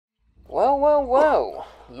Well, well, well.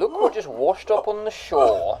 Look what just washed up on the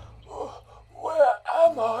shore. Where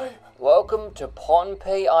am I? Welcome to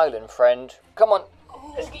Pohnpei Island, friend. Come on,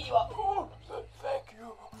 let's get you up. Thank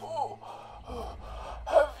you.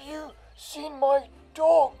 Have you seen my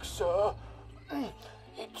dog, sir?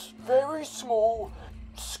 It's very small,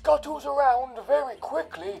 scuttles around very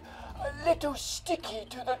quickly, a little sticky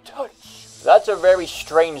to the touch. That's a very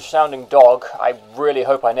strange sounding dog. I really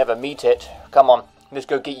hope I never meet it. Come on, let's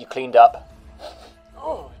go get you cleaned up.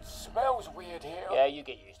 Oh, it smells weird here. Yeah, you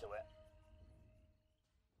get used to it.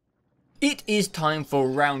 It is time for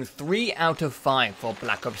round 3 out of 5 for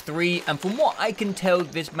Black Ops 3, and from what I can tell,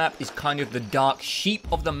 this map is kind of the dark sheep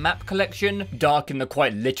of the map collection. Dark in the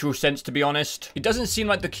quite literal sense, to be honest. It doesn't seem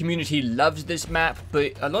like the community loves this map,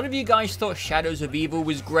 but a lot of you guys thought Shadows of Evil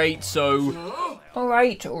was great, so...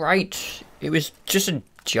 Alright. It was just a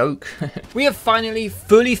joke. We have finally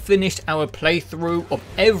fully finished our playthrough of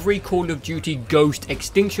every Call of Duty Ghost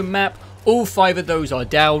Extinction map. All 5 of those are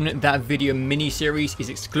down. That video mini-series is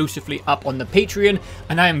exclusively up on the Patreon,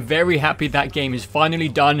 and I am very happy that game is finally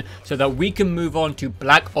done so that we can move on to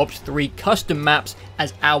Black Ops 3 custom maps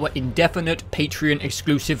as our indefinite Patreon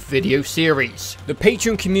exclusive video series. The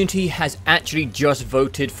Patreon community has actually just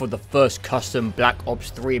voted for the first custom Black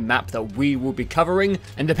Ops 3 map that we will be covering,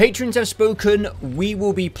 and the patrons have spoken. We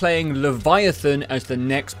will be playing Leviathan as the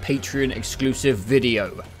next Patreon exclusive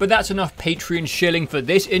video. But that's enough Patreon shilling for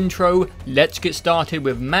this intro. Let's get started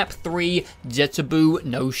with map 3, Zetsubou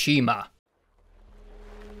No Shima.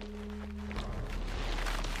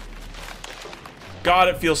 God,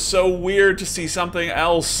 it feels so weird to see something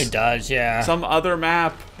else. It does, yeah. Some other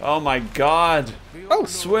map. Oh my god. Oh,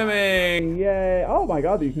 Swimming! Yay! Oh my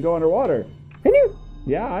god, you can go underwater. can you?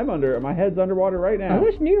 Yeah, I'm under. My head's underwater right now. Oh,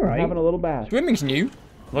 that's new, right? I'm having a little bath. Swimming's new.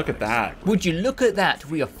 Look at that. Would you look at that?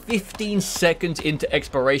 We are 15 seconds into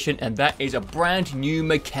exploration, and that is a brand new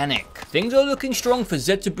mechanic. Things are looking strong for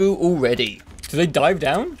Zetsubou already. Do they dive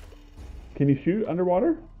down? Can you shoot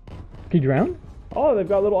underwater? Can you drown? Oh, they've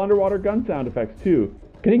got little underwater gun sound effects too.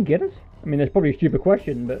 Can they get us? I mean, that's probably a stupid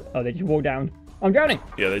question, but oh, they just walk down. I'm drowning.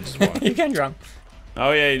 Yeah, they just walk. You can drown.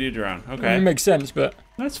 Oh yeah, you do drown. Okay. It makes sense, but...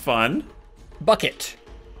 That's fun. Bucket.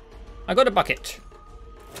 I got a bucket.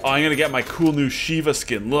 Oh, I'm gonna get my cool new Shiva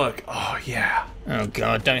skin. Look. Oh yeah. Oh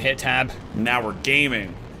god, don't hit tab. Now we're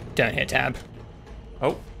gaming. Don't hit tab.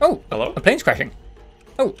 Oh. Oh, Hello? a plane's crashing.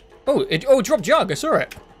 It dropped jug, I saw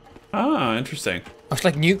it. Ah, interesting. Oh, it's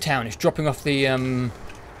like Nuketown, it's dropping off the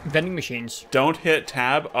vending machines. Don't hit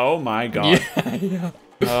tab. Oh my god. Yeah.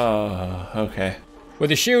 Oh, okay. With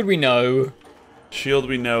the shield we know. Shield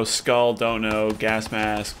we know, skull don't know, gas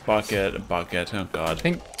mask, bucket. Oh god. I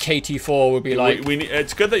think KT4 would be like...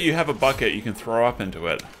 It's good that you have a bucket you can throw up into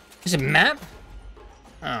it. Is it a map?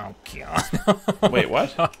 Oh god. Wait,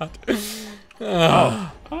 what?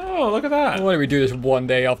 Oh, look at that. Why don't we do this one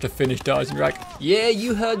day after finished Dynasty Drag? Yeah,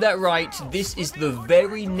 you heard that right. This is the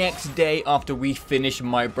very next day after we finished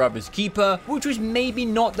My Brother's Keeper, which was maybe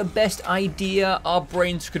not the best idea. Our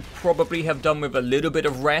brains could probably have done with a little bit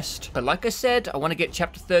of rest. But like I said, I want to get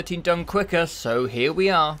chapter 13 done quicker, so here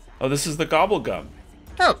we are. Oh, this is the gobble gum.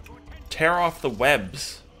 Oh. Tear off the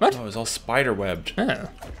webs. What? Oh, it's all spider webbed.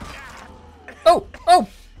 Oh. Oh!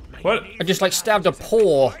 What? I just like stabbed a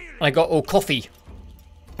paw and I got all coffee.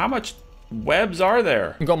 How much webs are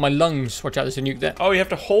there? I got my lungs. Watch out, there's a nuke there. Oh, you have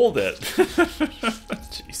to hold it.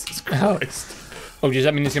 Jesus Christ. Oh, does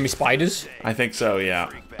that mean there's gonna be spiders? I think so, yeah.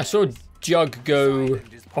 I saw Jug go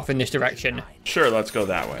off in this direction. Sure, let's go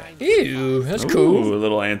that way. Ew, that's cool. Ooh, a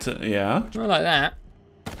little yeah. I like that.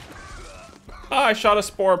 Oh, I shot a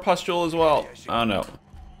spore pustule as well. Oh no.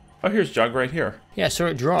 Oh, here's Jug right here. Yeah, I saw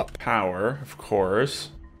it drop. Power, of course.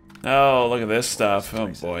 Oh, look at this stuff. Oh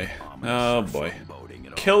boy. Oh boy.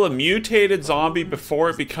 Kill a mutated zombie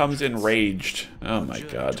before it becomes enraged. Oh my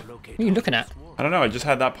god. What are you looking at? I don't know, I just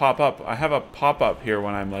had that pop up. I have a pop up here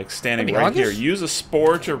when I'm like standing right August? here. Use a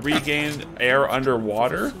spore to regain air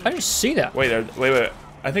underwater. I didn't see that. Wait.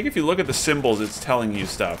 I think if you look at the symbols, it's telling you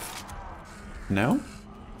stuff. No?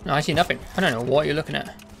 No, I see nothing. I don't know what you're looking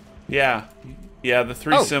at. Yeah. Yeah, the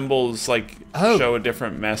 3 symbols like show a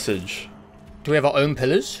different message. Do we have our own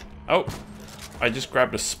pillars? Oh, I just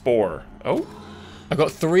grabbed a spore. Oh. I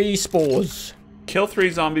got 3 spores. Kill 3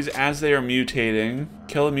 zombies as they are mutating.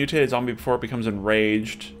 Kill a mutated zombie before it becomes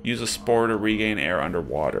enraged. Use a spore to regain air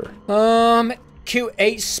underwater. Kill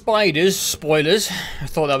 8 spiders. Spoilers. I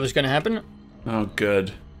thought that was going to happen. Oh,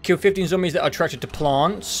 good. Kill 15 zombies that are attracted to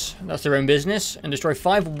plants. That's their own business. And destroy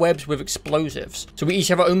 5 webs with explosives. So we each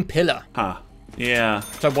have our own pillar. Huh. Yeah.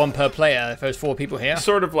 So 1 per player if there's 4 people here.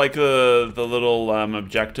 Sort of like the little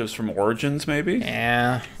objectives from Origins, maybe.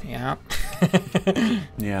 Yeah. Yeah.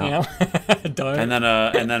 Don't.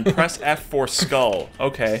 And then press F for skull.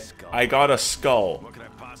 Okay, I got a skull.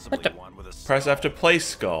 Press F to place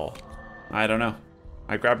skull. I don't know.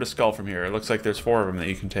 I grabbed a skull from here. It looks like there's 4 of them that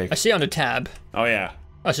you can take. I see it on the tab. Oh yeah.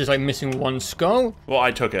 That's just like missing 1 skull. Well,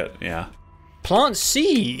 I took it. Yeah. Plant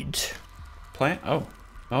seed. Plant. Oh.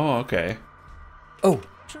 Oh, okay. Oh.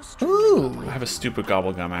 Ooh. I have a stupid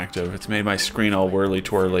gobblegum active. It's made my screen all whirly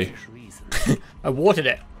twirly. I watered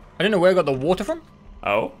it. I don't know where I got the water from.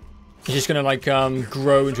 Oh. It's just gonna like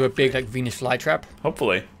grow into a big like Venus flytrap.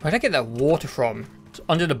 Hopefully. Where'd I get that water from? It's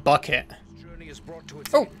under the bucket.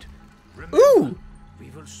 Oh. Ooh.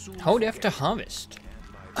 Hold F to harvest.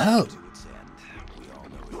 Oh.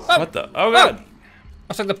 What the? Oh god.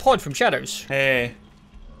 That's like the pod from Shadows. Hey.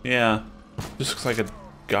 Yeah. This looks like a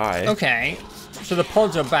guy. Okay. So the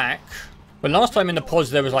pods are back. But last time in the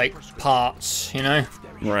pods there was like parts, you know?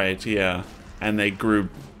 Right, yeah. And they grew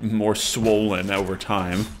more swollen over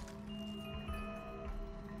time.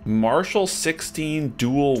 Marshall 16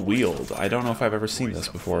 dual wield. I don't know if I've ever seen this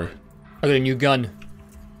before. I got a new gun.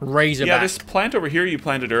 Razorback. Yeah, this plant over here you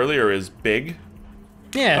planted earlier is big.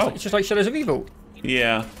 Yeah, it's just like Shadows of Evil.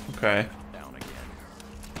 Yeah, okay.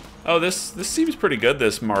 Oh, this seems pretty good,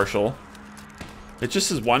 this Marshall. It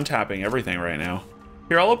just is one-tapping everything right now.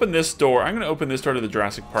 Here, I'll open this door. I'm gonna open this door to the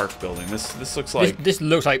Jurassic Park building. This looks like... This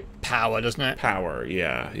looks like power, doesn't it? Power,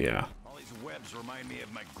 yeah. All these webs remind me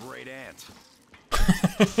of my great aunt.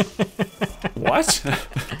 What?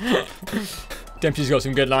 Dempsey's got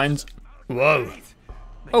some good lines. Whoa.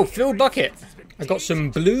 Oh, fill bucket. I got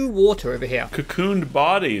some blue water over here. Cocooned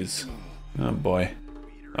bodies. Oh boy.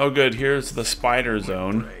 Oh good, here's the spider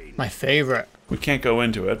zone. My favorite. We can't go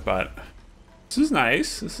into it, but this is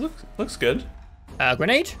nice. This looks good.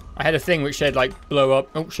 Grenade? I had a thing which said like blow up.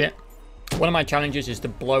 Oh shit. One of my challenges is to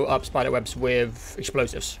blow up spider webs with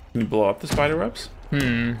explosives. Can you blow up the spider webs?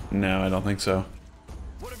 No, I don't think so.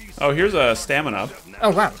 Oh, here's a stamina up.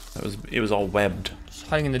 Oh wow. It was all webbed. Just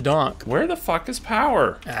hiding in the dark. Where the fuck is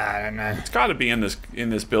power? I don't know. It's got to be in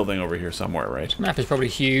this building over here somewhere, right? Map is probably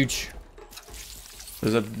huge.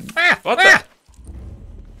 There's a What the?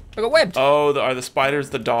 I got webbed. Oh, are the spiders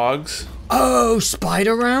the dogs? Oh,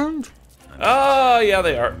 spider round? Oh, yeah,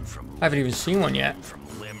 they are. I haven't even seen one yet.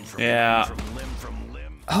 Yeah.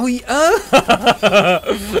 Oh, yeah.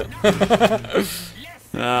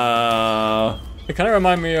 They kind of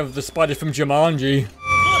remind me of the spiders from Jumanji.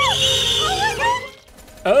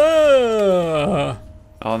 Oh,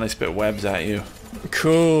 and they spit webs at you.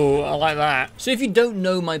 cool. I like that. So if you don't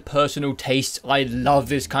know my personal tastes, I love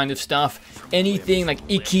this kind of stuff. Anything like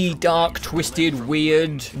icky, dark, twisted,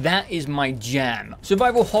 weird, that is my jam.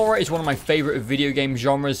 Survival horror is one of my favorite video game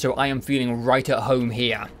genres, so I am feeling right at home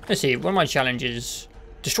here. Let's see, one of my challenges.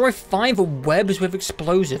 Destroy 5 webs with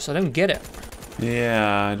explosives. I don't get it.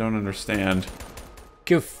 Yeah, I don't understand.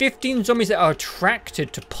 Kill 15 zombies that are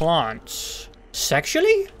attracted to plants.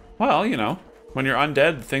 Sexually? Well, you know, when you're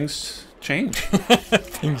undead, things change.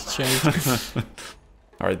 Things change.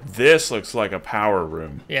 All right, this looks like a power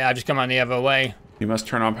room. Yeah, I just come out the other way. You must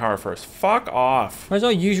turn on power first. Fuck off. Where's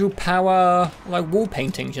our usual power, like wall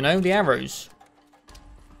paintings, you know, the arrows?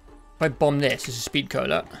 If I bomb this, it's a speed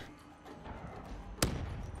cola.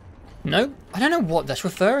 No, I don't know what that's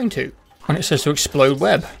referring to. When it says to explode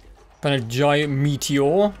web. Kind of giant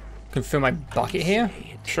meteor. Can fill my bucket here.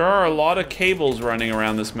 Sure are a lot of cables running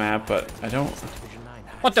around this map, but I don't...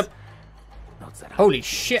 What the? Holy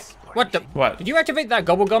shit. What the? What? Did you activate that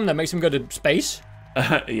gobble gum that makes him go to space?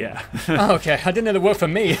 Yeah. Oh, okay, I didn't know that worked for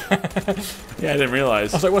me. Yeah, I didn't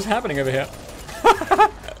realize. I was like, what's happening over here? I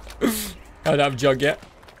don't have jug yet.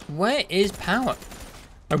 Where is power?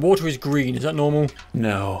 My water is green, is that normal?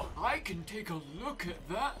 No. I can take a look at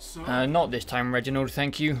that, sir. Not this time, Reginald,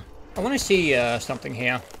 thank you. I want to see something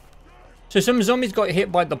here. So some zombies got hit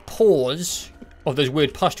by the pores of those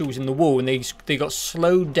weird pustules in the wall, and they got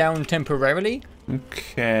slowed down temporarily.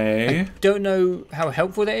 Okay. I don't know how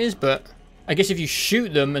helpful that is, but I guess if you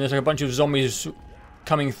shoot them and there's like a bunch of zombies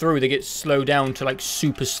coming through, they get slowed down to like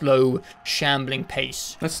super slow, shambling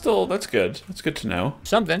pace. That's good. That's good to know.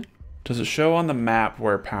 Something. Does it show on the map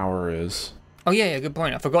where power is? Oh yeah, good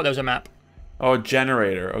point. I forgot there was a map. Oh, a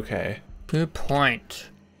generator. Okay. Good point.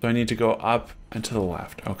 So I need to go up and to the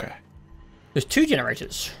left. Okay. There's 2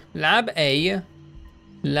 generators. Lab A,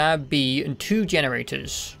 Lab B, and 2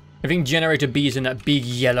 generators. I think generator B is in that big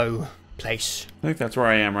yellow place. I think that's where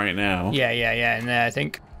I am right now. Yeah, in there, I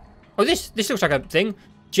think. Oh, this looks like a thing.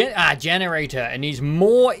 Generator. It needs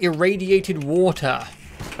more irradiated water.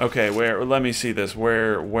 Okay, where? Let me see this.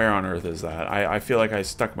 Where on earth is that? I feel like I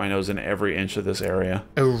stuck my nose in every inch of this area.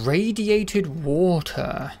 Irradiated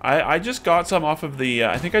water. I just got some off of the.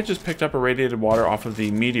 I think I just picked up irradiated water off of the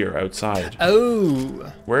meteor outside.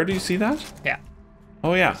 Oh. Where do you see that? Yeah.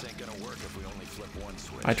 Oh yeah.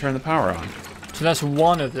 I turned the power on. So that's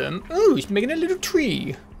one of them. Oh, he's making a little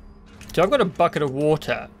tree. So I've got a bucket of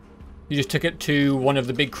water. You just took it to one of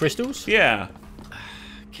the big crystals? Yeah.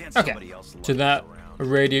 Okay. So that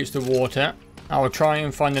irradiates the water. I'll try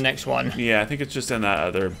and find the next one. Yeah, I think it's just in that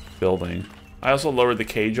other building. I also lowered the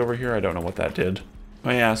cage over here. I don't know what that did. Oh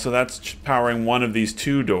yeah, so that's powering one of these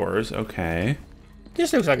 2 doors. Okay.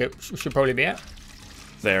 This looks like it should probably be it.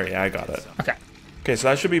 There, yeah, I got it. Okay. Okay, so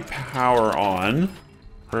that should be power on.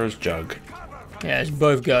 Where's Jug? Yeah, let's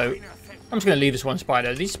both go. I'm just going to leave this one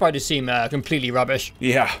spider. These spiders seem completely rubbish.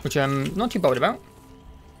 Yeah. Which I'm not too bothered about.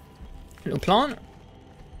 Little plant.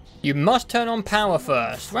 You must turn on power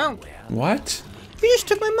first. Well, What? you just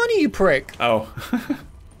took my money, you prick. Oh.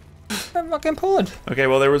 I'm fucking pod. Okay,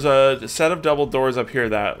 well, there was a set of double doors up here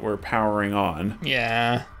that were powering on.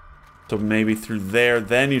 Yeah. So maybe through there,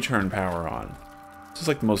 then you turn power on. This is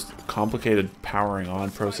like the most complicated powering on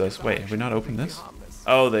process. Wait, have we not opened this?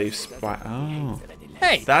 Oh, they oh.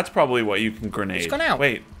 Hey. That's probably what you can grenade. It's gone out.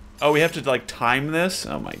 Wait. Oh, we have to like time this?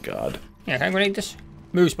 Oh my god. Yeah, can I grenade this?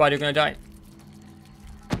 Move, spider, you're gonna die.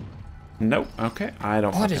 Nope. Okay. I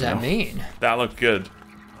don't What does that know. mean? That looked good.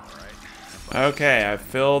 Okay, I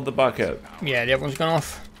filled the bucket. Yeah, the other one's gone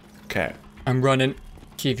off. Okay. I'm running.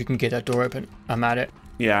 See if you can get that door open. I'm at it.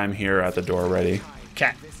 Yeah, I'm here at the door ready.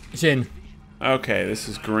 Okay, it's in. Okay, this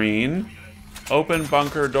is green. Open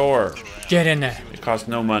bunker door. Get in there. It costs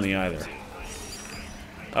no money either.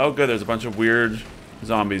 Oh good, there's a bunch of weird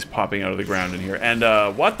zombies popping out of the ground in here. And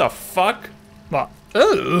what the fuck? What?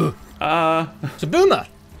 Ooh, it's a boomer.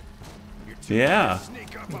 Yeah.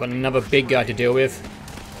 We've got another big guy to deal with.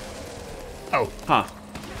 Oh, Huh.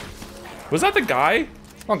 Was that the guy?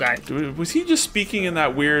 one guy. Was he just speaking in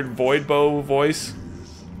that weird void bow voice?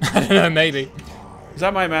 I don't know, maybe. Is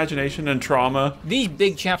that my imagination and trauma? These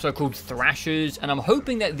big chaps are called Thrashers, and I'm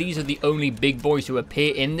hoping that these are the only big boys who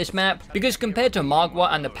appear in this map, because compared to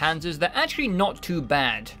Magua and the Panzers, they're actually not too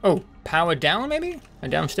bad. Oh, power down maybe?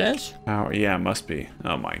 And downstairs? Oh, yeah, must be.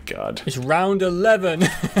 Oh my god. It's round 11.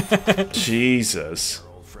 Jesus.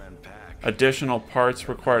 Additional parts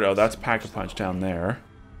required. Oh, that's Pack-a-Punch down there.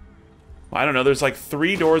 Well, I don't know. There's like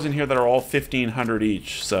 3 doors in here that are all 1,500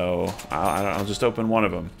 each, so I'll just open one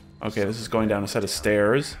of them. Okay, this is going down a set of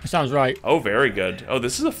stairs. Sounds right. Oh, very good. Oh,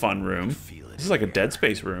 this is a fun room. This is like a Dead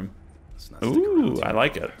Space room. Ooh, I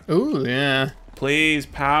like it. Ooh, yeah. Please,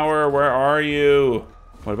 power, where are you?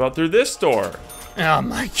 What about through this door? Oh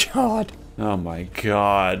my god. Oh my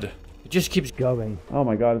god. It just keeps going. Oh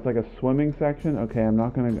my god, it's like a swimming section? Okay, I'm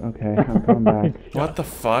not gonna... Okay, I'm coming back. What the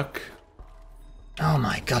fuck? Oh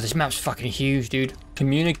my god, this map's fucking huge, dude.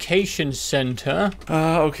 Communication center.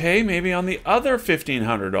 Okay, maybe on the other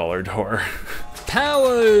 $1,500 door.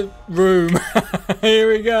 Power room. Here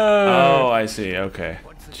we go. Oh, I see, okay.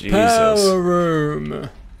 Jesus. Power room.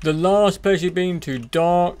 The last place you've been to,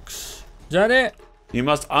 docks. Is that it? You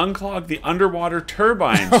must unclog the underwater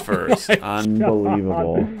turbines first.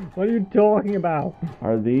 Unbelievable. What are you talking about?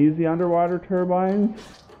 Are these the underwater turbines?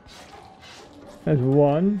 There's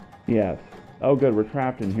one. Yes. Oh, good. We're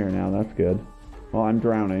trapped in here now. That's good. Well, I'm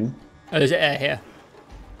drowning. Oh, there's air here.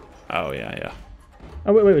 Oh, yeah, yeah.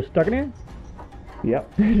 Oh, wait, we're stuck in here?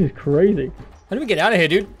 Yep. This is crazy. How do we get out of here,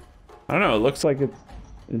 dude? I don't know. It looks like it's...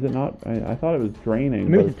 Is it not? I thought it was draining.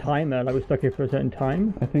 Maybe it's a timer, like we're stuck here for a certain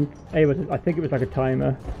time. I think... I think it was like a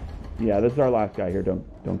timer. Yeah, this is our last guy here. Don't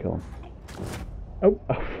kill him. Oh.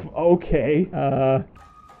 Okay.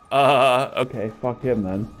 Okay. Fuck him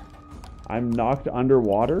then. I'm knocked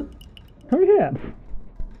underwater? Come here.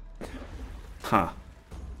 Huh.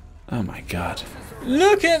 Oh my god.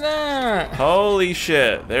 Look at that! Holy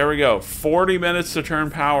shit. There we go. 40 minutes to turn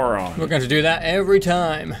power on. We're going to do that every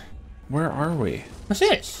time. Where are we? What's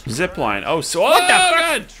this? Zip line. Oh, so... What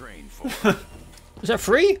the fuck? Is that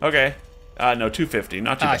free? Okay. No, 250.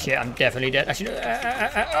 Not too Ah, bad. shit, I'm definitely dead. Actually,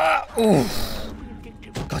 ooh.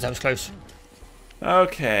 God, that was close.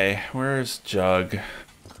 Okay, where's Jug?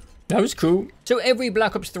 That was cool. So every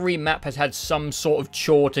Black Ops 3 map has had some sort of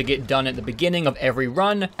chore to get done at the beginning of every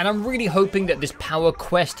run, and I'm really hoping that this power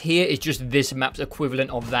quest here is just this map's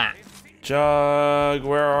equivalent of that. Jug,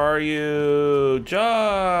 where are you?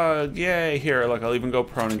 Jug! Yay, here, look, I'll even go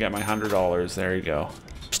prone and get my $100. There you go.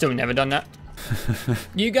 Still never done that.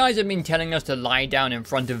 You guys have been telling us to lie down in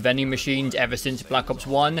front of vending machines ever since Black Ops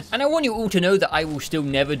 1, and I want you all to know that I will still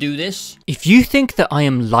never do this. If you think that I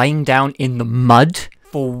am lying down in the mud,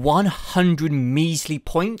 for 100 measly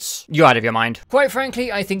points? You're out of your mind. Quite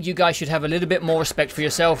frankly, I think you guys should have a little bit more respect for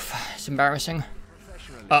yourself. It's embarrassing.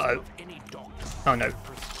 Uh-oh. Oh no.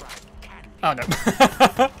 Oh no.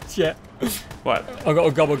 Shit. What? I got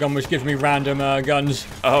a gobble gun which gives me random guns.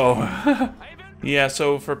 Oh. Yeah,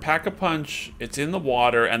 so for Pack-a-Punch, it's in the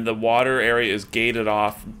water, and the water area is gated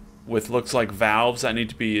off with looks like valves that need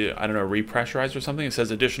to be, I don't know, repressurized or something. It says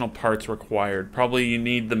additional parts required. Probably you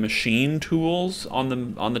need the machine tools on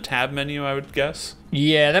the tab menu, I would guess.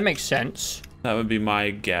 Yeah, that makes sense. That would be my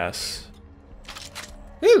guess.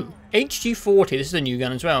 Ooh, HG40. This is a new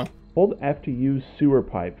gun as well. Hold F to use sewer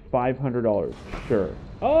pipe. $500. Sure.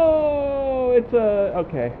 Oh, it's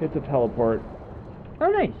a teleport. Oh,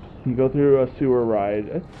 nice. You go through a sewer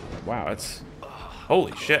ride. Wow, it's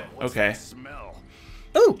holy shit. Okay.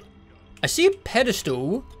 Ooh, I see a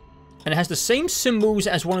pedestal, and it has the same symbols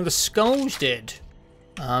as one of the skulls did.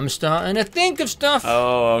 I'm starting to think of stuff.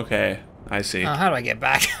 Oh, okay. I see. How do I get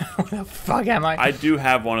back? Where the fuck am I? I do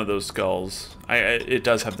have one of those skulls. It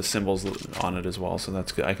does have the symbols on it as well, so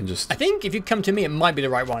that's good. I can just... I think if you come to me, it might be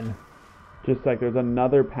the right one. Just like there's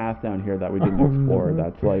another path down here that we didn't explore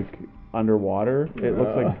that's like underwater. It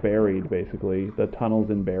looks like buried, basically. The tunnel's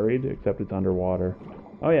in buried, except it's underwater.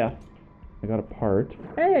 Oh, yeah. I got a part.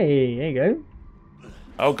 Hey, there you go.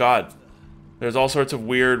 Oh, God. There's all sorts of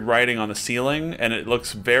weird writing on the ceiling, and it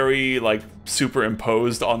looks very, like,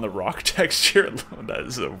 superimposed on the rock texture. That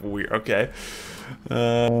is so weird. Okay.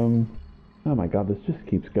 Oh, my God. This just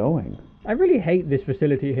keeps going. I really hate this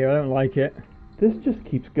facility here. I don't like it. This just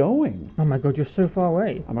keeps going. Oh, my God. You're so far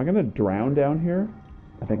away. Am I going to drown down here?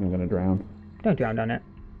 I think I'm going to drown. Don't drown down it.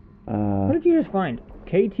 What did you just find?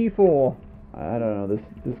 KT4. I don't know.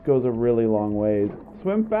 This goes a really long ways.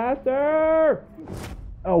 Swim faster!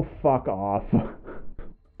 Oh, fuck off.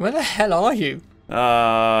 Where the hell are you?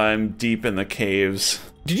 I'm deep in the caves.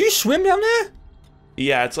 Did you swim down there?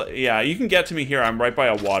 Yeah, it's like, yeah, you can get to me here. I'm right by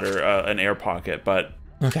a water, an air pocket, but...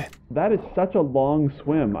 Okay. That is such a long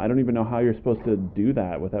swim. I don't even know how you're supposed to do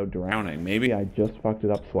that without drowning. Maybe I just fucked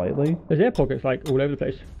it up slightly. There's air pockets, like, all over the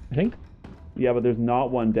place, I think. Yeah, but there's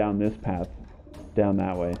not one down this path. Down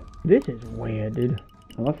that way. This is weird, dude.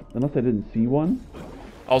 Unless I didn't see one.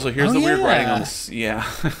 Also, here's the weird writing on this. Yeah.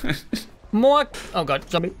 More. Oh, God,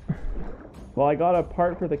 zombie. Well, I got a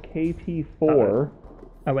part for the KT4.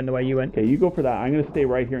 I went the way you went. Okay, you go for that. I'm going to stay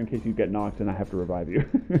right here in case you get knocked and I have to revive you.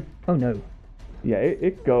 Oh, no. Yeah,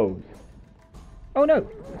 it goes. Oh, no.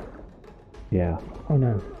 Yeah. Oh,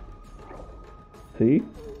 no. See?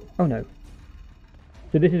 Oh, no.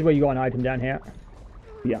 So this is where you got an item down here?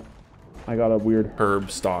 Yeah. I got a weird herb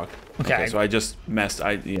stalk. Okay. So I just messed.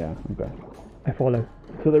 Yeah, okay. I follow.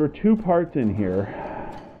 So there were 2 parts in here.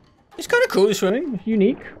 It's kind of cool, the swimming. It's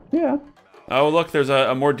unique. Yeah. Oh, look, there's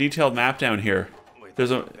a more detailed map down here.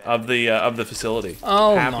 There's of the facility.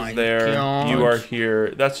 Oh, Half my is there. God. You are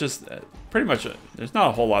here. That's just pretty much it. There's not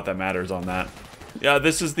a whole lot that matters on that. Yeah,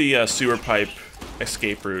 this is the sewer pipe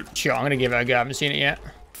escape route. Sure, I'm going to give it a go. I haven't seen it yet.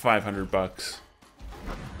 $500.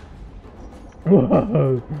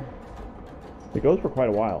 Whoa. It goes for quite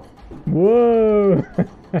a while. Whoa.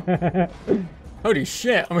 Holy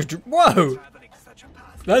shit. Whoa.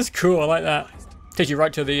 That's cool. I like that. Takes you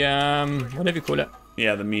right to the, whatever you call it.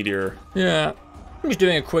 Yeah, the meteor. Yeah. I'm just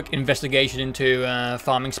doing a quick investigation into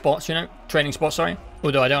farming spots, you know? Training spots, sorry.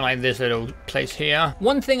 Although I don't like this little place here.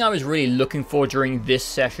 One thing I was really looking for during this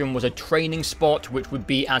session was a training spot which would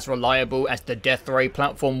be as reliable as the Death Ray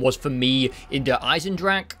platform was for me in the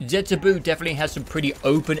Eisendrache. Zetsubou definitely has some pretty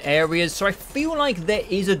open areas, so I feel like there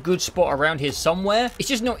is a good spot around here somewhere. It's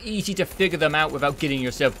just not easy to figure them out without getting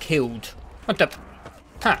yourself killed. What the?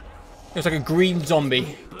 Huh. It's like a green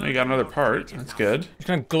zombie. Oh, you got another part. That's good. It's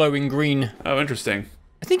kind of glowing green. Oh, interesting.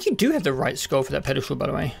 I think you do have the right skull for that pedestal, by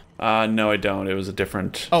the way. No, I don't. It was a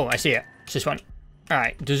different... Oh, I see it. It's this one.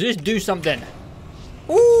 Alright, does this do something?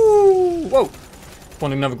 Ooh! Whoa!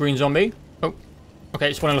 Spawning another green zombie. Oh. Okay,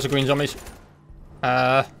 it's spawning lots of green zombies.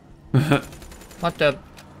 What the...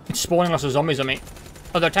 It's spawning lots of zombies on me.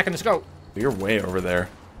 Oh, they're attacking the skull. You're way over there.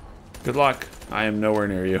 Good luck. I am nowhere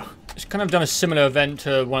near you. It's kind of done a similar event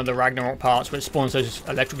to one of the Ragnarok parts where it spawns those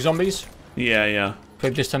electric zombies. Yeah, yeah.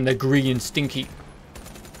 But this time they're green and stinky.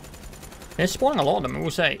 They're spawning a lot of them, I will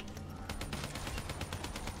say.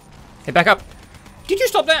 Hey, back up. Did you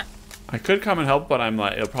stop that? I could come and help, but I'm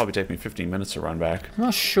like, it'll probably take me 15 minutes to run back. I'm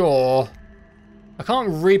not sure. I can't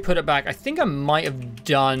re-put it back. I think I might have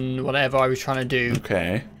done whatever I was trying to do.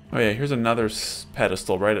 Okay. Oh yeah, here's another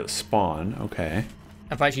pedestal right at spawn. Okay.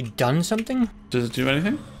 Have I actually done something? Does it do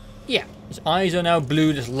anything? Yeah. His eyes are now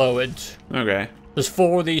blue, just lowered. Okay. There's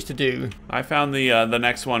 4 of these to do. I found the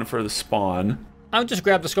next one for the spawn. I'll just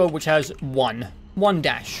grab the skull which has one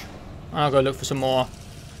dash. I'll go look for some more.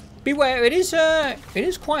 Beware, it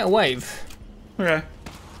is quite a wave. Okay.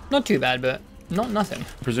 Not too bad, but nothing.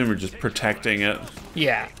 I presume you're just protecting it.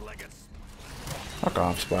 Yeah. Fuck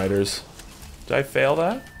off, spiders. Did I fail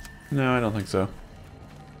that? No, I don't think so.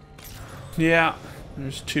 Yeah,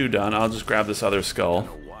 there's 2 done. I'll just grab this other skull.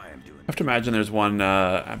 I have to imagine there's one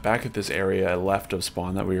back at this area left of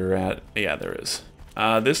spawn that we were at. Yeah, there is.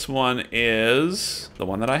 This one is the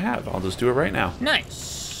one that I have. I'll just do it right now.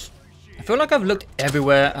 Nice. I feel like I've looked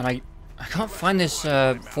everywhere and I can't find this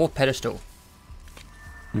 4th pedestal.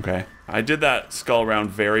 Okay. I did that skull round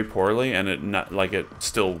very poorly and it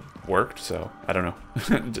still worked, so I don't know.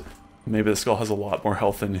 Maybe the skull has a lot more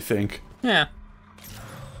health than you think. Yeah.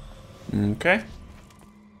 Okay.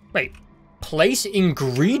 Wait. Place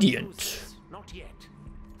ingredient.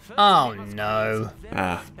 Oh no.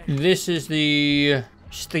 Ah. This is the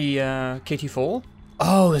KT4.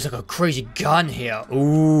 Oh, there's like a crazy gun here.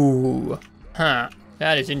 Ooh. Huh.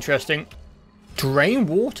 That is interesting. Drain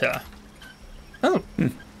water. Oh.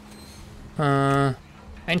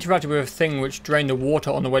 Interacted with a thing which drained the water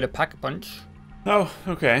on the way to Pack-a-Punch. Oh,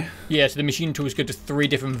 okay. Yeah, so the machine tools go to 3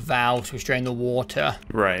 different valves which drain the water.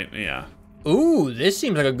 Right, yeah. Ooh, this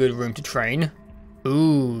seems like a good room to train.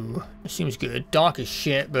 Ooh, this seems good. Dark as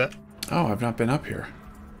shit, but... Oh, I've not been up here.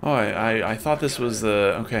 Oh, I thought this was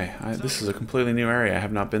the... Okay, this is a completely new area I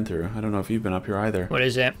have not been through. I don't know if you've been up here either. What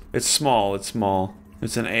is it? It's small, it's small.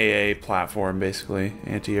 It's an AA platform, basically.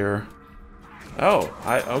 Anti-air. Oh,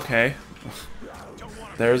 okay.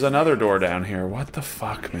 There's another door down here. What the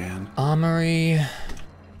fuck, man? Armory.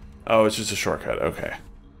 Oh, it's just a shortcut. Okay.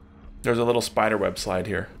 There's a little spider web slide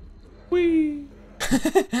here. Whee!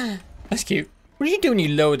 That's cute. What did you do when you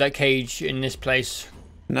lowered that cage in this place?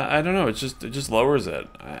 No, I don't know. It just lowers it.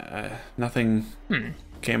 Nothing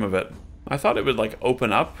came of it. I thought it would like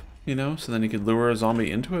open up, you know, so then you could lure a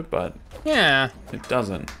zombie into it, but yeah, it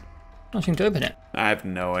doesn't. Nothing to open it. I have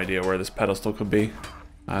no idea where this pedestal could be.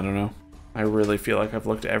 I don't know. I really feel like I've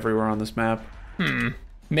looked everywhere on this map.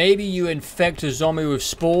 Maybe you infect a zombie with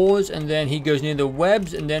spores, and then he goes near the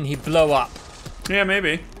webs, and then he blow up. Yeah,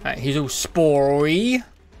 maybe. Alright, he's all spory.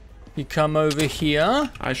 You come over here.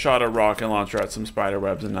 I shot a rocket launcher at some spider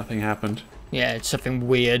webs and nothing happened. Yeah, it's something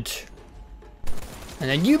weird. And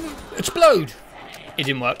then you explode. It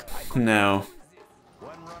didn't work. No.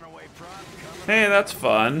 Hey, that's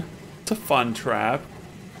fun. It's a fun trap.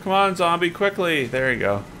 Come on, zombie, quickly. There you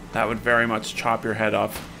go. That would very much chop your head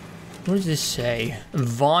off. What does this say?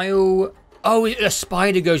 Vile... Oh, a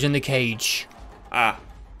spider goes in the cage. Ah.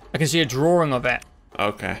 I can see a drawing of it.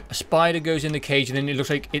 Okay. A spider goes in the cage and then it looks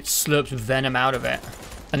like it slurps venom out of it.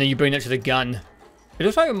 And then you bring that to the gun. It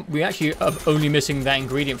looks like we actually are only missing that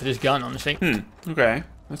ingredient for this gun, honestly. Okay.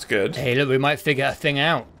 That's good. Hey, look, we might figure a thing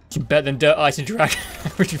out. It's better than Dirt, Ice, and Dragon,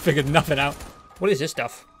 which we figured nothing out. What is this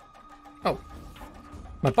stuff? Oh.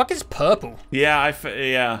 My bucket's purple. Yeah, I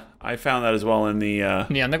found that as well in the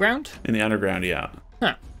In the underground? In the underground, yeah.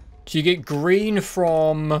 Huh. So you get green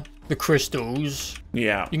from the crystals.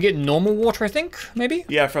 Yeah. You can get normal water, I think, maybe?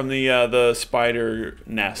 Yeah, from the spider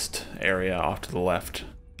nest area off to the left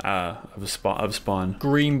of spawn.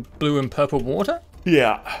 Green, blue, and purple water?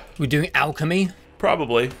 Yeah. We're doing alchemy?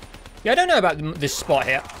 Probably. Yeah, I don't know about this spot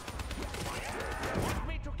here.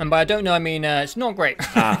 And by I don't know, I mean it's not great.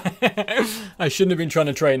 I shouldn't have been trying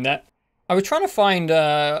to train that. I was trying to find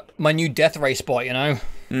my new death ray spot, you know?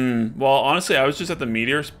 Well, honestly, I was just at the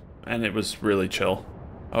meteors, and it was really chill.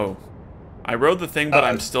 Oh. I rode the thing, but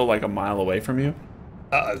I'm still like a mile away from you.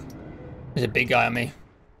 Uh-oh. There's a big guy on me.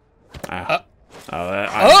 I'm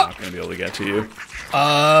not going to be able to get to you.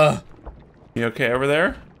 You okay over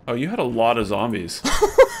there? Oh, you had a lot of zombies.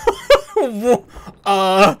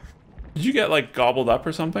 Did you get, like, gobbled up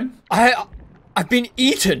or something? I've been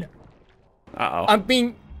eaten.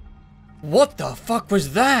 Uh-oh. What the fuck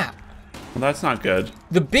was that? Well, that's not good.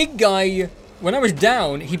 The big guy, when I was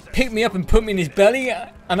down, he picked me up and put me in his belly,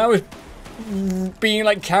 and I was being,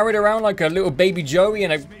 like, carried around like a little baby Joey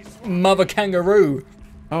and a mother kangaroo.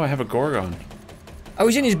 Oh, I have a Gorgon. I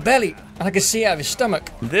was in his belly, and I could see out of his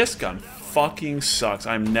stomach. This gun fucking sucks.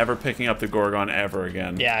 I'm never picking up the Gorgon ever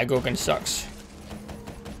again. Yeah, Gorgon sucks.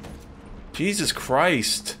 Jesus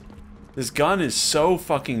Christ. This gun is so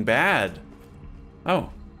fucking bad. Oh,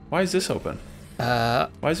 why is this open? Why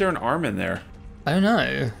is there an arm in there? I don't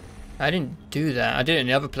know. I didn't do that. I did it in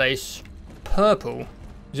the other place. Purple.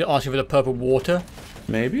 Is it asking for the purple water?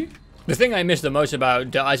 Maybe? The thing I miss the most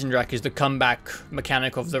about the Eisendrache is the comeback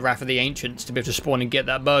mechanic of the Wrath of the Ancients to be able to spawn and get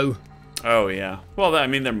that bow. Oh, yeah. Well, I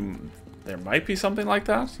mean, they're There might be something like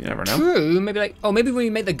that. You never know. True. Maybe like, oh, maybe when we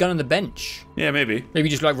make the gun on the bench. Yeah, maybe. Maybe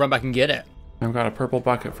just like run back and get it. I've got a purple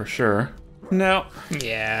bucket for sure. No.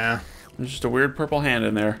 Yeah. There's just a weird purple hand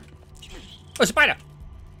in there. Oh, spider.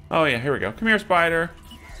 Oh yeah, here we go. Come here, spider.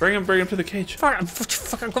 Bring him to the cage. Fuck,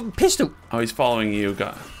 I've got a pistol. Oh, he's following you.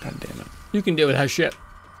 God damn it. You can deal with that shit.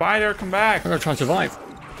 Spider, come back. I gotta try and survive.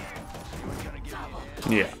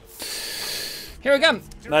 Yeah. Here we go.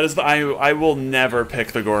 That is the, I will never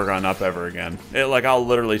pick the Gorgon up ever again. Like, I'll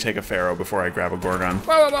literally take a Pharaoh before I grab a Gorgon.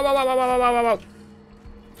 Whoa, whoa, whoa, whoa, whoa, whoa, whoa, whoa, whoa.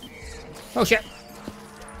 Oh, shit.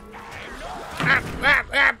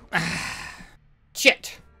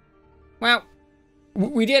 Shit. Well,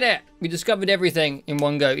 we did it. We discovered everything in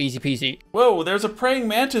one go. Easy peasy. Whoa, there's a praying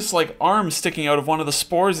mantis, like, arm sticking out of one of the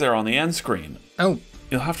spores there on the end screen. Oh.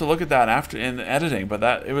 You'll have to look at that after in editing, but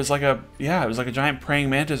it was like a giant praying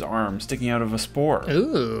mantis arm sticking out of a spore.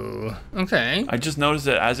 Ooh. Okay. I just noticed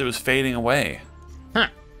it as it was fading away. Huh.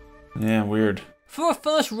 Yeah, weird. For a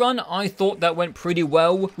first run, I thought that went pretty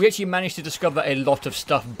well. We actually managed to discover a lot of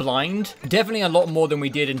stuff blind. Definitely a lot more than we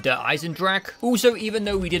did in Der Eisendrache. Also, even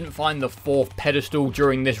though we didn't find the 4th pedestal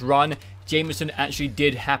during this run, Jameson actually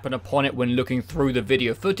did happen upon it when looking through the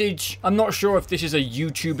video footage. I'm not sure if this is a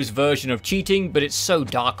YouTuber's version of cheating, but it's so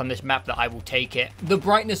dark on this map that I will take it. The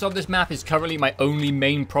brightness of this map is currently my only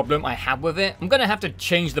main problem I have with it. I'm gonna have to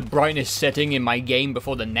change the brightness setting in my game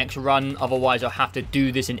before the next run, otherwise I'll have to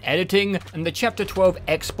do this in editing. And the Chapter 12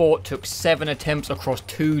 export took 7 attempts across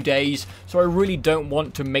 2 days, so I really don't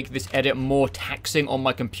want to make this edit more taxing on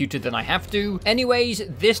my computer than I have to. Anyways,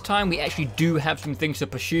 this time we actually do have some things to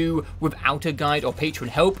pursue without a guide or patron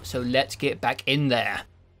help, so let's get back in there.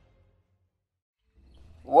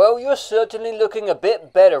 Well, you're certainly looking a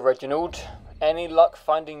bit better, Reginald. Any luck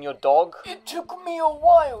finding your dog? It took me a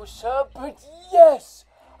while, sir, but yes,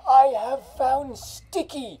 I have found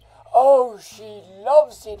Sticky. Oh, she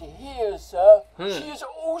loves it here, sir. She has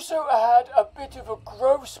also had a bit of a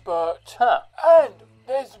growth spurt. Huh. And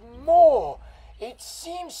there's more. It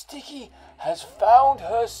seems Sticky has found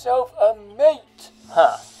herself a mate.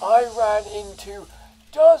 Huh. I ran into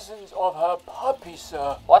dozens of her puppies,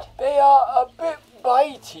 sir. What? They are a bit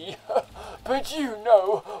bitey, but you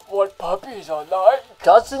know what puppies are like.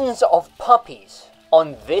 Dozens of puppies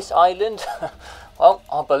on this island? Well,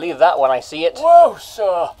 I'll believe that when I see it. Well,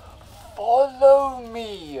 sir, follow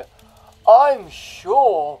me. I'm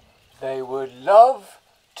sure they would love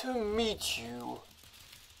to meet you.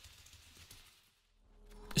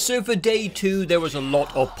 So for day 2, there was a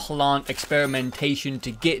lot of plant experimentation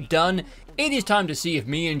to get done. It is time to see if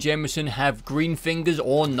me and Jameson have green fingers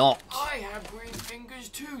or not. I have green fingers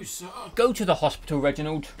too, sir. Go to the hospital,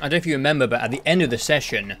 Reginald. I don't know if you remember, but at the end of the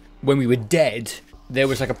session, when we were dead, there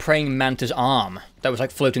was like a praying mantis arm that was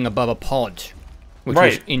like floating above a pod, which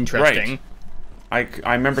was interesting. Right.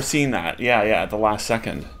 I remember seeing that, yeah, at the last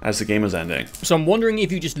second, as the game was ending. So I'm wondering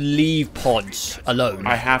if you just leave pods alone.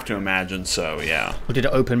 I have to imagine so, yeah. Or did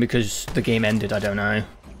it open because the game ended? I don't know.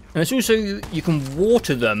 And it's also, you can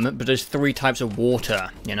water them, but there's 3 types of water,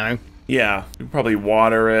 you know? Yeah, you probably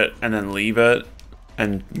water it and then leave it,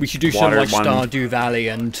 and we should do something like Stardew Valley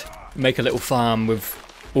and make a little farm with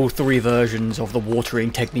all 3 versions of the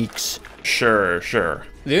watering techniques. Sure.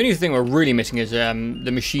 The only thing we're really missing is the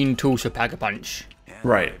machine tools for Pack-a-Punch.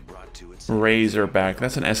 Right. Razorback.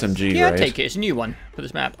 That's an SMG, yeah, right? I'll take it. It's a new one for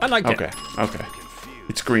this map. I liked it. Okay.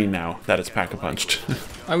 It's green now that it's Pack-a-Punched.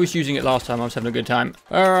 I was using it last time. I was having a good time.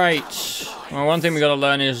 Alright. Well, one thing we gotta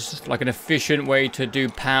learn is like an efficient way to do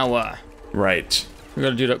power. Right. We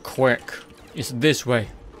gotta do that quick. It's this way.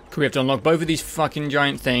 We have to unlock both of these fucking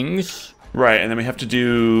giant things. Right, and then we have to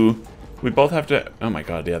do... We both have to... Oh my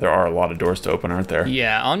god, yeah, there are a lot of doors to open, aren't there?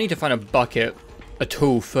 Yeah, I'll need to find a bucket, a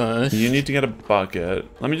tool first. You need to get a bucket.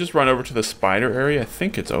 Let me just run over to the spider area. I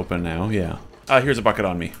think it's open now, yeah. Here's a bucket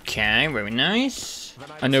on me. Okay, very nice.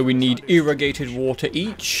 I know we need irrigated water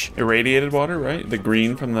each. Irradiated water, right? The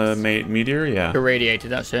green from the meteor, yeah.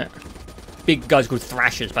 Irradiated, that's it. Big guys called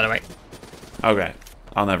thrashers, by the way. Okay,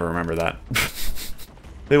 I'll never remember that.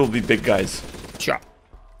 They will be big guys. Sure.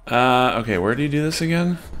 Okay, where do you do this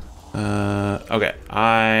again? Okay,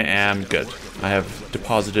 I am good. I have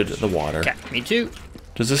deposited the water. Okay, me too.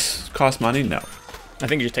 Does this cost money? No. I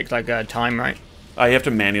think it just takes like time, right? You have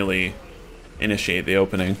to manually initiate the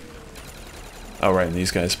opening. Oh, right, and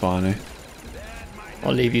these guys spawn, eh?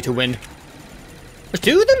 I'll leave you to win. There's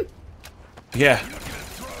 2 of them? Yeah.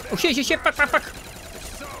 Oh shit, fuck.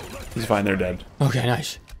 He's fine, they're dead. Okay,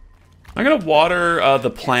 nice. I'm gonna water the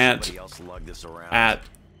plant at...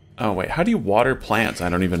 Oh, wait, how do you water plants? I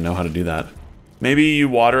don't even know how to do that. Maybe you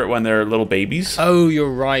water it when they're little babies? Oh,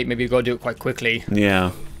 you're right. Maybe you've got to do it quite quickly.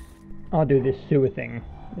 Yeah. I'll do this sewer thing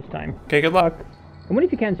this time. Okay, good luck. I wonder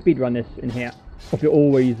if you can speedrun this in here. Or if you're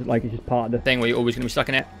always, like, it's just part of the thing where you're always going to be stuck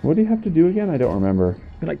in it. What do you have to do again? I don't remember.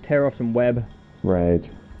 You can, like, tear off some web. Right.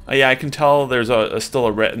 Yeah, I can tell there's still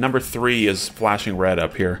a red. Number 3 is flashing red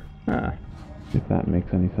up here. Ah. If that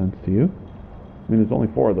makes any sense to you. I mean, there's only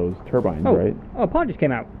 4 of those turbines, right? Oh, a part just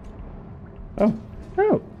came out. Oh.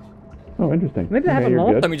 Oh. Oh, interesting. Maybe that happened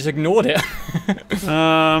last time, we just ignored it.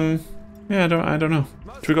 Yeah, I don't know.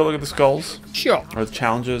 Should we go look at the skulls? Sure. Or the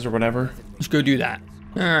challenges or whatever? Let's go do that.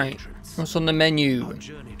 Alright. What's on the menu?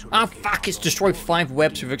 Ah, fuck, it's destroyed 5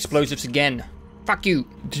 webs with explosives again. Fuck you.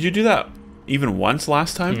 Did you do that even once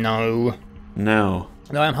last time? No. No.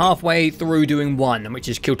 No, I'm halfway through doing 1, which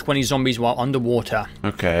is kill 20 zombies while underwater.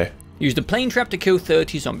 Okay. Use the plane trap to kill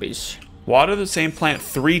 30 zombies. Water the same plant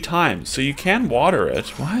 3 times, so you can water it.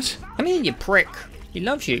 What? Come here, you prick. He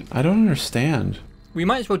loves you. I don't understand. We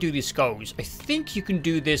might as well do these skulls. I think you can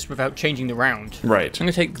do this without changing the round. Right. I'm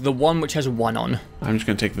going to take the one which has a 1 on. I'm just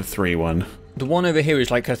going to take the 3 one. The one over here is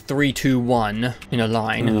like a 3-2-1 in a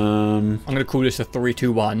line. I'm going to call this a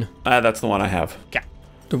 3-2-1. That's the one I have. Yeah.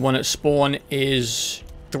 The one at spawn is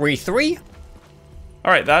 3-3.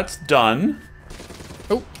 All right, that's done.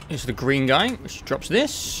 Oh, this is the green guy, which drops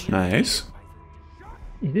this. Nice.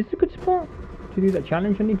 Is this a good spot to do that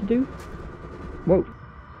challenge I need to do? Whoa.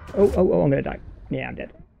 Oh, I'm going to die. Yeah, I'm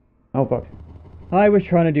dead. Oh, fuck. I was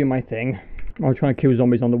trying to do my thing. I was trying to kill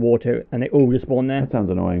zombies on the water, and they all just spawn there. That sounds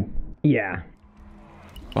annoying. Yeah.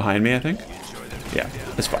 Behind me, I think? Yeah,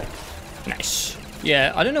 it's fine. Nice.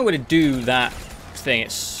 Yeah, I don't know where to do that thing.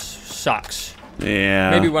 It sucks.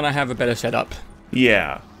 Yeah. Maybe when I have a better setup.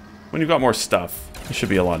 Yeah. When you've got more stuff, it should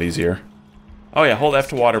be a lot easier. Oh yeah, hold F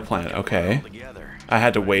to water plant. Okay. I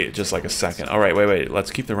had to wait just like a second. All right, wait.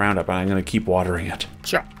 Let's keep the round up, and I'm going to keep watering it.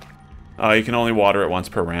 Sure. You can only water it once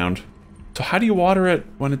per round. So how do you water it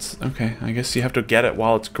when it's... Okay, I guess you have to get it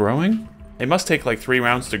while it's growing? It must take like 3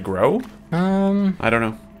 rounds to grow? I don't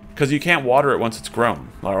know. Because you can't water it once it's grown.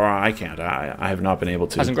 Or I can't. I have not been able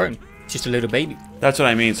to. Hasn't grown. It's just a little baby. That's what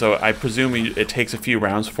I mean. So I presume it takes a few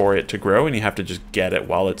rounds for it to grow, and you have to just get it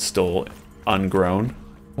while it's still ungrown.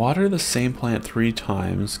 Water the same plant 3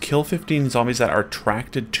 times. Kill 15 zombies that are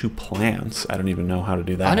attracted to plants. I don't even know how to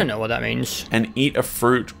do that. I don't know what that means. And eat a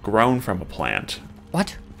fruit grown from a plant.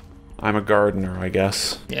 What? I'm a gardener, I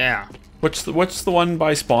guess. Yeah. What's the one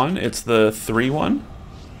by spawn? It's the 3 one?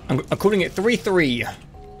 I'm calling it 3-3.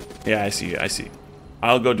 Yeah, I see.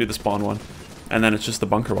 I'll go do the spawn one. And then it's just the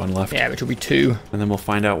bunker one left. Yeah, which will be 2. And then we'll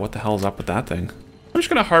find out what the hell's up with that thing. I'm just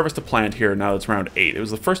gonna harvest a plant here now that's round 8. It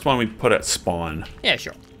was the first one we put at spawn. Yeah,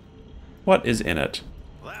 sure. What is in it?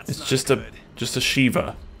 It's just a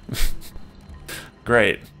Shiva.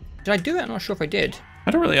 Great. Did I do it? I'm not sure if I did. I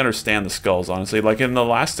don't really understand the skulls, honestly. Like in the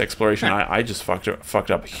last exploration, I just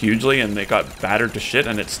fucked up hugely, and it got battered to shit,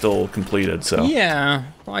 and it's still completed. So yeah,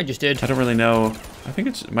 I just did. I don't really know. I think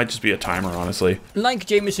it might just be a timer, honestly. Like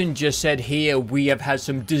Jameson just said here, we have had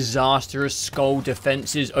some disastrous skull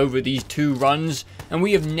defenses over these 2 runs, and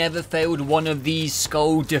we have never failed one of these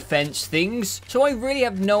skull defense things. So I really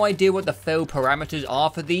have no idea what the fail parameters are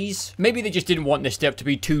for these. Maybe they just didn't want this step to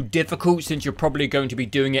be too difficult, since you're probably going to be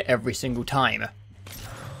doing it every single time.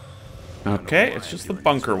 Okay, it's just the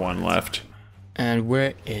bunker one left. And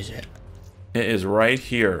where is it? It is right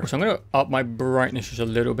here. So I'm going to up my brightness just a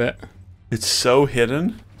little bit. It's so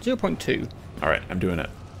hidden. 0.2. All right, I'm doing it.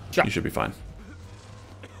 Sure. You should be fine.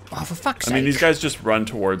 Oh, for fuck's sake. I mean, these guys just run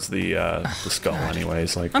towards the skull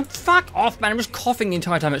anyways. Like, fuck off, man. I'm just coughing the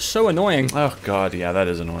entire time. It's so annoying. oh god, yeah, that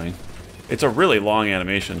is annoying. It's a really long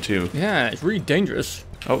animation too. Yeah, it's really dangerous.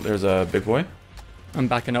 Oh, there's a big boy. I'm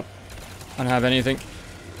backing up. I don't have anything.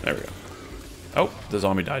 There we go. Oh, the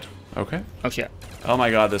zombie died. Okay. Oh, shit. Oh my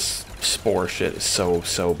god, this spore shit is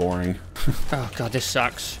so boring. Oh, god, this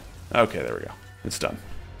sucks. Okay, there we go. It's done.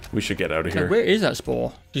 We should get out of here. Where is that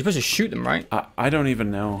spore? You're supposed to shoot them, right? I don't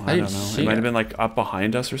even know. I don't know. see It might it. have been like up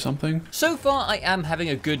behind us or something. So far, I am having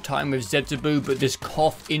a good time with Zetsubou, but this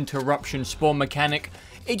cough interruption spawn mechanic,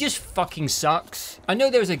 it just fucking sucks. I know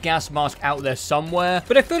there's a gas mask out there somewhere,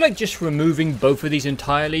 but I feel like just removing both of these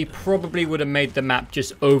entirely probably would have made the map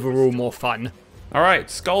just overall more fun. All right,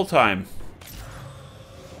 skull time.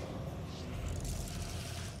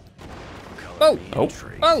 Oh! Oh.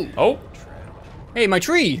 Oh! Oh. Hey, my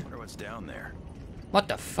tree! What's down there? What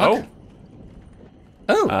the fuck?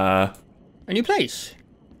 Oh. Oh! A new place.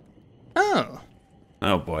 Oh.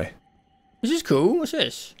 Oh boy. This is cool. What's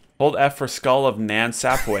this? Hold F for skull of Nan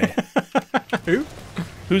Sapway. Who?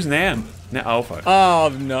 Who's Nan? Oh fuck.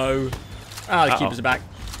 Oh no. Ah, the keepers are back.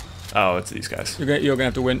 Oh, it's these guys. You're gonna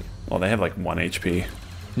have to win. Well, they have like 1 HP.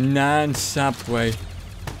 Nan Sapway.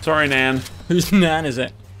 Sorry, Nan. Whose Nan is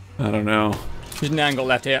it? I don't know. Whose Nan got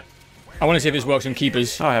left here? I want to see if this works on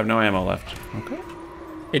keepers. Oh, I have no ammo left. Okay.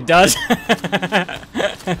 It does.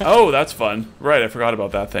 Oh, that's fun. Right, I forgot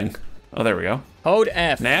about that thing. Oh, there we go. Hold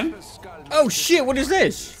F. Nan? Oh shit, what is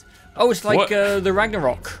this? Oh, it's like the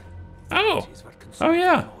Ragnarok. Oh. Oh,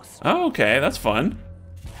 yeah. Oh, okay, that's fun.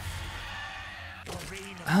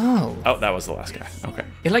 Oh. Oh, that was the last guy. Okay.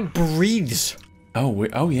 It like breathes. Oh,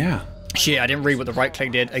 oh yeah. Shit, I didn't read what the right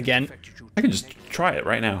click did again. I can just try it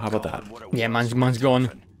right now. How about that? Yeah, mine's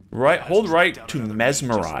gone. Right, hold right to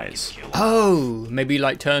mesmerize. Oh, maybe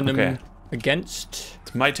like turn them against.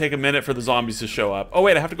 It might take a minute for the zombies to show up. Oh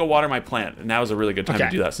wait, I have to go water my plant. And now is a really good time to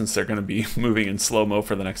do that since they're going to be moving in slow-mo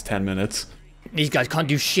for the next 10 minutes. These guys can't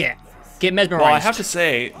do shit. Get mesmerized. Well, I have to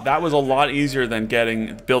say, that was a lot easier than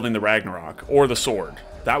building the Ragnarok or the sword.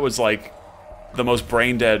 That was like the most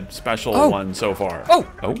brain-dead special one so far. Oh,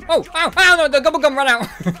 ow, no, the bubblegum ran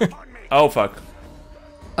out. Oh, fuck.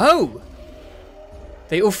 Oh.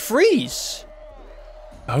 They all freeze.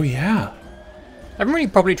 Oh, yeah. I haven't really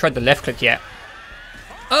probably tried the left click yet.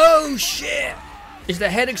 Oh, shit. Is the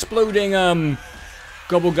head exploding,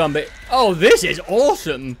 Gobblegum bit? Oh, this is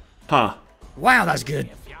awesome. Huh. Wow, that's good.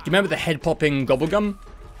 Do you remember the head popping Gobblegum?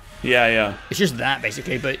 Yeah, yeah. It's just that,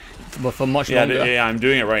 basically, but for much longer. Yeah, I'm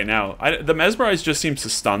doing it right now. The mesmerize just seems to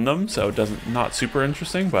stun them, so it doesn't, not super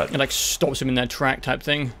interesting, but... It, like, stops them in their track type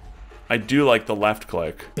thing. I do like the left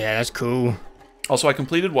click. Yeah, that's cool. Also, I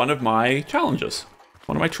completed one of my challenges.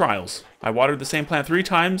 One of my trials. I watered the same plant 3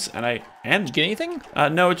 times, and Did you get anything?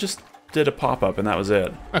 No, it just did a pop-up, and that was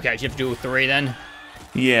it. Okay, so you have to do all 3 then.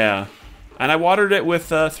 Yeah. And I watered it with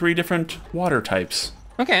 3 different water types.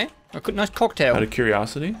 Okay. A nice cocktail. Out of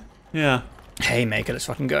curiosity. Yeah. Hey, maker, let's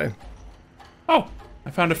fucking go. Oh,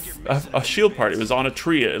 I found a shield part. It was on a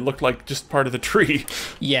tree. It looked like just part of the tree.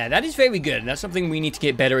 Yeah, that is very good. That's something we need to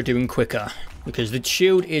get better at doing quicker. Because the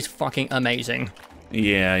shield is fucking amazing.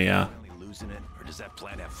 Yeah, yeah. Losing it, or does that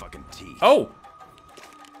plant have fucking teeth? Oh!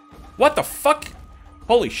 What the fuck?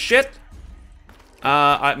 Holy shit!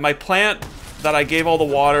 My plant that I gave all the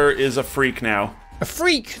water is a freak now. A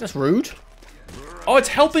freak? That's rude. Oh, it's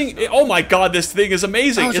helping. Oh my god, this thing is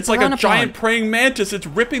amazing. Oh, it's like a giant praying mantis. It's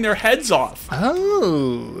ripping their heads off.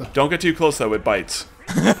 Oh. Don't get too close though, it bites.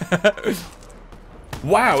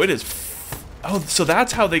 Wow, it is. Oh, so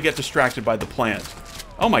that's how they get distracted by the plant.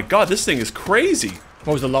 Oh my god, this thing is crazy.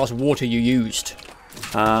 What was the last water you used?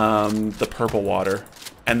 The purple water.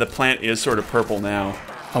 And the plant is sort of purple now.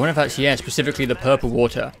 I wonder if that's, yeah, specifically the purple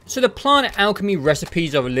water. So the plant alchemy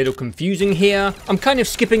recipes are a little confusing here. I'm kind of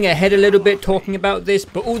skipping ahead a little bit talking about this,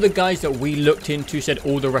 but all the guys that we looked into said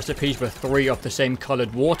all the recipes were 3 of the same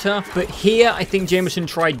colored water. But here, I think Jameson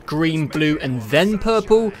tried green, blue, and then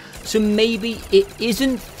purple. So maybe it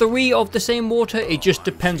isn't 3 of the same water. It just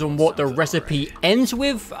depends on what the recipe ends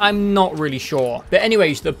with. I'm not really sure. But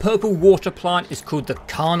anyways, the purple water plant is called the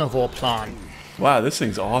carnivore plant. Wow, this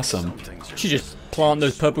thing's awesome. She just plant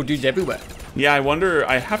those purple dudes everywhere. Yeah, I wonder,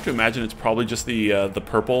 I have to imagine it's probably just the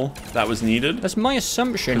purple that was needed. That's my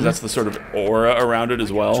assumption. Because that's the sort of aura around it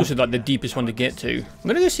as well. It's also like the deepest one to get to. I'm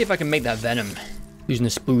gonna go see if I can make that venom using the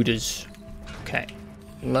spooders. Okay.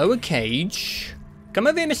 Lower cage. Come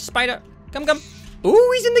over here, Mr. Spider. Come, come.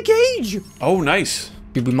 Ooh, he's in the cage. Oh, nice.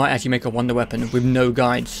 Dude, we might actually make a wonder weapon with no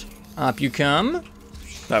guides. Up you come.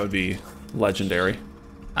 That would be legendary.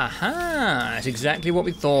 Aha, that's exactly what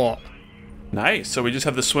we thought. Nice. So we just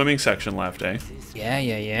have the swimming section left, eh? Yeah,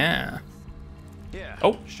 yeah, yeah.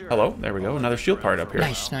 Oh, hello. There we go. Another shield part up here.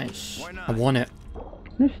 Nice, nice. I want it.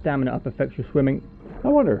 No stamina up affects your swimming. I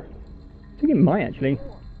wonder. I think it might actually.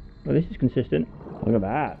 Oh, this is consistent. Look at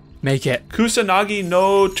that. Make it. Kusanagi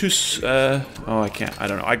no Tus... oh, I can't. I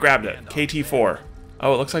don't know. I grabbed it. KT4.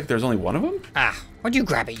 Oh, it looks like there's only one of them? Ah, why'd you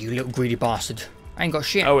grab it, you little greedy bastard? I ain't got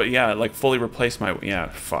shit. Oh, yeah, it like fully replaced my... Yeah,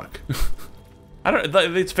 fuck. I don't...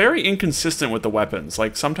 It's very inconsistent with the weapons.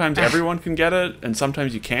 Like, sometimes everyone can get it, and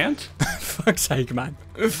sometimes you can't. Fuck's sake, man.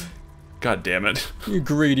 God damn it. You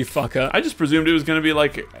greedy fucker. I just presumed it was gonna be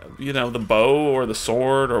like, you know, the bow or the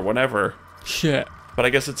sword or whatever. Shit. But I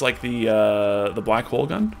guess it's like the black hole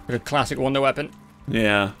gun? A classic wonder weapon.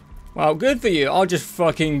 Yeah. Well, good for you. I'll just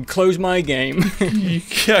fucking close my game.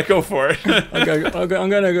 Yeah, go for it. I'm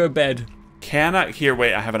gonna go to bed. Can I... Here,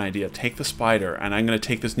 wait, I have an idea. Take the spider, and I'm gonna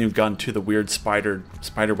take this new gun to the weird spider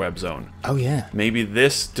web zone. Oh, yeah. Maybe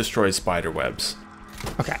this destroys spider webs.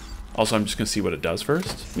 Okay. Also, I'm just gonna see what it does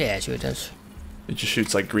first. Yeah, sure it does. It just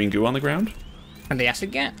shoots like green goo on the ground? And the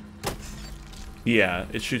acid get? Yeah,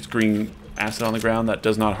 it shoots green acid on the ground that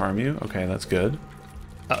does not harm you. Okay, that's good.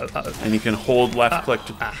 Uh-oh, uh-oh. And you can hold left click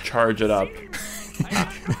to charge it up.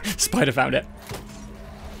 Spider found it.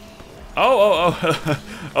 Oh,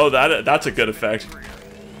 oh, that's a good effect.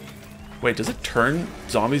 Wait, does it turn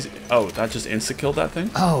zombies? Oh, that just insta-killed that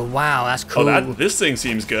thing? Oh, wow, that's cool. Oh, this thing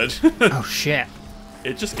seems good. Oh, shit.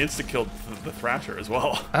 It just insta-killed the Thrasher as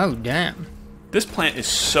well. Oh, damn. This plant is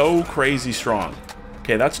so crazy strong.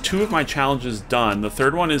 Okay, that's 2 of my challenges done. The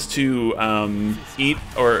third one is to eat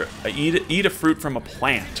a fruit from a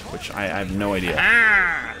plant, which I have no idea.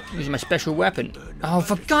 Ah! Using my special weapon. Oh,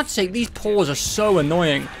 for God's sake, these paws are so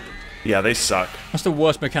annoying. Yeah, they suck. That's the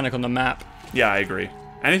worst mechanic on the map. Yeah, I agree.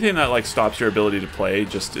 Anything that like stops your ability to play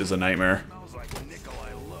just is a nightmare.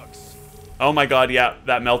 Oh my god, yeah,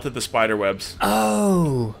 that melted the spider webs.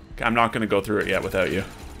 Oh. I'm not gonna go through it yet without you.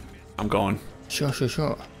 I'm going. Sure.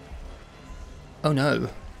 Oh no.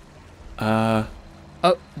 Oh,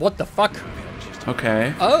 what the fuck?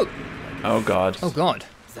 okay. Oh. Oh god. Oh god.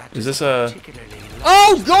 Is this a...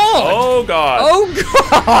 Oh god! Oh god! Oh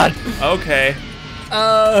god! Okay.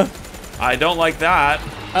 I don't like that.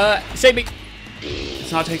 Save me.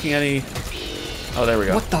 It's not taking any... Oh, there we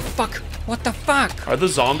go. What the fuck? What the fuck? Are the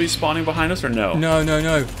zombies spawning behind us or no? No.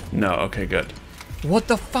 No, okay, good. What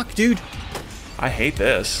the fuck, dude? I hate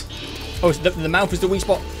this. Oh, so the mouth is the weak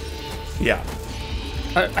spot. Yeah.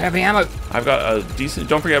 I have any ammo. I've got a decent...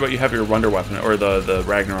 Don't forget about you have your wonder weapon, or the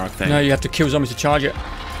Ragnarok thing. No, you have to kill zombies to charge it.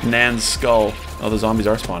 Nan's skull. Oh, the zombies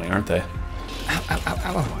are spawning, aren't they?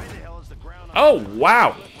 Ow. Oh,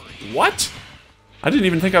 wow. What? I didn't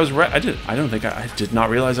even think I was red. I did not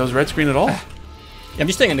realize I was red screen at all. I'm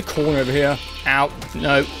just staying in the corner over here. Ow.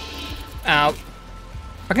 No. Ow.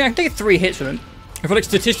 I can take 3 hits with him. I feel like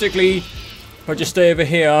statistically, if I just stay over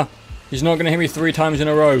here, he's not going to hit me 3 times in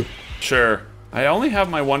a row. Sure. I only have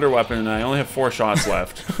my wonder weapon and I only have 4 shots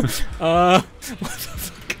left. What the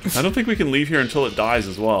fuck? I don't think we can leave here until it dies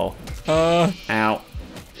as well. Ow.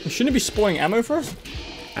 Shouldn't it be spoiling ammo for us?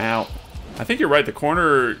 Ow. I think you're right. The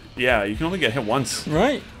corner, yeah, you can only get hit once.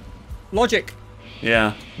 Right. Logic.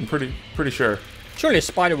 Yeah, I'm pretty sure. Surely a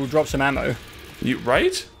spider will drop some ammo. You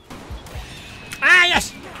right? Ah,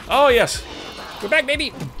 yes! Oh, yes. We're back,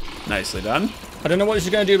 baby! Nicely done. I don't know what this is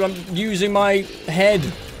going to do, but I'm using my head.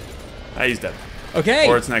 Ah, he's dead. Okay.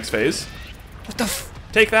 Or its next phase. What the f...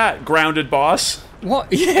 Take that, grounded boss.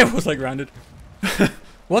 What? Yeah, it was like grounded.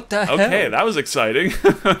 What the hell? Okay, that was exciting.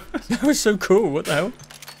 That was so cool. What the hell?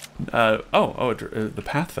 The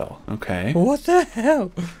path fell. Okay. What the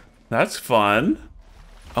hell? That's fun.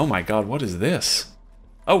 Oh my god, what is this?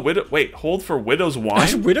 Oh, wait, hold for Widow's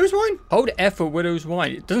Wine? Widow's Wine? Hold F for Widow's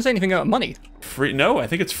Wine. It doesn't say anything about money. Free? No, I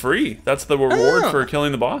think it's free. That's the reward for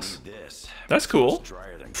killing the boss. That's cool.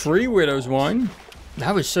 Free Widow's Wine?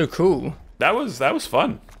 That was so cool. That was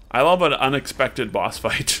fun. I love an unexpected boss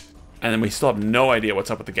fight. And then we still have no idea what's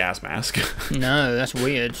up with the gas mask. No, that's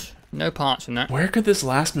weird. No parts in that. Where could this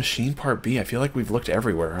last machine part be? I feel like we've looked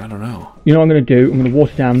everywhere. I don't know. You know what I'm going to do? I'm going to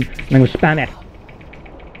water down and I'm going to spam it.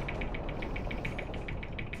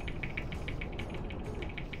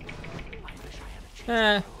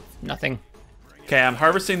 Nothing. Okay, I'm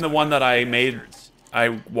harvesting the one that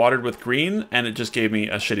I watered with green, and it just gave me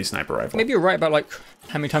a shitty sniper rifle. Maybe you're right about, like,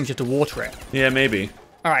 how many times you have to water it. Yeah, maybe.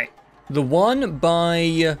 Alright. The one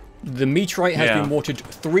by the meteorite has been watered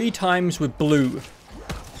 3 times with blue.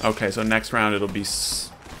 Okay, so next round it'll be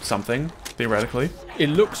something, theoretically. It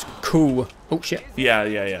looks cool. Oh, shit.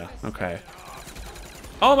 Yeah. Okay.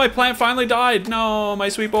 Oh, my plant finally died. No, my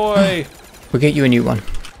sweet boy. We'll get you a new one.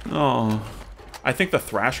 Oh. I think the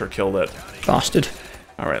Thrasher killed it. Bastard.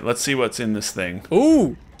 All right, let's see what's in this thing.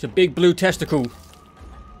 Ooh, it's a big blue testicle.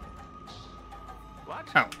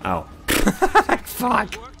 Ow. Ow.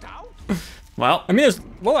 Fuck. Well, I mean,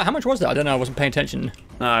 how much was that? I don't know. I wasn't paying attention.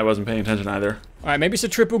 I wasn't paying attention either. All right, maybe it's a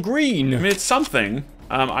triple green. I mean, it's something.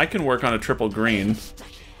 I can work on a triple green.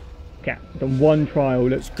 Okay, the one trial.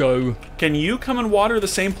 Let's go. Can you come and water the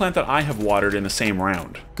same plant that I have watered in the same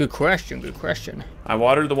round? Good question. Good question. I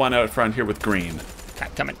watered the one out front here with green. Okay,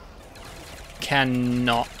 come in.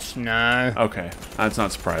 Cannot. No. Okay, that's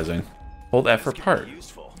not surprising. Hold F for part.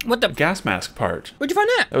 What the? Gas mask part. Where'd you find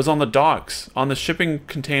that? It was on the docks, on the shipping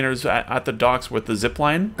containers at the docks with the zip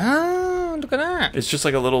line. Oh, look at that. It's just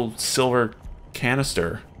like a little silver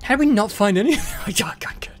canister. How did we not find any?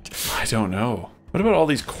 I don't know. What about all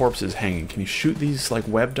these corpses hanging? Can you shoot these like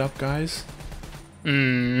webbed up guys?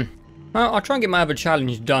 Well, I'll try and get my other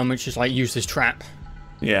challenge done, which is like use this trap.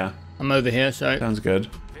 Yeah. I'm over here, so. Sounds good.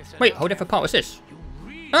 Wait, hold it for part. What's this?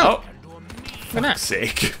 Oh. Look at that.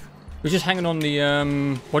 Sake. We're just hanging on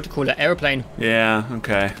the what do you call it? Airplane. Yeah.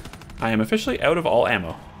 Okay. I am officially out of all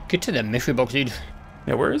ammo. Get to the mystery box, dude.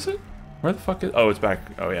 Yeah. Where is it? Where the fuck is? Oh, it's back.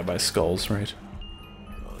 Oh yeah, by skulls, right?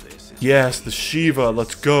 Yes, the Shiva.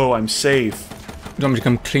 Let's go. I'm safe. you want me to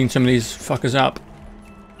come clean some of these fuckers up?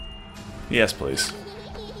 Yes, please.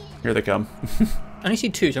 Here they come. I only see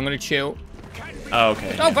 2, so I'm gonna chill. Oh,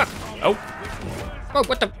 okay. Oh, fuck! Oh, Oh,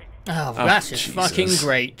 what the? Oh, that's just Jesus. fucking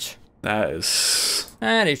great. that is...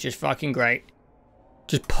 That is just fucking great.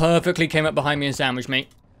 Just perfectly came up behind me and sandwiched me.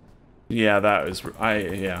 Yeah, that is...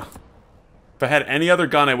 yeah. If I had any other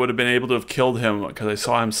gun, I would have been able to have killed him because I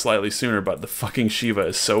saw him slightly sooner, but the fucking Shiva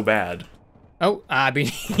is so bad. Oh, I've been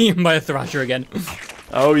eaten by a thrasher again.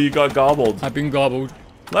 Oh, you got gobbled. I've been gobbled.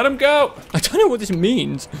 Let him go! I don't know what this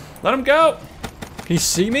means. Let him go! Can you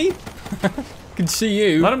see me? I can see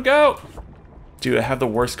you. Let him go! Dude, I have the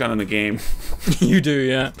worst gun in the game. You do,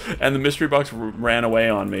 yeah. And the mystery box ran away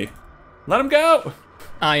on me. Let him go!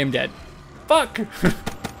 I am dead. Fuck!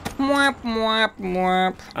 Mwap, mwap,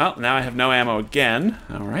 mwap. Oh, now I have no ammo again.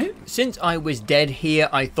 Alright. Since I was dead here,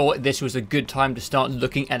 I thought this was a good time to start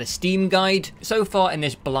looking at a Steam guide. So far in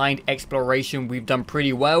this blind exploration, we've done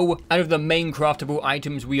pretty well. Out of the main craftable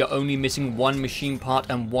items, we are only missing 1 machine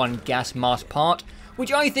part and 1 gas mask part,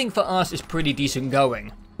 which I think for us is pretty decent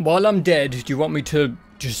going. While I'm dead, do you want me to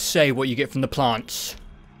just say what you get from the plants?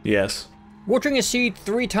 Yes. Watering a seed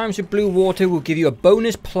 3 times with blue water will give you a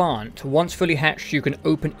bonus plant. Once fully hatched, you can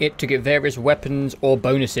open it to get various weapons or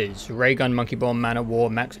bonuses. Ray gun, monkey bomb, man of war,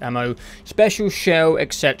 max ammo, special shell,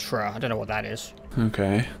 etc. I don't know what that is.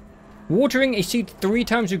 Okay. Watering a seed 3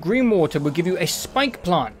 times with green water will give you a spike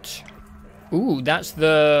plant. Ooh, that's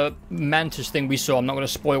the mantis thing we saw. I'm not going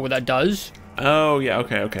to spoil what that does. Oh, yeah,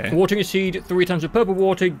 okay. Watering a seed 3 times with purple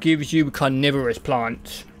water gives you carnivorous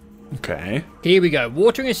plant. Okay. Here we go.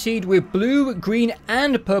 Watering a seed with blue, green,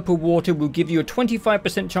 and purple water will give you a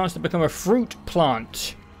 25% chance to become a fruit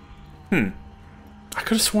plant. I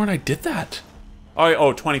could have sworn I did that.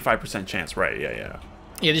 Oh, 25% chance, right, yeah.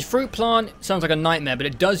 Yeah, this fruit plant sounds like a nightmare, but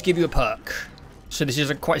it does give you a perk. So this is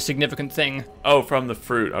a quite significant thing. Oh, from the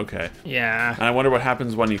fruit, okay. Yeah. And I wonder what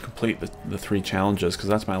happens when you complete the 3 challenges, because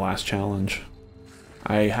that's my last challenge.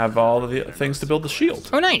 I have all of the things to build the shield.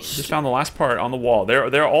 Oh, nice. Just found the last part on the wall.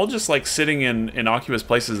 They're all just like sitting in innocuous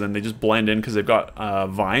places, and they just blend in because they've got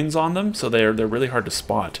vines on them, so they're really hard to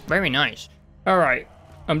spot. Very nice. All right.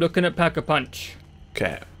 I'm looking at Pack-a-Punch.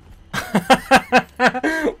 Okay.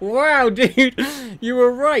 Wow, dude. You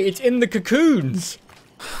were right. It's in the cocoons.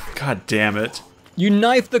 God damn it. You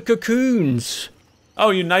knifed the cocoons. Oh,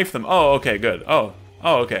 you knife them. Oh, okay, good. Oh,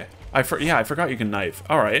 okay. I forgot you can knife.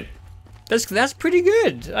 All right. That's pretty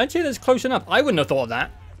good. I'd say that's close enough. I wouldn't have thought of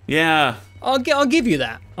that. Yeah. I'll give you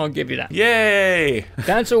that. I'll give you that. Yay!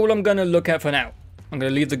 That's all I'm going to look at for now. I'm going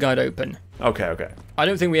to leave the guide open. Okay. I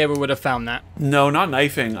don't think we ever would have found that. No, not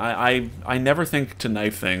knifing. I never think to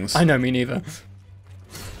knife things. I know, me neither.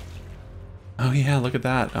 Oh yeah, look at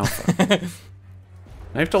that. Oh, fuck.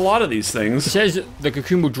 Knifed a lot of these It things. says the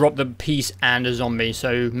cocoon will drop the piece and a zombie,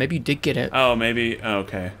 so maybe you did get it. Oh, maybe.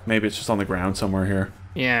 Okay. Maybe it's just on the ground somewhere here.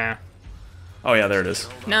 Yeah. Oh yeah, there it is.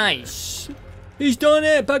 Nice. He's done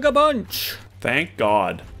it, Pack-a-Punch. Thank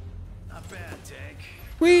God. Not bad, Tank.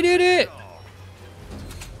 We did it.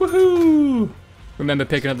 Woohoo! Remember,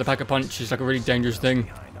 picking up the Pack-a-Punch is like a really dangerous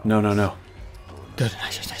thing. No. Good,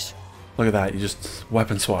 nice. Look at that. You just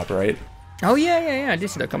weapon swap, right? Oh yeah. I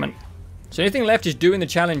did see that comment. So anything left is doing the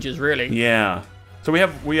challenges, really. Yeah. So we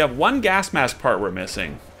have 1 gas mask part we're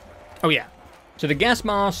missing. Oh yeah. So the gas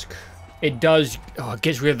mask, it does. Oh, it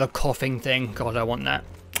gets rid of the coughing thing. God, I want that.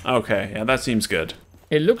 Okay. Yeah, that seems good.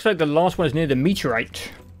 It looks like the last one is near the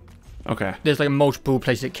meteorite. Okay. There's like multiple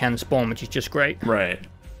places it can spawn, which is just great. Right.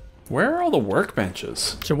 Where are all the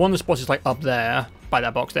workbenches? So one of the spots is like up there, by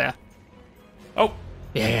that box there. Oh,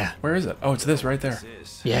 Yeah. where is it? Oh, it's this right there.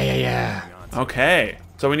 Yeah. Okay.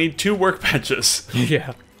 So we need 2 workbenches.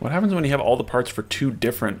 Yeah. What happens when you have all the parts for 2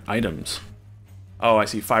 different items? Oh, I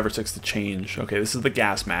see 5 or 6 to change. Okay, this is the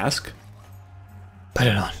gas mask. Put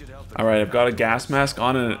it on. All right, I've got a gas mask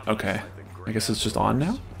on and okay. I guess it's just on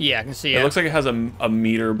now? Yeah, I can see It it. looks like it has a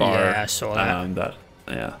meter bar. Yeah, I saw that.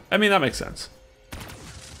 Yeah. I mean, that makes sense.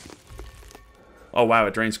 Oh, wow,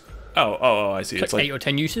 it drains... Oh, I see. It's like 8 or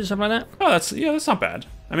 10 uses, something like that. Oh, that's not bad.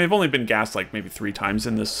 I mean, I've only been gassed like maybe 3 times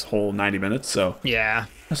in this whole 90 minutes, so Yeah.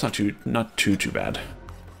 that's not too bad.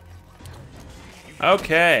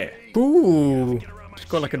 Okay. Ooh. It's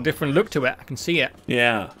got like a different look to it. I can see it.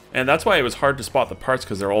 Yeah, and that's why it was hard to spot the parts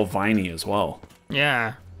because they're all viney as well.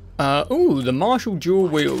 Yeah. Ooh, the Marshall dual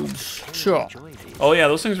wields. Sure. Oh yeah,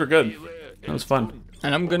 those things were good. That was fun.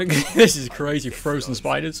 And I'm gonna go. This is crazy. Frozen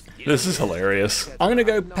spiders. This is hilarious. I'm gonna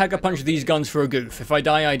go Pack-a-Punch these guns for a goof. If I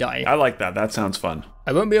die, I die. I like that. That sounds fun.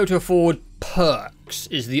 I won't be able to afford perks,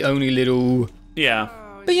 is the only little. Yeah.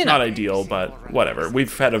 But you know. Not ideal, but whatever.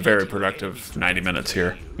 We've had a very productive 90 minutes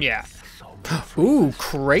here. Yeah. Ooh,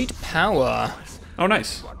 crate power. Oh,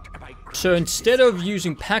 nice. So instead of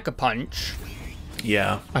using Pack-a-Punch,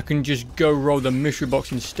 Yeah. I can just go roll the mystery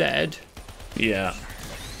box instead. Yeah.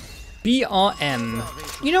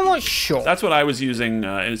 BRM. You know what? Sure. That's what I was using,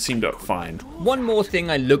 and it seemed fine. One more thing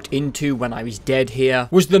I looked into when I was dead here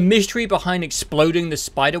was the mystery behind exploding the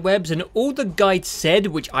spider webs, and all the guide said,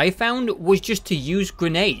 which I found, was just to use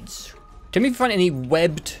grenades. Tell me if you find any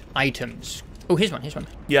webbed items. Oh, here's one, here's one.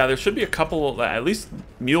 Yeah, there should be a couple, at least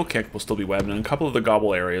Mule Kick will still be webbed, and a couple of the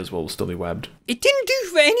gobble areas will still be webbed. It didn't do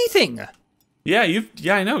for anything. Yeah,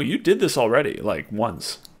 I know, you did this already, like,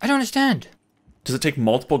 once. I don't understand. Does it take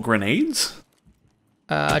multiple grenades?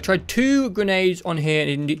 I tried 2 grenades on here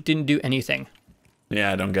and it didn't do anything.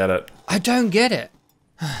 Yeah, I don't get it. I don't get it.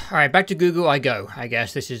 Alright, back to Google I go. I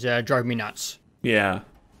guess this is driving me nuts. Yeah.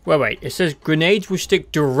 Wait, it says grenades will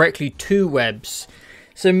stick directly to webs.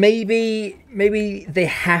 So maybe they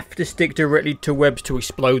have to stick directly to webs to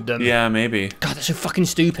explode them. Yeah, maybe. God, that's so fucking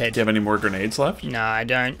stupid. Do you have any more grenades left? No, I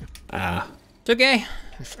don't. Ah. It's okay.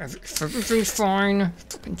 Everything's fine.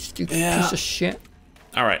 Fucking stupid piece of shit.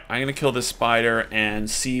 Alright, I'm gonna kill this spider and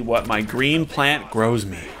see what my green plant grows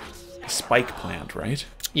me. A spike plant, right?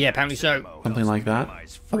 Yeah, apparently so. Something like that.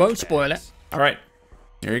 I won't spoil it. Alright,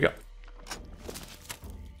 here you go.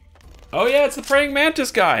 Oh yeah, it's the praying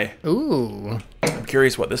mantis guy. Ooh. I'm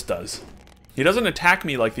curious what this does. He doesn't attack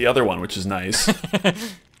me like the other one, which is nice. I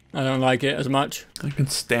don't like it as much. I can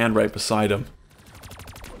stand right beside him.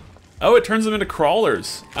 Oh, it turns them into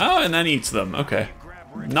crawlers. Oh, and then eats them. Okay.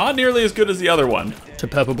 Not nearly as good as the other one. So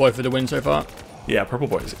Purple Boy for the win so far. Yeah, Purple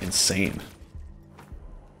Boy is insane.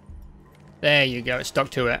 There you go, it stuck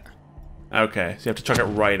to it. Okay, so you have to chuck it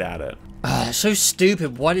right at it. Ah, that's so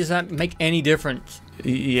stupid. Why does that make any difference?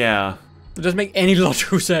 Yeah. It doesn't make any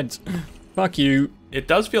logical sense. Fuck you. It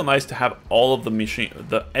does feel nice to have all of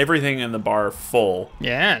the everything in the bar full.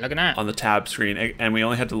 Yeah, look at that. On the tab screen, and we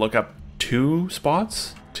only had to look up 2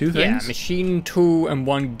 spots? 2 things? Yeah, machine tool and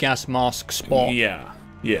 1 gas mask spot. Yeah.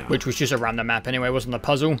 Which was just around the map anyway, wasn't a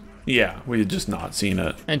puzzle. Yeah, we had just not seen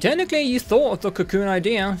it. And technically you thought of the cocoon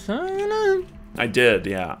idea, so you know. I did,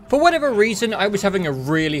 yeah. For whatever reason, I was having a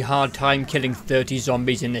really hard time killing 30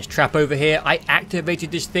 zombies in this trap over here. I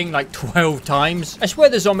activated this thing like 12 times. I swear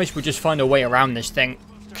the zombies would just find a way around this thing.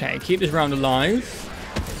 Okay, keep this round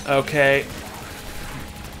alive. Okay.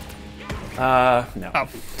 No. Oh.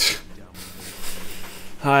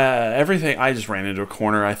 Everything, I just ran into a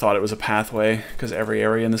corner. I thought it was a pathway, because every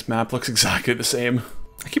area in this map looks exactly the same.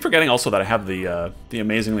 I keep forgetting also that I have the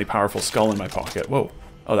amazingly powerful skull in my pocket. Whoa.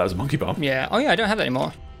 Oh, that was a monkey bomb. Yeah. Oh, yeah, I don't have that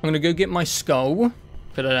anymore. I'm going to go get my skull,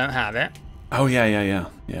 but I don't have it. Oh, yeah.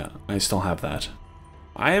 I still have that.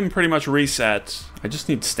 I am pretty much reset. I just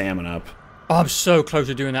need stamina up. Oh, I'm so close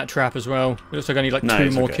to doing that trap as well. It looks like I need like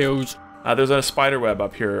 2 more kills. There's a spider web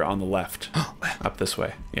up here on the left. Up this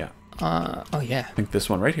way, yeah. Oh, yeah. I think this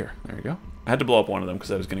one right here. There you go. I had to blow up one of them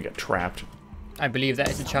because I was going to get trapped. I believe that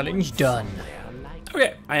is a challenge done.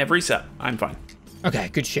 Okay, I have reset. I'm fine. Okay,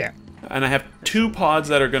 good shit. And I have 2 pods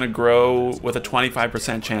that are going to grow with a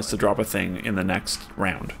 25% chance to drop a thing in the next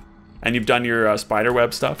round. And you've done your spider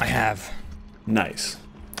web stuff? I have. Nice.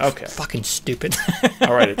 Okay. Fucking stupid.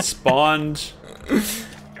 All right, it spawned...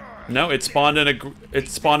 No, it spawned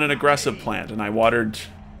an aggressive plant, and I watered...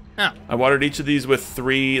 Oh. I watered each of these with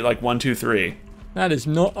 3, like 1, 2, 3. That is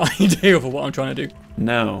not ideal for what I'm trying to do.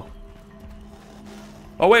 No.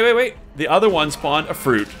 Oh, wait. The other one spawned a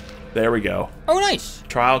fruit. There we go. Oh, nice.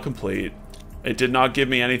 Trial complete. It did not give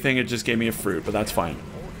me anything, it just gave me a fruit, but that's fine.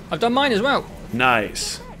 I've done mine as well.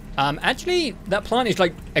 Nice. Actually, that plant is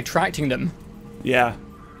like attracting them. Yeah.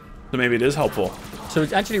 So maybe it is helpful. So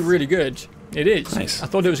it's actually really good. It is. Nice. I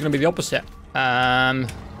thought it was going to be the opposite.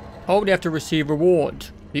 Hold F to receive reward.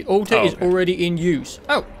 The altar is already in use.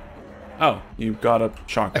 Oh. Oh, you've got a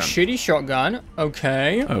shotgun. A shitty shotgun.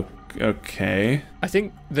 Okay. Oh, okay. I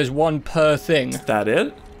think there's 1 per thing. Is that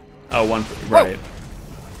it? Oh, 1, right.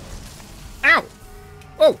 Ow!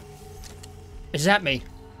 Oh! Is that me?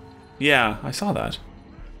 Yeah, I saw that.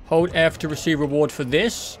 Hold F to receive reward for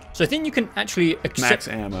this. So I think you can actually Max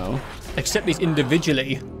ammo. accept these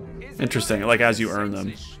individually. Interesting, like as you earn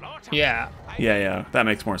them. Yeah. Yeah, that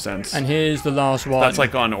makes more sense. And here's the last one. That's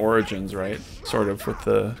like on Origins, right? Sort of with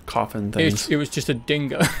the coffin things. It was just a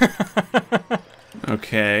dingo.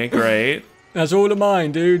 Okay, great. That's all of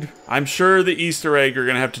mine, dude. I'm sure the Easter egg you're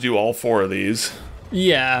gonna have to do all 4 of these.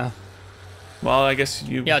 Yeah. Well, I guess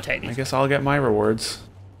you... Yeah, I'll take these. I guess I'll get my rewards.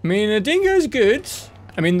 I mean, a dingo's good.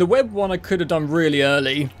 I mean, the web one I could have done really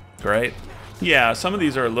early. Great. Yeah, some of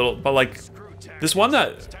these are a little... But, like, this one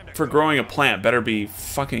that, for growing a plant, better be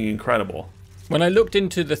fucking incredible. When I looked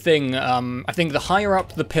into the thing, I think the higher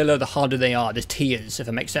up the pillar, the harder they are. There's tiers, if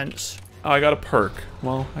it makes sense. Oh, I got a perk.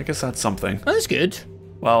 Well, I guess that's something. Oh, that's good.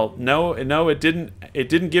 Well, no, it didn't. It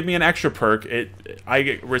didn't give me an extra perk.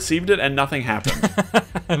 I received it and nothing happened.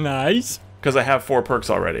 Nice. Because I have 4 perks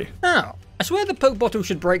already. Oh, I swear the poke bottle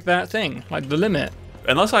should break that thing, like the limit.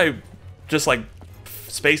 Unless I just like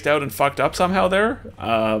spaced out and fucked up somehow there.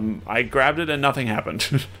 I grabbed it and nothing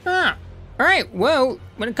happened. Ah. All right. Well,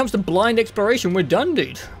 when it comes to blind exploration, we're done,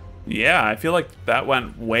 dude. Yeah, I feel like that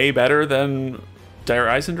went way better than Der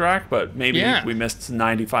Eisendrache, but maybe we missed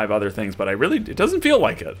 95 other things, but it doesn't feel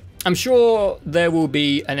like it. I'm sure there will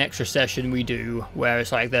be an extra session we do where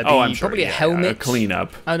it's like there'll be probably a helmet. A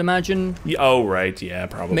cleanup. I'd imagine. Oh, right, yeah,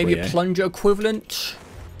 probably. Maybe a plunger equivalent.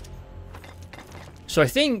 So I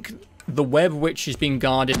think the web which is being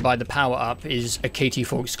guarded by the power-up is a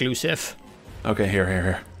KT4 exclusive. Okay,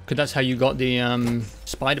 here. Because that's how you got the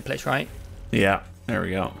spider place, right? Yeah, there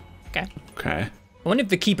we go. Okay. I wonder if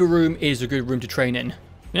the keeper room is a good room to train in.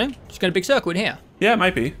 You know, just got a big circle in here. Yeah, it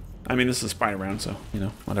might be. I mean, this is a spider round, so, you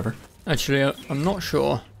know, whatever. Actually, I'm not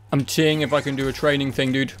sure. I'm seeing if I can do a training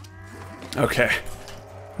thing, dude. Okay.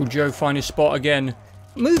 Will Joe find his spot again?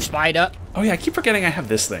 Move, spider! Oh yeah, I keep forgetting I have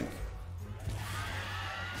this thing.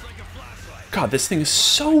 God, this thing is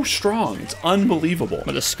so strong. It's unbelievable.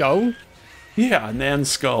 With a skull? Yeah,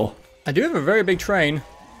 Nan's skull. I do have a very big train.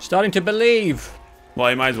 Starting to believe. Well,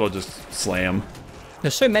 I might as well just slay him.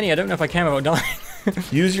 There's so many, I don't know if I can without dying.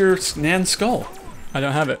 Use your Nan's skull. I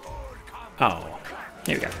don't have it. Oh.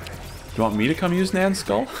 Here we go. Do you want me to come use Nan's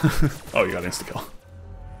skull? Oh, you got insta-kill.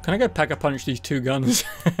 Can I go pack-a-punch these 2 guns?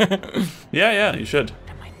 Yeah, you should.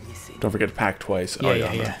 Don't forget to pack twice. Oh, you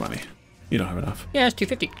don't have enough money. You don't have enough. Yeah, it's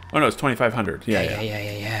 250. Oh, no, it's 2,500.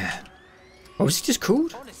 Yeah. What was it just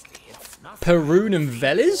called? Perun and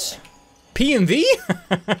Veles? P&V?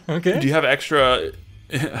 Okay. Do you have extra...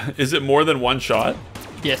 Is it more than 1 shot?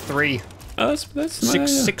 Yeah, 3. Oh, that's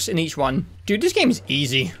six in each one. Dude, this game is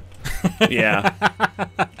easy. Yeah.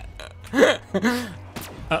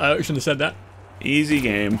 I shouldn't have said that. Easy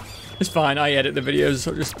game. It's fine, I edit the videos,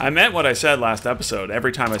 so just... I meant what I said last episode.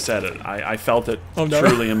 Every time I said it, I felt it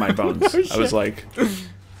truly in my bones. No I was like,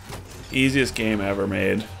 easiest game ever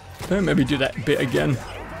made. Don't maybe do that bit again.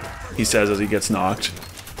 He says as he gets knocked.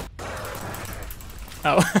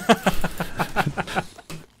 Oh.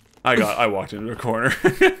 I walked into a corner.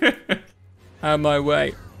 Out of my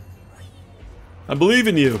way. I believe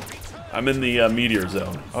in you. I'm in the meteor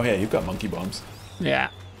zone. Oh yeah, you've got monkey bombs. Yeah.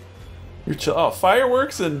 You're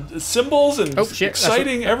fireworks and symbols and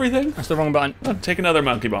exciting everything. That's the wrong button. Oh, take another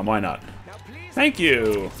monkey bomb. Why not? Thank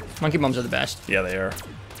you. Monkey bombs are the best. Yeah, they are.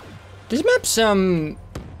 This map's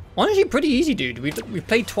honestly pretty easy, dude. We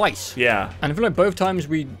played twice. Yeah. And I feel like both times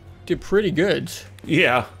we did pretty good.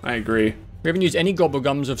 Yeah, I agree. We haven't used any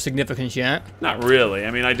gobblegums of significance yet. Not really.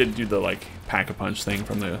 I mean, I did do the like pack-a-punch thing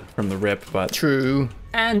from the rip, but true.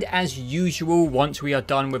 And as usual, once we are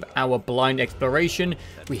done with our blind exploration,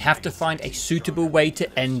 we have to find a suitable way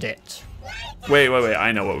to end it. Wait.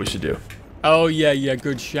 I know what we should do. Oh yeah,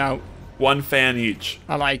 good shout. 1 fan each.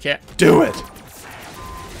 I like it. Do it.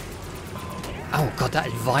 Oh god, that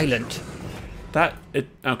is violent.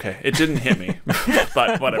 Okay, it didn't hit me,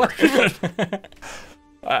 but whatever.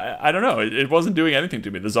 I don't know. It wasn't doing anything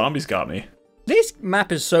to me. The zombies got me. This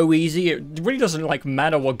map is so easy. It really doesn't like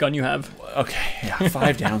matter what gun you have. Okay, yeah,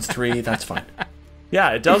 5 downs, 3. That's fine.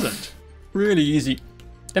 Yeah, it doesn't. Really easy.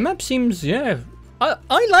 The map seems, I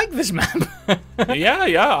like this map.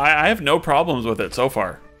 yeah. I have no problems with it so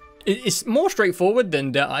far. It's more straightforward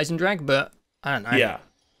than Der Eisendrache, but I don't know. Yeah.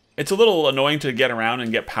 It's a little annoying to get around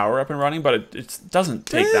and get power up and running, but it doesn't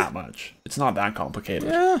take that much. It's not that complicated.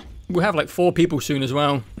 Yeah. We'll have like 4 people soon as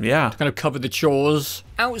well. Yeah. To kind of cover the chores.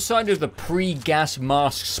 Outside of the pre-gas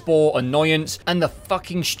mask spore annoyance and the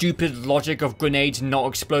fucking stupid logic of grenades not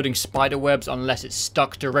exploding spider webs unless it's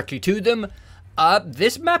stuck directly to them,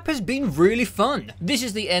 this map has been really fun. This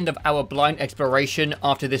is the end of our blind exploration.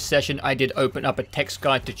 After this session, I did open up a text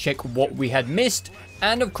guide to check what we had missed.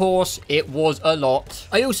 And of course, it was a lot.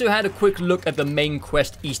 I also had a quick look at the main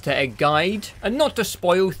quest Easter egg guide. And not to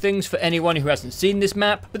spoil things for anyone who hasn't seen this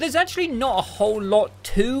map, but there's actually not a whole lot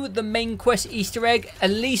to the main quest Easter egg, at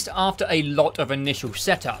least after a lot of initial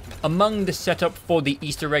setup. Among the setup for the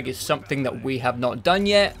Easter egg is something that we have not done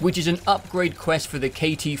yet, which is an upgrade quest for the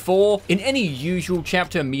KT4. In any usual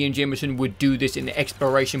chapter, me and Jameson would do this in the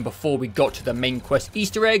exploration before we got to the main quest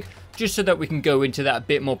Easter egg, just so that we can go into that a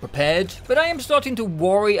bit more prepared. But I am starting to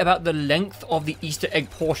worry about the length of the Easter egg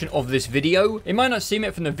portion of this video. It might not seem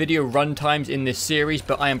it from the video run times in this series,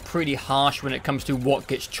 but I am pretty harsh when it comes to what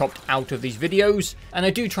gets chopped out of these videos, and I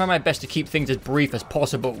do try my best to keep things as brief as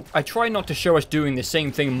possible. I try not to show us doing the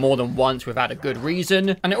same thing more than once without a good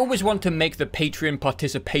reason, and I always want to make the Patreon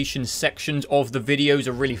participation sections of the videos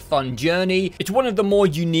a really fun journey. It's one of the more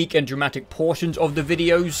unique and dramatic portions of the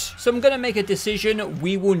videos, so I'm gonna make a decision.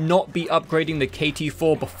 We will not be upgrading the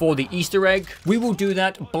KT4 before the Easter egg. We will do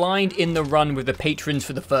that blind in the run with the patrons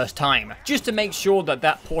for the first time, just to make sure that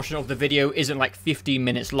that portion of the video isn't like 15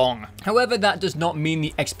 minutes long. However, that does not mean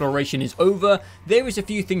the exploration is over. There is a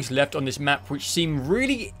few things left on this map which seem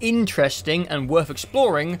really interesting and worth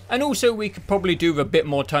exploring, and also we could probably do with a bit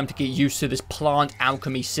more time to get used to this plant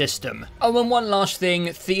alchemy system. Oh, and one last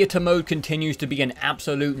thing, theater mode continues to be an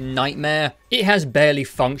absolute nightmare. It has barely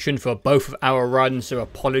functioned for both of our runs, so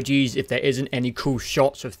apologies if there isn't any cool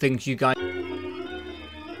shots of things you guys...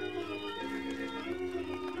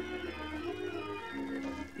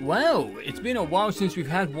 Well, it's been a while since we've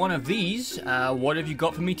had one of these. What have you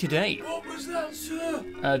got for me today? What was that, sir?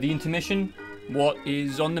 The intermission. What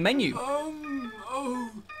is on the menu? Oh,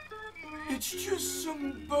 it's just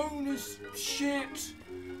some bonus shit.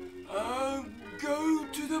 Go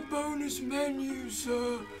to the bonus menu,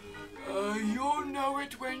 sir. You'll know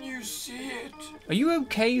it when you see it. Are you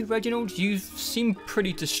okay, Reginald? You seem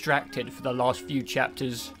pretty distracted for the last few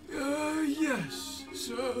chapters. Yes,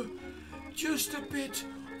 sir. Just a bit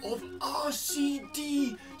of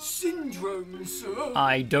RCD syndrome, sir.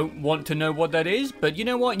 I don't want to know what that is, but you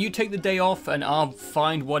know what? You take the day off and I'll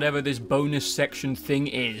find whatever this bonus section thing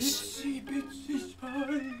is. Itsy bitsy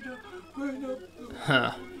spider went up the...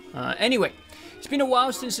 Huh. Anyway, it's been a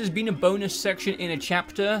while since there's been a bonus section in a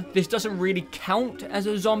chapter. This doesn't really count as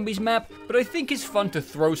a zombies map, but I think it's fun to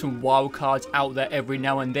throw some wildcards out there every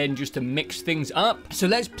now and then just to mix things up. So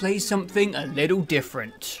let's play something a little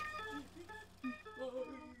different.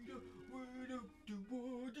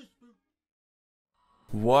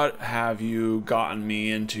 What have you gotten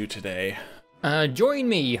me into today? Join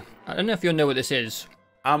me. I don't know if you'll know what this is.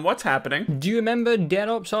 What's happening? Do you remember Dead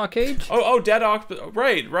Ops Arcade? Oh, Dead Ops,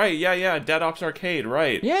 right, yeah, Dead Ops Arcade,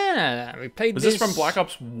 right. Yeah, we played Was this... this from Black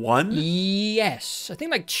Ops 1? Yes, I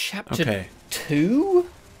think like chapter 2?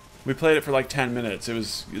 We played it for like 10 minutes. It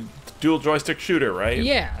was dual joystick shooter, right?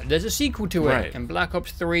 Yeah, there's a sequel to it Right. in Black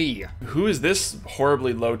Ops 3. Who is this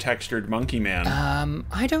horribly low textured monkey man?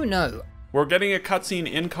 I don't know. We're getting a cutscene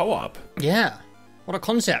in co-op. Yeah, what a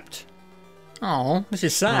concept. Oh, this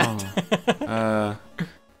is sad.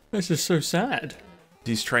 This is so sad.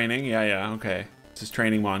 He's training, yeah, okay. It's his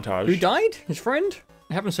training montage. Who died? His friend?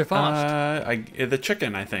 It happened so fast. The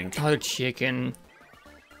chicken, I think. Oh, chicken.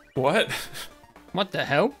 What? What the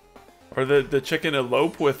hell? Or the chicken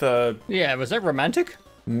elope with a Yeah, was that romantic?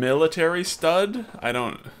 military stud? I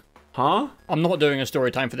don't... Huh? I'm not doing a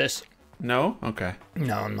story time for this. No? Okay.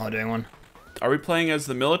 No, I'm not doing one. Are we playing as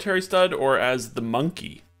the military stud or as the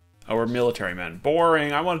monkey? Oh, we're military men.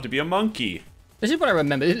 Boring. I wanted to be a monkey. This is what I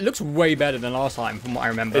remember. It looks way better than last time from what I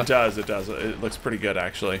remember. It does. It looks pretty good,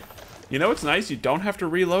 actually. You know what's nice? You don't have to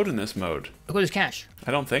reload in this mode. Look at this cash.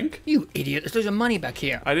 I don't think. You idiot. There's loads of money back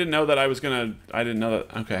here. I didn't know that I was gonna... I didn't know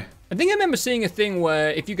that... Okay. I think I remember seeing a thing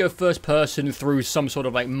where if you go first person through some sort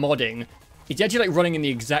of like modding, it's actually like running in the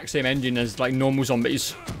exact same engine as like normal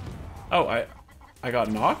zombies. Oh, I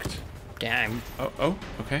got knocked? Damn. Oh,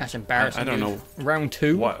 okay. That's embarrassing. I don't know. Round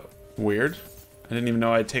 2. What? Weird. I didn't even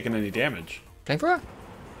know I'd taken any damage. Flamethrower?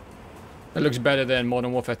 That looks better than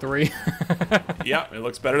Modern Warfare 3. Yeah, it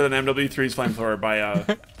looks better than MW3's flamethrower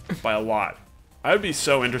by a lot. I would be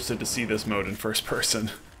so interested to see this mode in first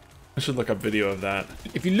person. I should look up video of that.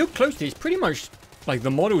 If you look closely, it's pretty much like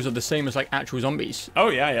the models are the same as like actual zombies. Oh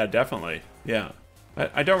yeah, definitely. Yeah.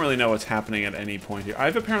 I don't really know what's happening at any point here.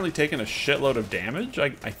 I've apparently taken a shitload of damage, I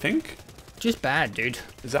think. Just bad, dude.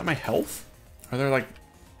 Is that my health? Are there like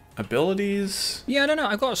abilities? Yeah, I don't know.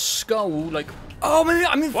 I've got a skull, like... Oh, man,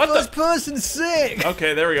 I'm in first person sick!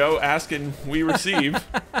 Okay, there we go. Ask and we receive.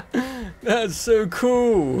 That's so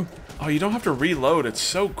cool. Oh, you don't have to reload. It's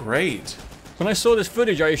so great. When I saw this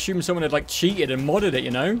footage, I assumed someone had like cheated and modded it,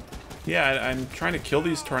 you know? Yeah, I'm trying to kill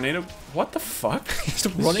these tornado... What the fuck? He's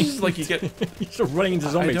running. This is like you get... He's running into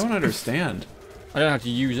zombies. I don't understand. I don't know how to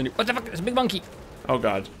use any... What the fuck? It's a big monkey. Oh,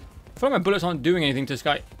 God. I feel like my bullets aren't doing anything to this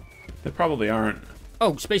guy. They probably aren't.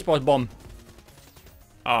 Oh, spacebar's bomb.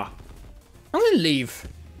 Ah. I'm gonna leave.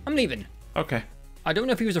 I'm leaving. Okay. I don't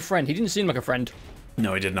know if he was a friend. He didn't seem like a friend.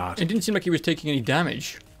 No, he did not. It didn't seem like he was taking any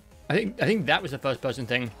damage. I think that was the first person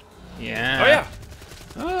thing. Yeah. Oh, yeah.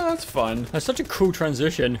 Oh, that's fun. That's such a cool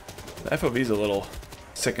transition. The FOV's a little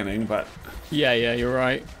sickening, but... Yeah, you're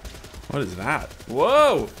right. What is that?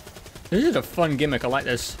 Whoa! This is a fun gimmick. I like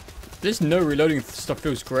this. This no reloading stuff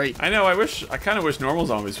feels great. I know, I kind of wish normal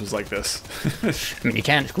zombies was like this. I mean, you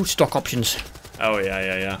can. It's called stock options. Oh,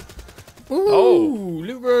 yeah. Ooh, Oh!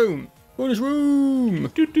 loot room. Bonus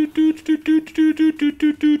room.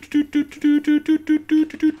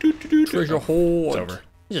 Treasure hoard. It's over.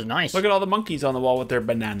 This is nice. Look at all the monkeys on the wall with their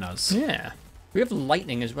bananas. Yeah. We have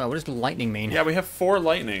lightning as well. What does lightning mean? Yeah, we have 4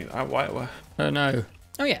 lightning. Why? Oh, no.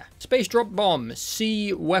 Oh, yeah. Space drop bomb.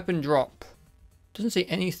 Sea weapon drop. Doesn't say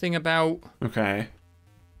anything about... Okay.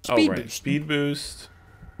 Speed right. boost. Speed boost.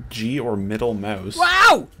 G or middle mouse.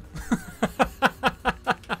 Wow!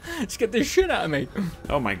 Let's get this shit out of me.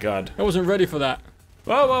 Oh my god. I wasn't ready for that.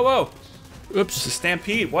 Whoa. Oops. It's a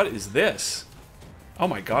stampede. What is this? Oh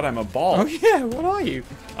my god, I'm a ball. Oh, yeah. What are you?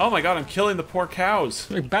 Oh my god, I'm killing the poor cows.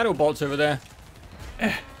 Like battle bots over there.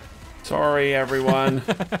 Sorry, everyone.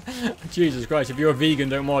 Jesus Christ. If you're a vegan,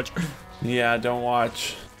 don't watch. Yeah, don't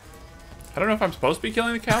watch. I don't know if I'm supposed to be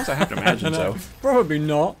killing the cows. I have to imagine so. Probably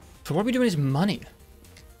not. So what are we doing with his money?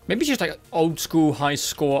 Maybe it's just like old school high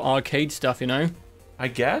score arcade stuff, you know? I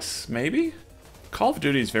guess, maybe? Call of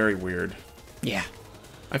Duty is very weird. Yeah.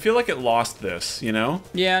 I feel like it lost this, you know?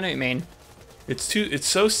 Yeah, I know what you mean. It's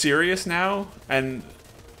so serious now, and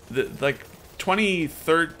like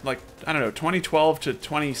 2012 to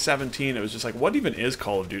 2017, it was just like, what even is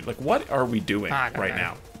Call of Duty? Like, what are we doing right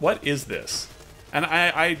now? What is this? And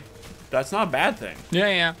I that's not a bad thing.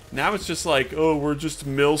 Yeah. Now it's just like, oh, we're just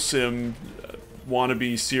milsim,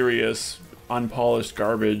 wannabe serious, unpolished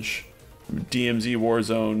garbage, DMZ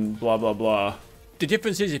Warzone, blah blah blah. The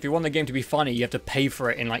difference is, if you want the game to be funny, you have to pay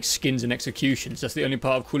for it in like skins and executions. That's the only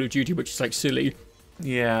part of Call of Duty which is like silly.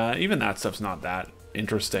 Yeah, even that stuff's not that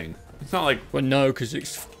interesting. It's not like, Well, no, because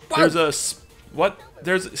it's... there's a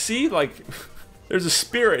there's a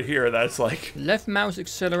spirit here that's like, Left mouse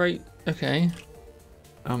accelerate. Okay.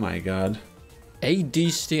 oh my god. AD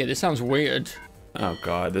steer. This sounds weird. Oh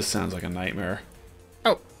god, this sounds like a nightmare.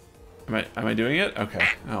 Oh. Am I doing it? Okay.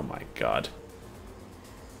 Oh my god.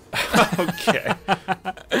 Okay.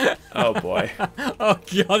 Oh boy. Oh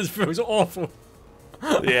god, this feels awful.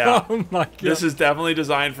 Yeah. Oh my god. This is definitely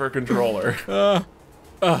designed for a controller.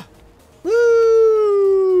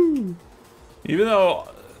 Woo! Even though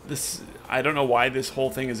this, I don't know why this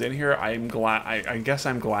whole thing is in here. I'm glad. I guess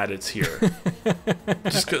I'm glad it's here.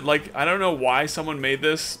 Just like, I don't know why someone made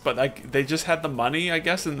this, but like they just had the money, I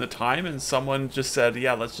guess, and the time, and someone just said,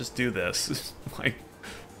 "Yeah, let's just do this." Like,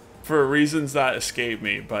 for reasons that escape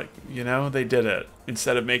me, but you know, they did it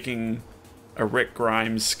instead of making a Rick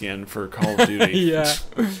Grimes skin for Call of Duty. Yeah.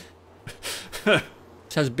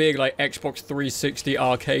 This has big like Xbox 360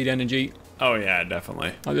 arcade energy. Oh yeah,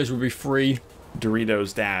 definitely. Like this would be free.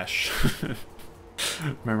 Doritos Dash.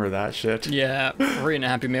 Remember that shit? Yeah, free and a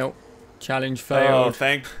Happy Meal. Challenge failed.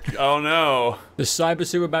 Oh no. The cyber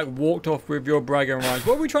superback walked off with your bragging rights.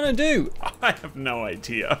 What are we trying to do? I have no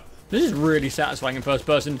idea. This is really satisfying in first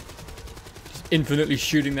person. Just infinitely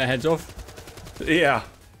shooting their heads off. Yeah.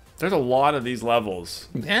 There's a lot of these levels.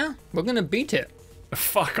 Yeah, we're gonna beat it.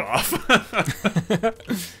 Fuck off.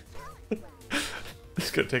 This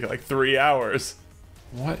could take like 3 hours.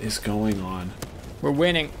 What is going on? We're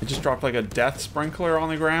winning. It just dropped like a death sprinkler on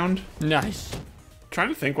the ground. Nice. Trying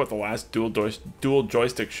to think what the last dual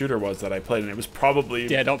joystick shooter was that I played, and it was probably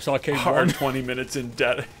Dead Ops Arcade hard 1. 20 minutes in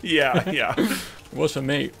debt. Yeah. It was for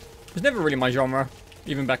me. It was never really my genre,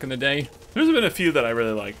 even back in the day. There's been a few that I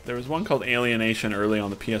really liked. There was one called Alienation early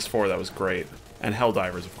on the PS4 that was great. And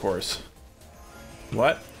Helldivers, of course.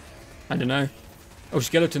 What? I don't know. Oh,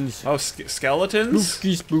 skeletons. Oh, skeletons?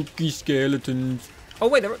 Spooky skeletons. Oh,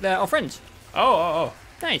 wait, they're our friends. Oh.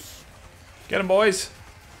 Nice. Get them, boys.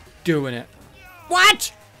 Doing it.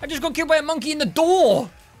 What? I just got killed by a monkey in the door.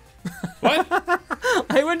 What?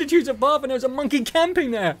 I went to choose a path and there was a monkey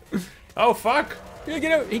camping there. Oh, fuck. You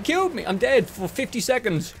know, he killed me. I'm dead for 50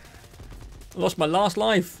 seconds. I lost my last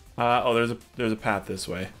life. There's a path this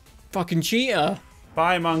way. Fucking cheater.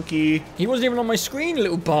 Bye, monkey. He wasn't even on my screen,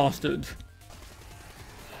 little bastard.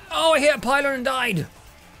 Oh, I hit a pylon and died.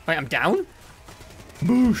 Wait, I'm down?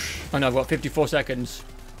 Boosh. Oh no, I've got 54 seconds.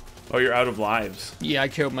 Oh, you're out of lives. Yeah, I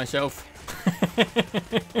killed myself.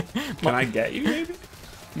 Can I get you, maybe?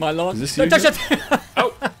 My last... Is this Don't you? touch that!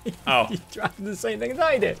 Oh. You tried the same thing as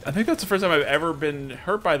I did. I think that's the first time I've ever been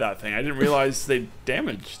hurt by that thing. I didn't realize they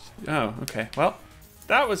damaged. Oh, okay. Well,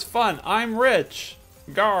 that was fun. I'm rich.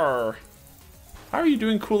 Gar. How are you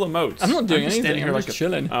doing cool emotes? I'm not doing just anything. standing here I'm like just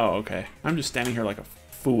chilling. Oh, okay. I'm just standing here like a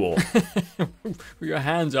fool. With your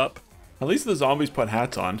hands up. At least the zombies put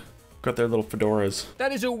hats on. Got their little fedoras.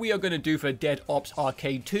 That is all we are going to do for Dead Ops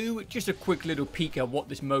Arcade 2. Just a quick little peek at what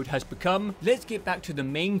this mode has become. Let's get back to the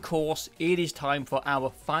main course. It is time for our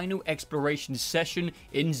final exploration session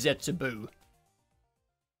in Zetsubou.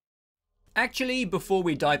 Actually, before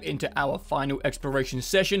we dive into our final exploration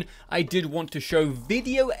session, I did want to show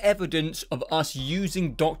video evidence of us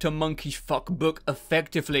using Dr. Monkey's fuckbook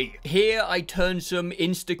effectively. Here, I turned some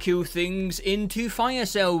insta-kill things into fire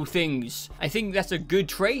cell things. I think that's a good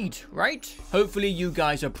trade, right? Hopefully you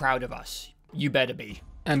guys are proud of us. You better be.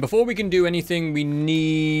 And before we can do anything, we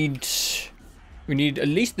need at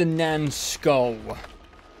least the Nan skull.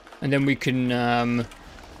 And then we can,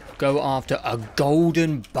 go after a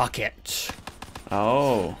golden bucket.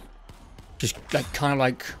 Oh. Just like kind of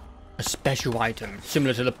like a special item,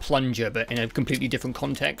 similar to the plunger, but in a completely different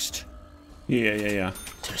context. Yeah.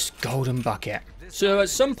 Just golden bucket. So at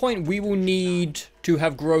some point we will need to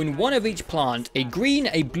have grown one of each plant: a green,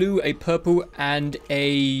 a blue, a purple, and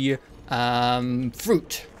a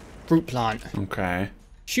fruit plant. Okay.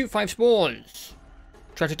 Shoot 5 spores.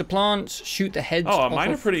 Attracted to plants. Shoot the heads. Oh, off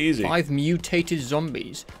mine are of pretty easy. 5 mutated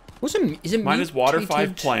zombies. Is it mine is water 5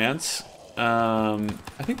 mutated? plants. I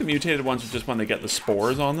think the mutated ones are just when they get the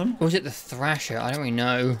spores on them. Or is it the Thrasher? I don't really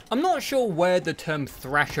know. I'm not sure where the term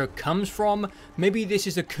Thrasher comes from. Maybe this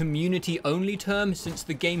is a community-only term, since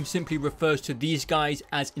the game simply refers to these guys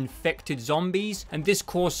as infected zombies, and this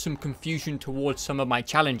caused some confusion towards some of my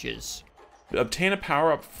challenges. Obtain a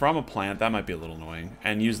power-up from a plant, that might be a little annoying,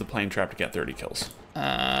 and use the flame trap to get 30 kills.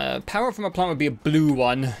 Power from a plant would be a blue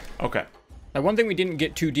one. Okay. Now, one thing we didn't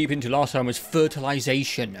get too deep into last time was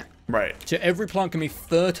fertilization. Right. So every plant can be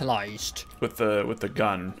fertilized. With the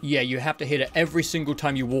gun. Yeah, you have to hit it every single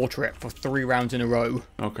time you water it for 3 rounds in a row.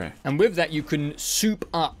 Okay. And with that, you can soup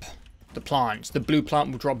up the plants. The blue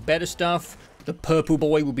plant will drop better stuff. The purple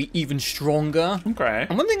boy will be even stronger. Okay.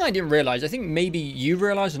 And one thing I didn't realize, I think maybe you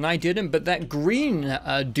realized and I didn't, but that green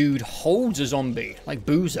dude holds a zombie, like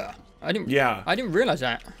Boozer. I didn't realize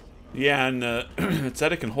that. Yeah, and it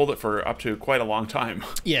said it can hold it for up to quite a long time.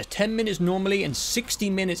 Yeah, 10 minutes normally and 60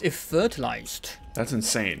 minutes if fertilized. That's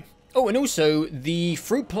insane. Oh, and also, the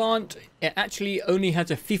fruit plant, it actually only has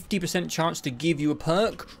a 50% chance to give you a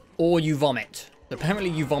perk, or you vomit. Apparently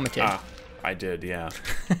you vomited. Ah, I did, yeah.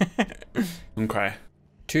 Okay.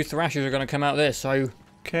 2 Thrashers are going to come out there, so...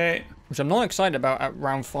 Okay. Which I'm not excited about at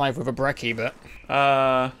round 5 with a brekkie, but...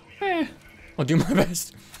 I'll do my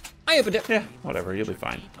best. I opened it. Yeah, whatever, you'll be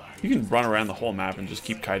fine. You can run around the whole map and just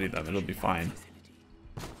keep kiting them, it'll be fine.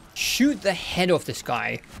 Shoot the head off this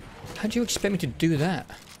guy. How do you expect me to do that?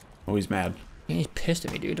 Oh, he's mad. Yeah, he's pissed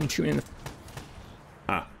at me, dude. I'm shooting in the...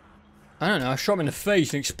 Ah. I don't know, I shot him in the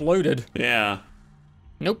face and exploded. Yeah.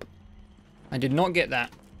 Nope. I did not get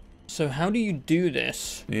that. So how do you do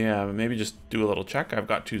this? Yeah, maybe just do a little check. I've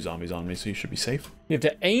got 2 zombies on me, so you should be safe. You have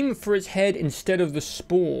to aim for its head instead of the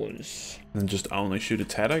spores. And just only shoot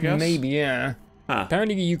its head, I guess? Maybe, yeah. Huh.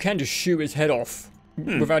 Apparently you can just shoot his head off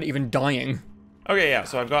without even dying. Okay, yeah,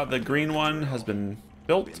 so I've got the green one has been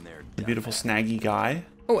built. The beautiful snaggy guy.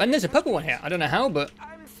 Oh, and there's a purple one here. I don't know how, but...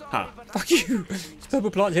 Huh. Fuck you. This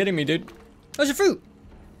purple plant's hitting me, dude. There's a fruit.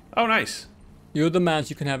 Oh, nice. You're the man, so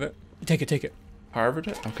you can have it. Take it, take it. Harvard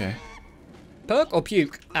it? Okay. Perk or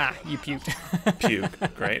puke? Ah, you puked.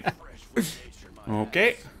 Puke. Great.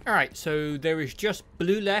 Okay. Alright, so there is just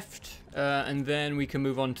blue left, and then we can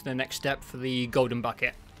move on to the next step for the golden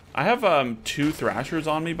bucket. I have 2 Thrashers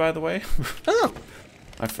on me, by the way. Oh!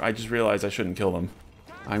 I just realized I shouldn't kill them.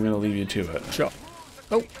 I'm gonna leave you to it. Sure.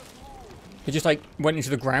 Oh. It just, like, went into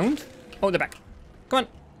the ground? Oh, they're back. Come on.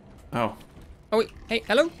 Oh. Oh, wait. Hey,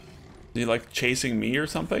 hello? Is he, like, chasing me or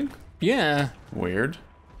something? Yeah. Weird.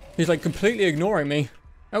 He's, like, completely ignoring me.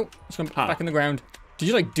 Oh, he's gone back in the ground. Did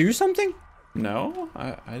you, like, do something? No,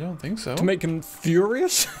 I don't think so. To make him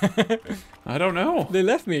furious? I don't know. They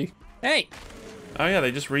left me. Hey! Oh yeah,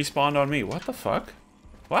 they just respawned on me. What the fuck?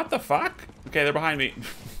 What the fuck? Okay, they're behind me.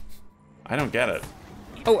 I don't get it.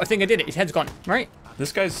 Oh, I think I did it. His head's gone, right?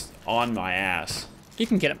 This guy's on my ass. You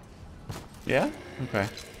can get him. Yeah? Okay.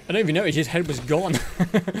 I don't even notice his head was gone.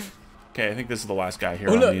 Okay, I think this is the last guy here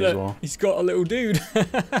Oh, on look, me look. as well. He's got a little dude.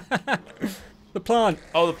 The plant.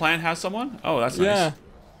 Oh, the plant has someone? Oh, that's nice. Yeah.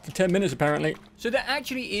 For 10 minutes, apparently. So there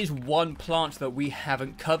actually is one plant that we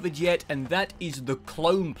haven't covered yet, and that is the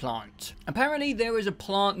clone plant. Apparently, there is a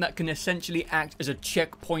plant that can essentially act as a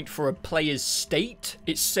checkpoint for a player's state.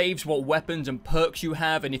 It saves what weapons and perks you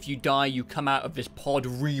have, and if you die, you come out of this pod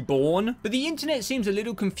reborn. But the internet seems a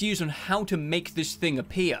little confused on how to make this thing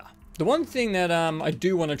appear. The one thing that I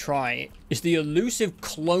do want to try is the elusive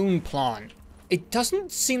clone plant. it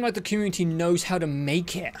doesn't seem like the community knows how to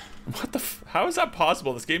make it. What the how is that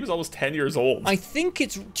possible? This game is almost 10 years old. I think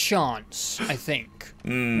it's chance, I think.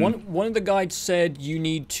 One of the guides said you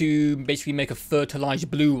need to basically make a fertilized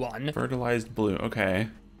blue one. Fertilized blue, okay.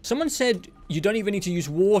 Someone said you don't even need to use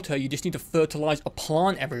water, you just need to fertilize a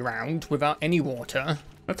plant every round without any water.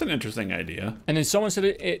 That's an interesting idea. And then someone said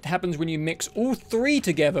it happens when you mix all three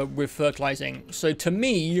together with fertilizing. So to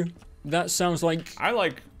me, that sounds like... I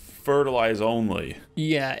like fertilize only.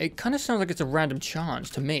 Yeah, it kind of sounds like it's a random chance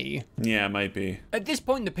to me. Yeah, it might be. At this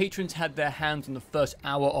point, the patrons had their hands on the first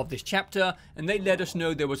hour of this chapter, and they let us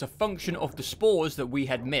know there was a function of the spores that we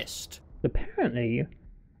had missed. Apparently, if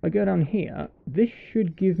I go down here, this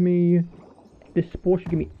should give me... This spore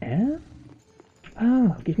should give me air?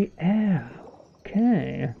 Oh, it gives me air.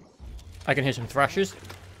 Okay. I can hear some thrashers.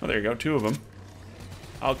 Oh, there you go, 2 of them.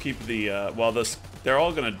 I'll keep the, well, they're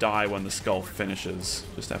all gonna die when the skull finishes,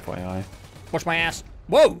 just FYI. Watch my ass.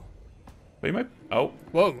 Whoa! But you might, oh.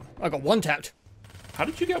 Whoa, I got one tapped. How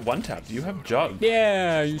did you get one tapped? You have Jug.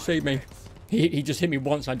 Yeah, you saved me. He just hit me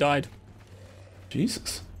once and I died.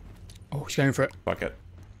 Jesus. Oh, he's going for it. Bucket.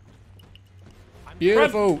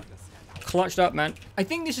 Beautiful. Run. Clutched up, man. I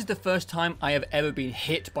think this is the first time I have ever been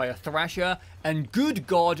hit by a thrasher, and good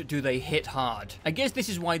God, do they hit hard. I guess this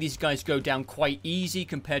is why these guys go down quite easy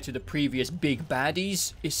compared to the previous big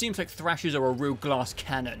baddies. It seems like thrashers are a real glass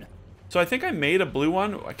cannon. So I think I made a blue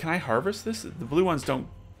one. Can I harvest this? The blue ones don't...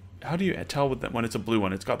 How do you tell when it's a blue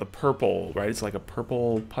one? It's got the purple, right? It's like a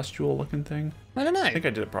purple pustule looking thing. I don't know. I think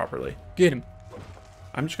I did it properly. Get him.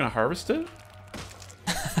 I'm just gonna harvest it.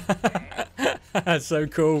 That's so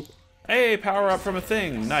cool. Hey, power up from a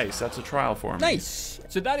thing. Nice, that's a trial for me. Nice.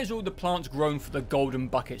 So that is all the plants grown for the golden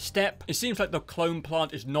bucket step. It seems like the clone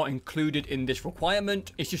plant is not included in this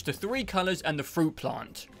requirement. It's just the 3 colors and the fruit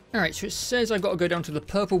plant. All right, so it says I've got to go down to the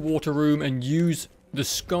purple water room and use the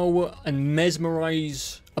skull and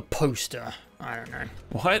mesmerize a poster. I don't know.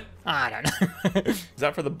 What? I don't know. Is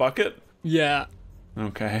that for the bucket? Yeah.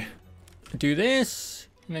 Okay. Do this,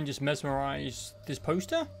 and then just mesmerize this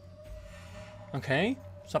poster. Okay.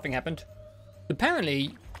 Something happened.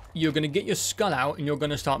 Apparently, you're going to get your skull out and you're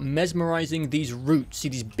going to start mesmerizing these roots. See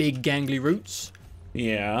these big gangly roots?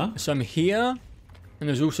 Yeah. Some here, and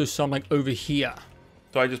there's also some like over here.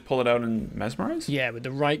 So I just pull it out and mesmerize? Yeah, with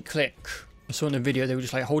the right click. I saw in the video they were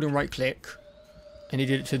just like holding right click, and they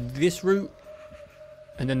did it to this root,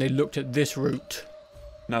 and then they looked at this root.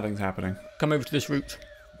 Nothing's happening. Come over to this root.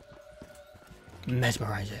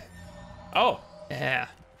 Mesmerize it. Oh. Yeah.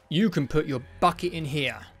 You can put your bucket in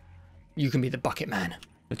here. You can be the bucket man.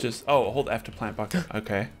 It just... Oh, hold F to plant bucket.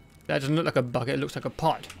 Okay. That doesn't look like a bucket. It looks like a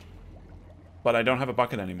pot. But I don't have a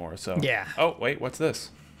bucket anymore, so... Yeah. Oh, wait. What's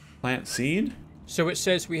this? Plant seed? So it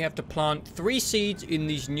says we have to plant 3 seeds in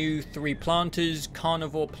these new 3 planters.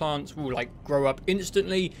 Carnivore plants will like grow up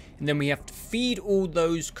instantly. And then we have to feed all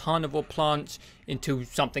those carnivore plants until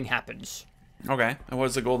something happens. Okay. And what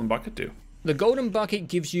does the golden bucket do? The golden bucket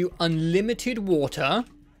gives you unlimited water.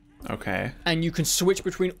 Okay. And you can switch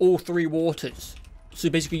between all 3 waters.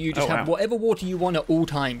 So basically you just have whatever water you want at all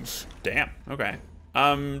times. Damn. Okay.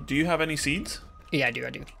 Do you have any seeds? Yeah, I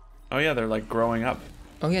do. Oh yeah, they're like growing up.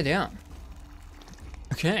 Oh yeah, they are.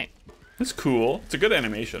 Okay. That's cool. It's a good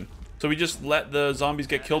animation. So we just let the zombies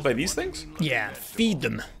get killed by these things? Yeah, feed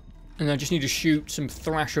them. And I just need to shoot some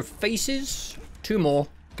thrasher faces. 2 more.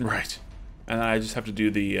 Right. And then I just have to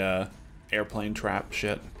do the airplane trap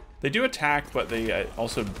shit. They do attack, but they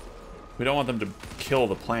also... We don't want them to kill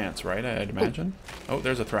the plants, right? I'd imagine. Oh,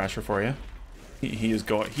 there's a thrasher for you. He is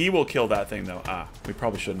going... He will kill that thing, though. Ah, we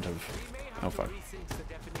probably shouldn't have... Oh, fuck.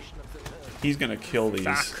 He's gonna kill these.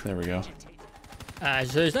 Fuck. There we go.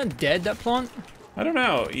 So is that dead, that plant? I don't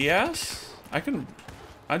know. Yes? I'm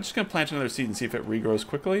just gonna plant another seed and see if it regrows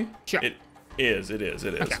quickly. Sure. It is.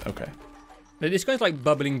 Okay. This guy's like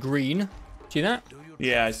bubbling green. See that?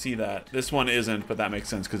 Yeah, I see that. This one isn't, but that makes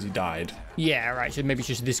sense because he died. Yeah, right. So maybe it's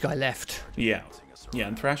just this guy left. Yeah. Yeah,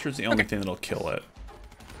 and Thrasher's the only thing that'll kill it.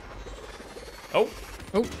 Oh.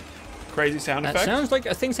 Oh. Crazy sound effect. That sounds like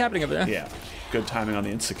a thing's happening over there. Yeah. Good timing on the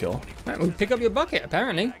insta-kill. Right, we'll pick up your bucket,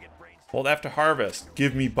 apparently. Hold F to harvest.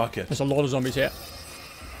 Give me bucket. There's a lot of zombies here.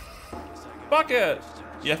 Bucket!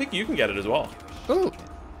 Yeah, I think you can get it as well. Oh.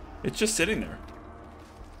 It's just sitting there.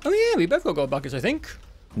 Oh yeah, we both got gold buckets, I think.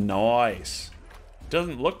 Nice.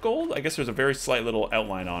 Doesn't look gold? I guess there's a very slight little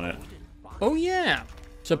outline on it. Oh yeah.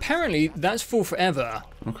 So apparently that's full forever.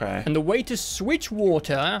 Okay. And the way to switch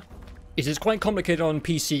water is it's quite complicated on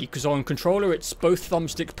PC because on controller it's both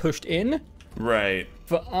thumbsticks pushed in. Right.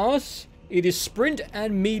 For us, it is sprint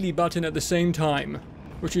and melee button at the same time,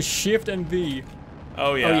 which is shift and V.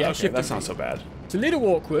 Oh yeah, okay, shift that's to not so green. bad. It's a little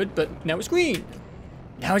awkward, but now it's green.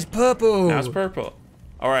 Now it's purple. Now it's purple.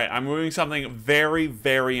 All right, I'm moving something very,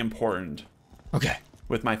 very important Okay.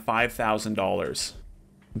 with my $5,000.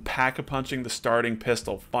 I'm pack-a-punching the starting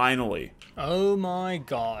pistol, finally. Oh my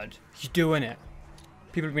god. He's doing it.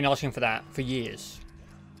 People have been asking for that for years.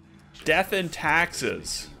 Death and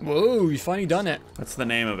Taxes. Whoa, he's finally done it. That's the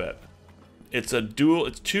name of it. It's a dual,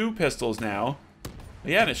 it's 2 pistols now.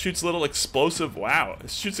 Yeah, and it shoots little explosive, wow, it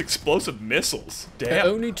shoots explosive missiles. It Damn.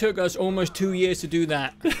 only took us almost 2 years to do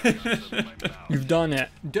that. You've done it.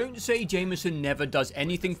 Don't say Jameson never does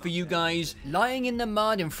anything for you guys. Lying in the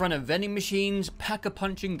mud in front of vending machines,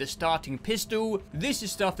 pack-a-punching the starting pistol. This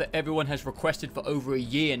is stuff that everyone has requested for over a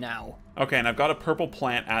year now. Okay, and I've got a purple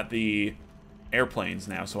plant at the airplanes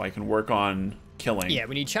now, so I can work on killing. Yeah,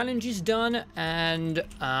 we need challenges done and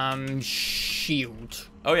shield.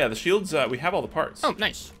 Oh yeah, the shields, we have all the parts. Oh,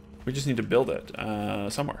 nice. We just need to build it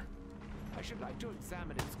somewhere. I should like to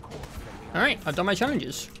examine its core. All right, I've done my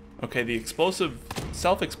challenges. Okay, the explosive,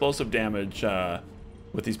 self-explosive damage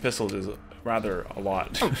with these pistols is rather a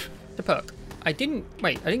lot. Oh, the perk. I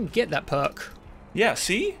didn't get that perk. Yeah,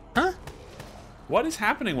 see? Huh? What is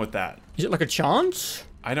happening with that? Is it like a chance?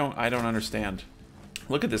 I don't understand.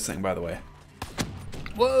 Look at this thing, by the way.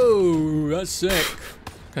 Whoa, that's sick.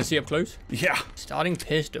 Can I see up close? Yeah, Starting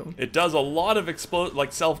pistol. it does a lot of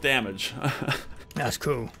self-damage. That's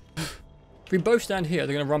cool. If we both stand here,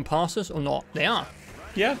 they're gonna run past us or not? They are.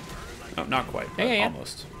 Yeah, no, not quite, but Yeah.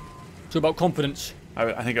 almost. It's about confidence.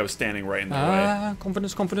 I think I was standing right in their way. Ah,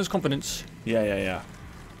 confidence, confidence, confidence. Yeah.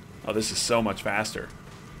 Oh, this is so much faster.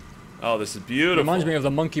 Oh, this is beautiful. Reminds me of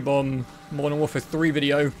the Monkey Bomb Modern Warfare 3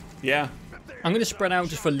 video. Yeah, I'm gonna spread out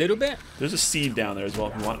just for a little bit. there's a seed down there as well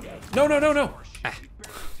if you want. No. Ah.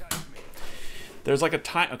 There's like a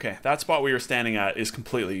time. Okay, that spot we were standing at is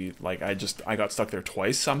completely like I got stuck there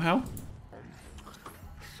twice somehow.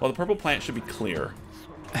 Well, the purple plant should be clear.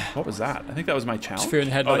 What was that? I think that was my challenge. Fear in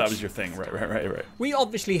the Oh, headlights. that was your thing. Right. We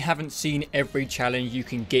obviously haven't seen every challenge you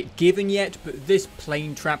can get given yet, but this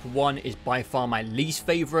plane trap one is by far my least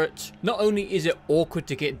favorite. Not only is it awkward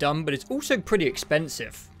to get done, but it's also pretty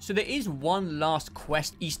expensive. So there is one last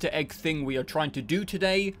quest Easter egg thing we are trying to do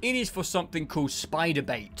today. It is for something called spider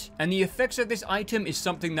bait, and the effects of this item is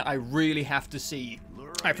something that I really have to see.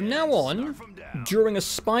 Alright, from now on, during a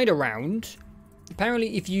spider round,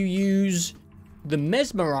 apparently if you use the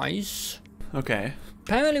mesmerize, Okay.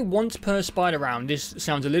 apparently once per spider round, this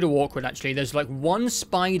sounds a little awkward actually, there's like one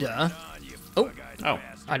spider, Oh.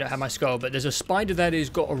 I don't have my skull, but there's a spider that has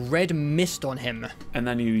got a red mist on him. And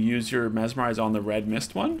then you use your mesmerize on the red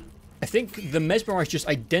mist one? I think the mesmerize just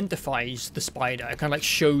identifies the spider, it kind of like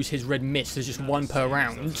shows his red mist, there's just one per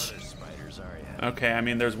round. Okay, I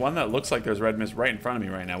mean, there's one that looks like there's red mist right in front of me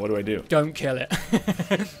right now. What do I do? Don't kill it.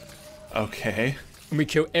 Okay. And we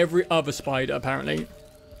kill every other spider apparently.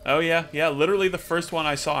 Oh, yeah. Yeah, literally the first one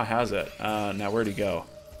I saw has it. Now, where'd he go?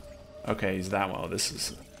 Okay, he's that one. Oh, this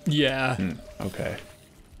is... Yeah. Okay.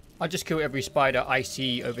 I just kill every spider I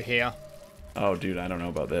see over here. Oh, dude, I don't know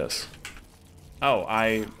about this. Oh,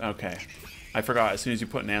 okay. I forgot. As soon as you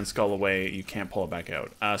put Nan's skull away, you can't pull it back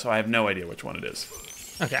out. So I have no idea which one it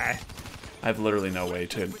is. Okay. I have literally no way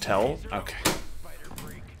to tell. Okay.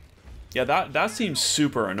 Yeah, that seems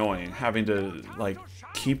super annoying, having to, like,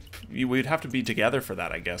 we'd have to be together for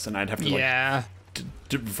that, I guess, and I'd have to, like, Yeah.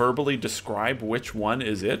 verbally describe which one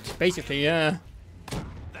is it. Basically, yeah.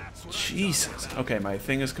 Jesus. Okay, my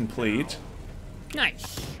thing is complete.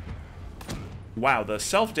 Nice. Wow, the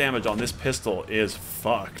self-damage on this pistol is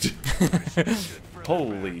fucked.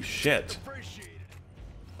 Holy shit.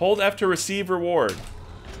 Hold F to receive reward.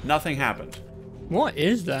 Nothing happened. What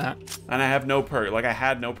is that? And I have no perk. Like, I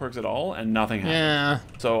had no perks at all, and nothing happened. Yeah.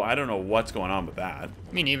 So I don't know what's going on with that.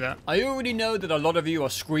 Me neither. I already know that a lot of you are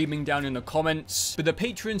screaming down in the comments, but the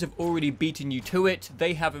patrons have already beaten you to it.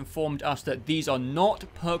 They have informed us that these are not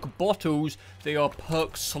perk bottles, they are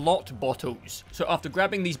perk slot bottles. So after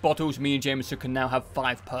grabbing these bottles, me and Jameson can now have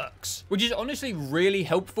 5 perks, which is honestly really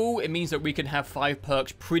helpful. It means that we can have 5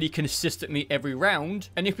 perks pretty consistently every round,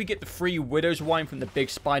 and if we get the free Widow's Wine from the big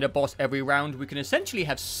spider boss every round, we can essentially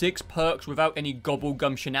have 6 perks without any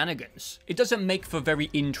gobblegum shenanigans. It doesn't make for very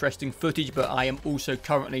interesting footage, but I am also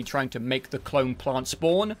currently trying to make the clone plant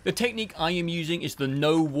spawn. The technique I am using is the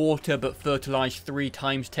no water but fertilize 3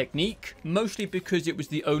 times technique, mostly because it was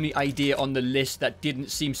the only idea on the list that didn't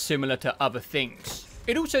seem similar to other things.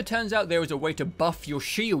 It also turns out there is a way to buff your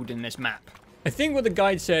shield in this map. I think what the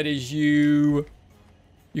guide said is you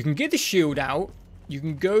can get the shield out, you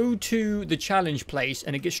can go to the challenge place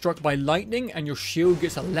and it gets struck by lightning and your shield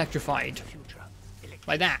gets electrified.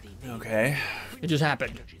 Like that. Okay. It just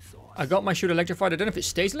happened. I got my shield electrified. I don't know if it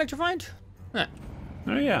stays electrified. Huh.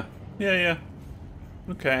 Oh, yeah. Yeah.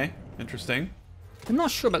 Okay. Interesting. I'm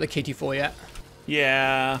not sure about the KT4 yet.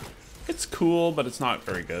 Yeah. It's cool, but it's not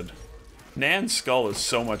very good. Nan's skull is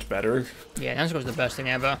so much better. Yeah, Nan's the best thing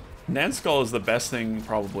ever. Nan's skull is the best thing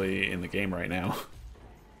probably in the game right now.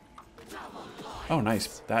 Oh,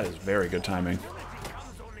 nice. That is very good timing.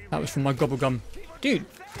 That was from my gobblegum. Dude,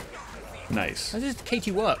 Nice. how does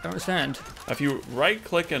KT work? I don't understand. If you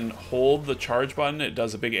right-click and hold the charge button, it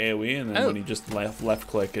does a big AoE, and then when you just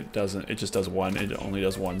left-click, it doesn't. It just does one. It only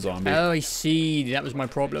does one zombie. Oh, I see. That was my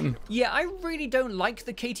problem. Yeah, I really don't like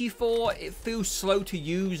the KT4. It feels slow to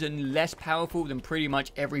use and less powerful than pretty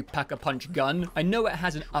much every Pack-a-Punch gun. I know it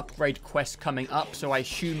has an upgrade quest coming up, so I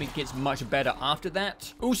assume it gets much better after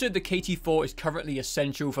that. Also, the KT4 is currently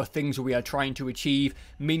essential for things we are trying to achieve,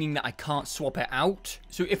 meaning that I can't swap it out.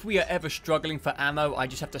 So if we are ever struggling for ammo, I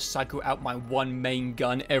just have to cycle out my one main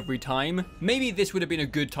gun every time. Maybe this would have been a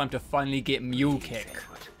good time to finally get Mule Kick.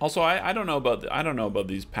 Also, I don't know about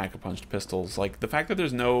these Pack-a-Punch pistols. Like the fact that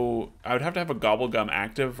there's no, I would have to have a Gobblegum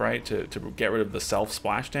active, right, to get rid of the self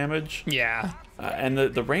splash damage. Yeah. And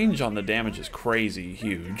the range on the damage is crazy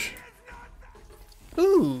huge.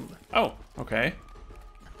 Ooh. Oh, okay.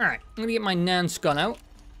 All right, I'm gonna get my Nan's gun out.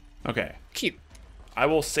 Okay. Cute. I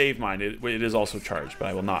will save mine. It is also charged, but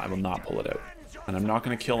I will not pull it out. And I'm not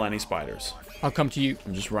going to kill any spiders. I'll come to you.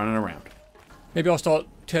 I'm just running around. Maybe I'll start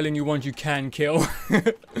telling you ones you can kill.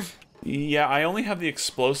 Yeah, I only have the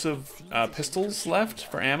explosive pistols left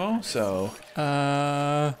for ammo, so...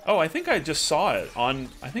 Oh, I think I just saw it on...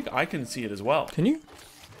 I think I can see it as well. Can you?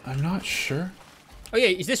 I'm not sure. Oh yeah,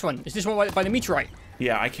 it's this one. It's this one by the meteorite.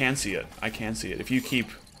 Yeah, I can see it. I can see it. If you keep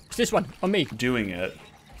It's this one, on me. doing it...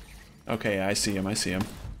 Okay, I see him. I see him.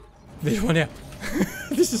 This one here.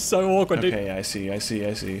 This is so awkward, dude. Okay, I see.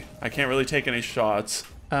 I can't really take any shots.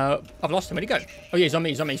 I've lost him. Where'd he go? Oh yeah, he's on me.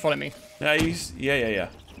 He's following me. Yeah, yeah.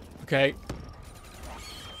 Okay.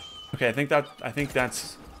 Okay, I think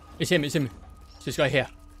that's... It's him. It's this guy here.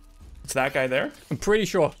 It's that guy there? I'm pretty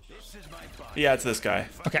sure. Yeah, it's this guy.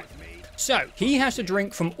 Okay. So, he has to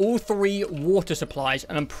drink from all 3 water supplies,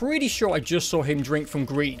 and I'm pretty sure I just saw him drink from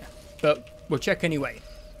green. But we'll check anyway.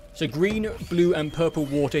 So green, blue, and purple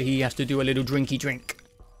water, he has to do a little drinky drink.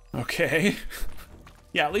 Okay.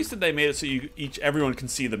 Yeah, at least that they made it so everyone can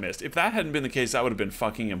see the mist. If that hadn't been the case, that would have been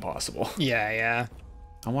fucking impossible. Yeah.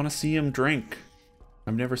 I want to see him drink.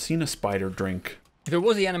 I've never seen a spider drink. If it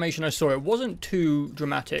was the animation I saw, it wasn't too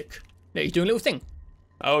dramatic. Yeah, he's doing a little thing.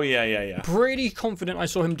 Oh, yeah. Pretty confident I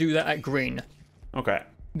saw him do that at green. Okay.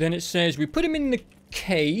 Then it says we put him in the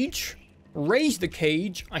cage, raise the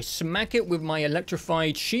cage, I smack it with my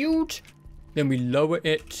electrified shield, then we lower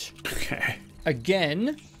it Okay.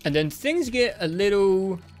 again, and then things get a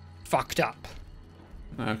little fucked up.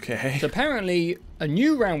 Okay. So apparently a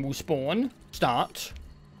new round will start.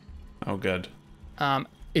 Oh, good.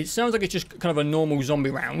 It sounds like it's just kind of a normal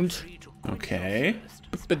zombie round. Okay.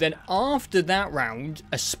 But then after that round,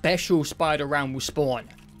 a special spider round will spawn.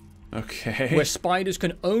 Okay. Where spiders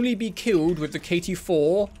can only be killed with the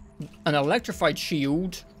KT4, an electrified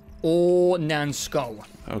shield, or Nan's skull.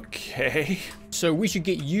 Okay. So we should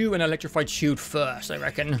get you an electrified shield first, I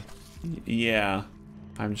reckon. Yeah.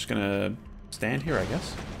 I'm just gonna stand here, I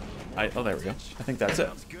guess. Oh, there we go. I think that's it.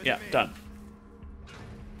 Yeah, done.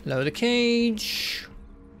 Lower the cage.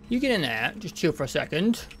 You get in there. Just chill for a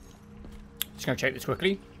second. Just gonna check this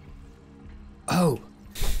quickly. Oh,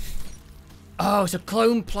 it's a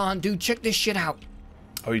clone plant, dude. Check this shit out.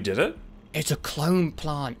 Oh, you did it? It's a clone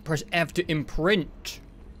plant. Press F to imprint.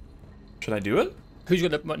 Should I do it? Who's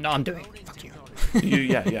got the... No, I'm doing it. Fuck you.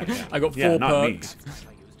 Yeah. I got 4 not perks. Me.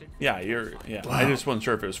 Yeah, Yeah. Wow. I just wasn't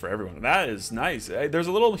sure if it was for everyone. That is nice. There's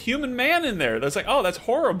a little human man in there. That's like, oh, that's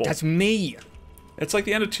horrible. That's me. It's like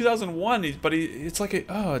the end of 2001, it's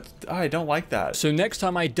like, I don't like that. So next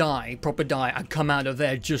time I die, proper die, I come out of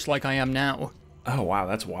there just like I am now. Oh, wow,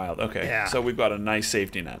 that's wild. Okay, Yeah. So we've got a nice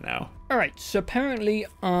safety net now. All right, so apparently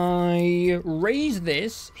I raise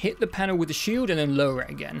this, hit the panel with the shield, and then lower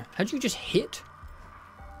it again. How'd you just hit?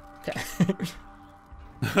 Okay.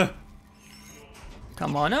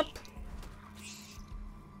 Come on up.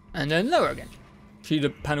 And then lower again. See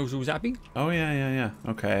the panels all zappy? Oh, yeah.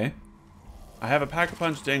 Okay. I have a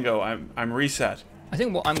Pack-a-Punch Dingo. I'm reset. I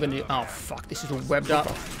think what I'm gonna do... Oh, fuck, this is all webbed up.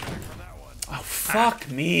 Oh,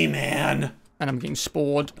 fuck me, man. And I'm getting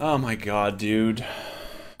spored. Oh, my God, dude.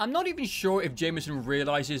 I'm not even sure if Jameson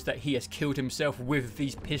realizes that he has killed himself with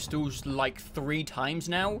these pistols like 3 times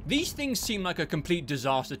now. These things seem like a complete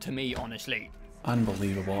disaster to me, honestly.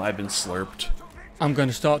 Unbelievable. I've been slurped. I'm going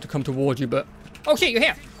to start to come towards you, but Oh shit, you're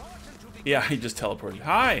here. Yeah, he just teleported.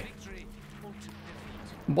 Hi.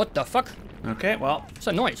 What the fuck? Okay, well, What's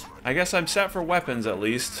that noise? I guess I'm set for weapons at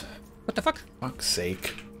least. What the fuck? Fuck's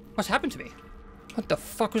sake. What's happened to me? What the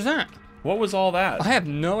fuck was that? What was all that? I have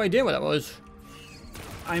no idea what that was.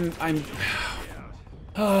 I'm...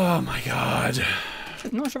 Oh my god.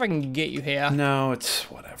 I'm not sure if I can get you here. No, it's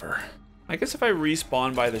whatever. I guess if I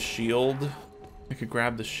respawn by the shield, I could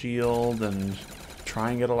grab the shield and try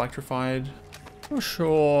and get electrified. Not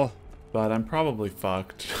sure. But I'm probably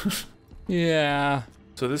fucked. Yeah.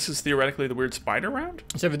 So this is theoretically the weird spider round?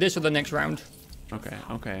 It's either this or the next round. Okay,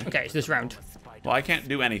 okay. Okay, it's this round. Well, I can't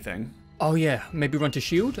do anything. Oh yeah, maybe run to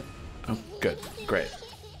shield? Oh, good. Great.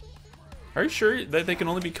 Are you sure that they can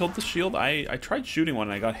only be killed with the shield? I tried shooting one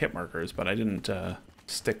and I got hit markers, but I didn't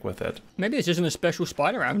stick with it. Maybe this isn't a special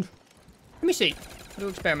spider round. Let me see. A little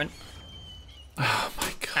experiment. Oh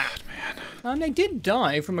my god, man. They did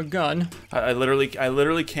die from a gun. I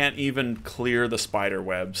literally can't even clear the spider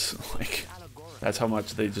webs. Like, that's how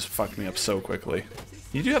much they just fucked me up so quickly.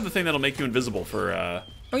 You do have the thing that'll make you invisible for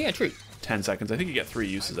Oh yeah, true. 10 seconds. I think you get 3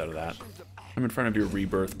 uses out of that. I'm in front of your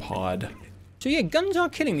rebirth pod. So yeah, guns are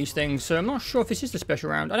killing these things, so I'm not sure if this is the special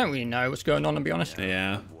round. I don't really know what's going on, to be honest.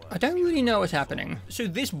 Yeah. I don't really know what's happening. So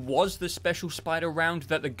this was the special spider round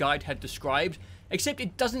that the guide had described, except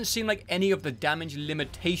it doesn't seem like any of the damage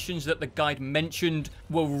limitations that the guide mentioned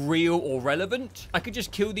were real or relevant. I could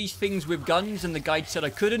just kill these things with guns and the guide said I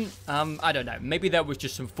couldn't. I don't know. Maybe that was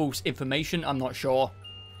just some false information. I'm not sure.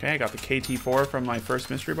 Okay, I got the KT4 from my first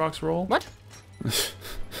mystery box roll. What?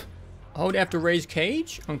 Hold F to raise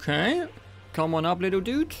cage. Okay. Come on up, little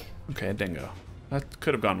dude. Okay, dingo. That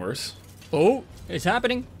could have gone worse. Oh, it's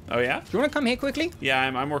happening. Oh yeah? Do you want to come here quickly? Yeah,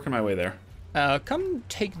 I'm working my way there. Come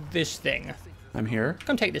take this thing. I'm here.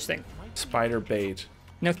 Come take this thing. Spider bait.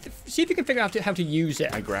 Now, see if you can figure out how to use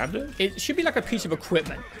it. I grabbed it? It should be like a piece of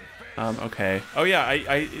equipment. Okay. Oh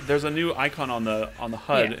yeah, there's a new icon on the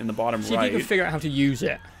HUD Yeah. in the bottom See right. if you can figure out how to use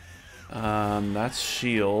it. That's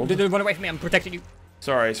shield. Don't run away from me, I'm protecting you.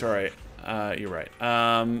 Sorry. You're right.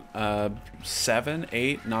 7,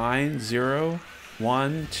 8, 9, 0,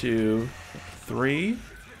 1, 2, 3.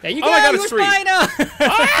 There you Oh go, my God, you're it's a 3. spider!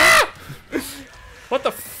 Ah! What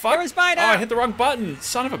the fuck? You're a spider! Oh, I hit the wrong button.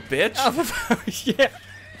 Son of a bitch. Oh, yeah.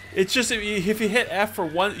 It's just, if you hit F for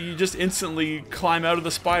one, you just instantly climb out of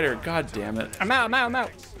the spider. God damn it. I'm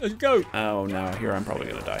out. Let's go. Oh no, here I'm probably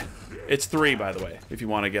gonna die. It's 3, by the way, if you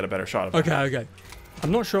want to get a better shot of it. Okay.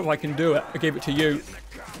 I'm not sure if I can do it. I gave it to you.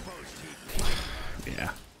 Yeah.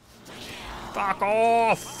 Fuck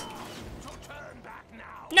off!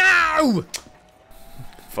 No!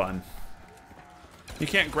 Fun. You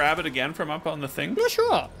can't grab it again from up on the thing? I'm not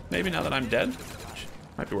sure. Maybe now that I'm dead?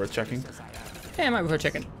 Might be worth checking. Yeah, I might be worth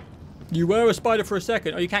checking. You were a spider for a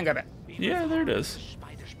second. Oh, you can grab it. Yeah, there it is.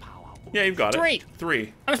 Yeah, you've got it.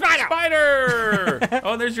 3. I'm a spider! Spider!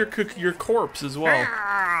 Oh, and there's your corpse as well.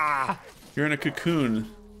 Ah! You're in a cocoon.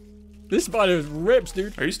 This spider rips,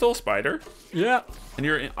 dude. Are you still a spider? Yeah. And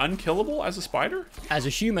you're unkillable as a spider? As a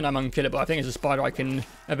human, I'm unkillable. I think as a spider, I can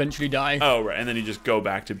eventually die. Oh, right. And then you just go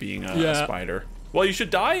back to being a spider. Well, you should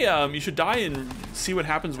die. You should die and see what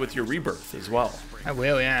happens with your rebirth as well. I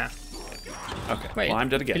will, yeah. Okay. Wait, well, I'm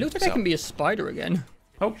dead again. It looks like I can be a spider again.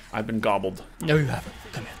 Oh, I've been gobbled. No, you haven't.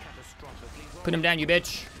 Come here. Put him down, you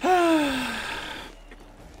bitch.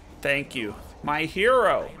 Thank you, my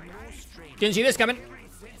hero. Didn't see this coming.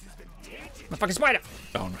 I'm a fucking spider.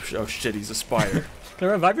 Oh no! Oh shit! He's a spider. Can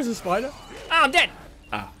I revive as a spider? Oh, I'm dead.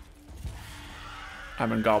 Ah. I've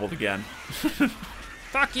been gobbled again.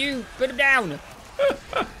 Fuck you. Put him down.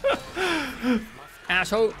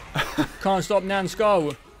 Asshole. Can't stop Nan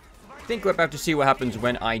Skull. I think we're about to see what happens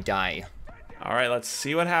when I die. All right, let's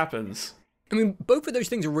see what happens. I mean, both of those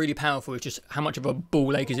things are really powerful. It's just how much of a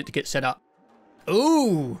ball ache is it to get set up.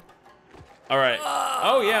 Ooh. All right.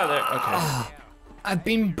 Oh yeah. There. Okay. I've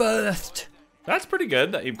been birthed. That's pretty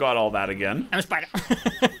good that you've got all that again. I'm a spider.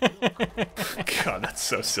 God, that's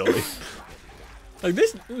so silly. Like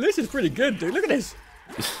this is pretty good, dude. Look at this.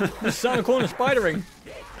 This sound corner spidering.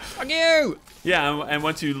 Fuck you. Yeah, and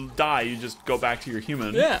once you die, you just go back to your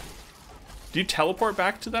human. Yeah. Do you teleport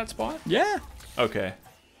back to that spot? Yeah. Okay.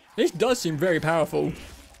 This does seem very powerful.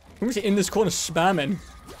 I'm just in this corner spamming.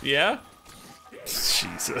 Yeah?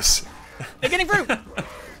 Jesus. They're getting through.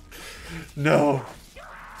 No.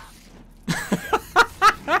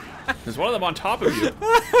 There's one of them on top of you.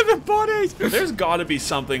 The bodies. There's got to be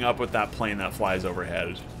something up with that plane that flies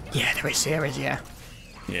overhead. Yeah, there is, yeah.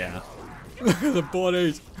 Yeah. The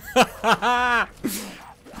bodies.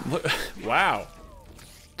 Look, wow.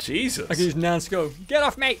 Jesus. I can use Nan Skull. Get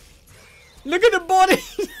off me. Look at the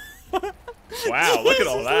bodies. Wow, look at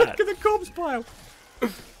all that. Look at the corpse pile.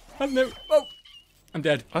 Oh, I'm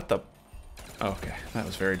dead. What the? Okay, that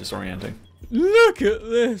was very disorienting. Look at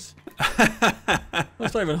this.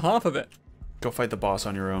 That's not even half of it. Go fight the boss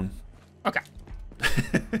on your own. Okay.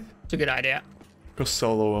 It's a good idea. Go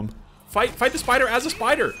solo him. Fight the spider as a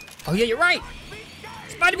spider. Oh yeah, you're right.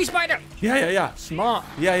 Spider be spider. Yeah. Smart.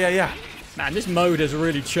 Yeah. Man, this mode has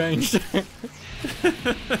really changed.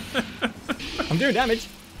 I'm doing damage.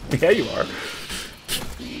 Yeah, you are.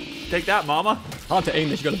 Take that, mama. Hard to aim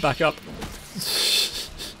this, you gotta back up.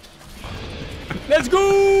 Let's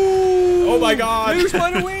go! Oh my god! Little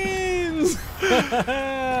spider wins! Is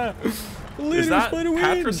that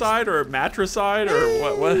patricide or matricide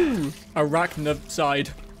or what? Arachnocide.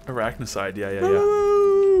 Arachnocide, yeah.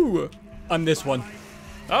 Ooh. I'm this one.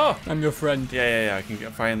 Oh! I'm your friend. Yeah, I can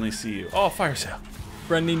finally see you. Oh, fire sale.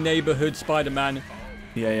 Friendly neighborhood Spider-Man.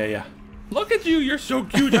 Yeah. Look at you, you're so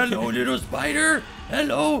cute. Hello, little spider.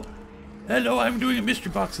 Hello, I'm doing a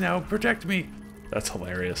mystery box now. Protect me. That's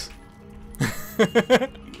hilarious.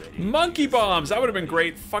 Monkey bombs. That would have been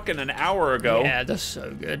great fucking an hour ago. Yeah, that's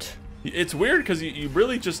so good. It's weird because you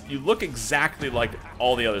really you look exactly like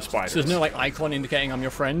all the other spiders. So there's no like icon indicating I'm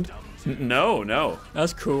your friend? No.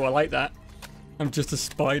 That's cool, I like that. I'm just a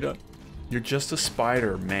spider. You're just a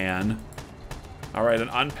spider, man. All right, an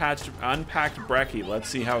unpacked brekkie. Let's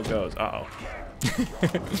see how it goes. Uh-oh.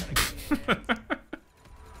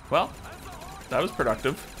 Well, that was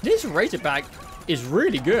productive. This Razorback is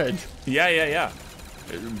really good. Yeah.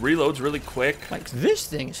 It reloads really quick. Like, this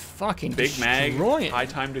thing is fucking big mag, destroying. high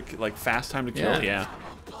time to, like, fast time to kill. Yeah,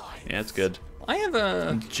 it's good. I have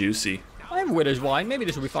a juicy. I have Widow's Wine. Maybe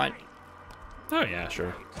this will be fine. Oh yeah,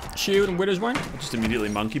 sure. Shield and Widow's Wine. Just immediately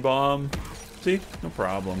monkey bomb. See, no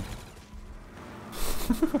problem.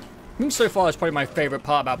 I think so far it's probably my favorite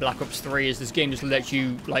part about Black Ops 3 is this game just lets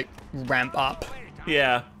you like ramp up.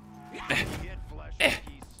 Yeah.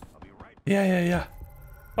 Yeah.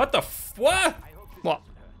 What the what? What?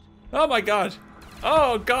 Oh my god.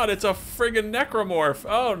 Oh god, it's a friggin' necromorph.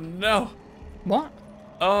 Oh no. What?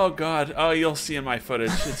 Oh god. Oh, you'll see in my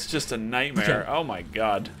footage. It's just a nightmare. Okay. Oh my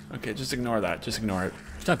god. Okay, just ignore that. Just ignore it.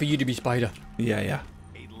 It's time for you to be Spider. Yeah.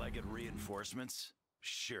 8-legged reinforcements?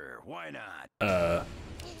 Sure, why not?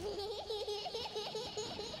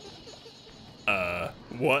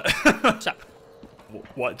 What? What's up?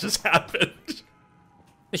 What just happened?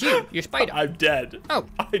 It's you. You're Spider. I'm dead. Oh.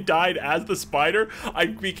 I died as the spider. I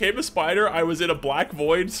became a spider. I was in a black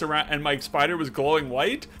void and my spider was glowing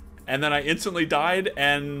white. And then I instantly died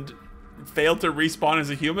and failed to respawn as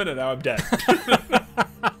a human, and now I'm dead.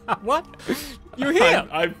 What? You're here.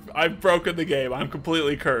 I've broken the game. I'm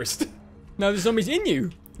completely cursed. No, there's zombies in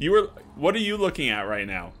you. What are you looking at right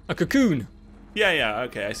now? A cocoon. Yeah,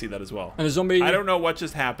 okay, I see that as well. And a zombie. I don't know what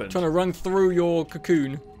just happened. Trying to run through your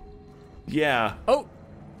cocoon. Yeah. Oh.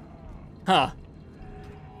 Huh.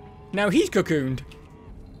 Now he's cocooned.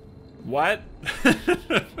 What?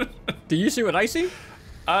 Do you see what I see?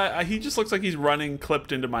 He just looks like he's running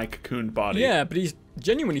clipped into my cocooned body. Yeah, but he's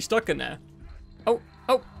genuinely stuck in there. Oh.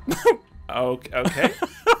 Okay.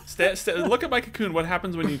 Look at my cocoon. What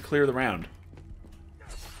happens when you clear the round?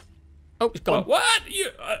 Oh, it's gone. What?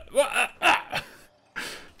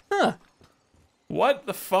 Huh. What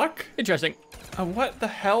the fuck? Interesting. What the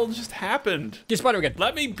hell just happened? Get Spider again.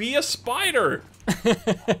 Let me be a spider.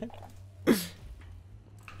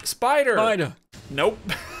 Spider. Nope.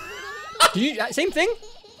 Same thing?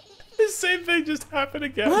 The same thing just happened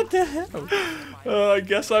again. What the hell? I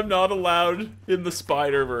guess I'm not allowed in the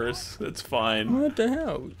Spider-Verse. That's fine. What the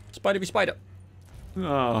hell? Spider be Spider.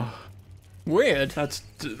 Oh. Weird.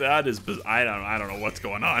 That is. I don't know what's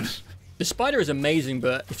going on. The spider is amazing,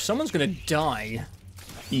 but if someone's gonna die,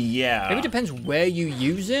 yeah. maybe it depends where you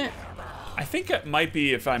use it. I think it might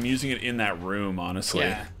be if I'm using it in that room, honestly.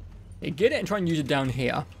 Yeah. You get it and try and use it down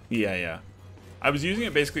here. Yeah. I was using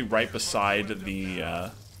it basically right beside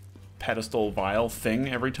the pedestal vial thing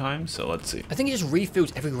every time, so let's see. I think it just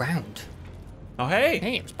refills every round. Oh, hey!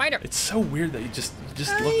 Hey, spider! It's so weird that you just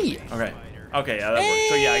Hey. look. Okay, yeah, that works.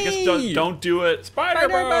 So yeah, I guess don't do it. Spider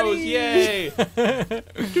Bros! buddies. Yay! Spider.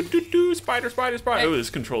 Hey. Oh, this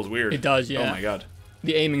controls weird. It does, yeah. Oh my god.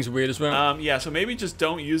 The aiming's weird as well. Yeah, so maybe just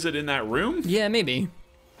don't use it in that room? Yeah, maybe.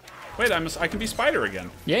 Wait, I can be Spider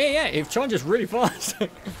again. Yeah. It charges really fast.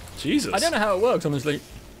 Jesus. I don't know how it works, honestly.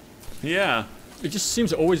 Yeah. It just seems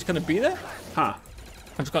to always kind of be there. Huh.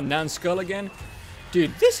 I've just got Nan's skull again.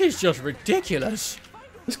 Dude, this is just ridiculous.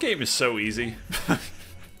 This game is so easy.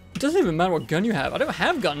 It doesn't even matter what gun you have. I don't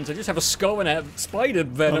have guns. I just have a skull and a spider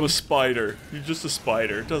venom. I'm a spider. You're just a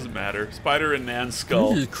spider. It doesn't matter. Spider and Nan's skull.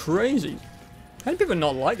 This is crazy. How do people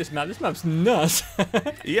not like this map? This map's nuts.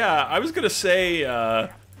 Yeah, I was gonna say,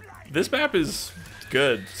 this map is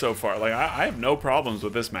good so far. Like, I have no problems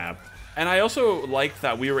with this map. And I also like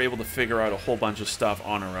that we were able to figure out a whole bunch of stuff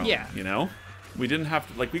on our own, Yeah. you know? We didn't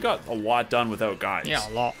have to, like, we got a lot done without guides. Yeah,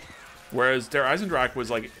 a lot. Whereas Der Eisendrache was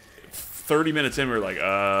like 30 minutes in, we were like,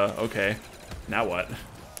 okay, now what?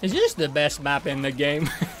 Is this the best map in the game?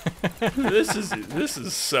 This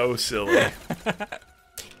is so silly.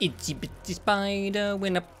 Itsy bitsy spider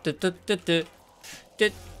went up.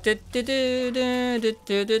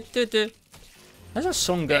 How's that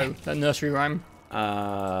song go? That nursery rhyme?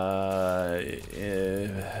 Itsy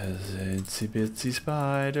bitsy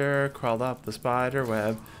spider crawled up the spider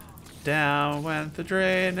web. Down went the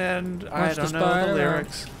drain, and I don't know the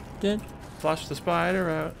lyrics. Flush the spider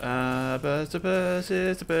out. Buzz,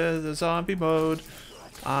 it's a zombie mode.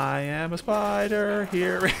 I am a spider.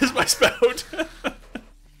 Here is my spout.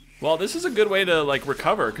 Well, this is a good way to like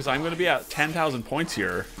recover because I'm going to be at 10,000 points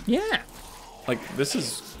here. Yeah. Like this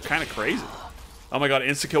is kind of crazy. Oh my god,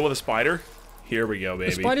 insta kill with a spider. Here we go,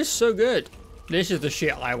 baby. The spider's so good. This is the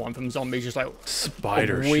shit I want from zombies. Just like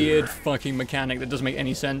spider a weird fucking mechanic that doesn't make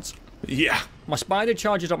any sense. Yeah. My spider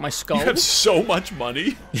charges up my skull. You have so much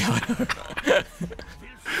money. Yeah.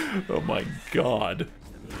 Oh my god.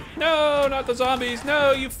 No, not the zombies.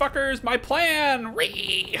 No, you fuckers. My plan.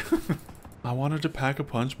 Ree. I wanted to pack a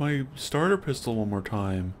punch my starter pistol one more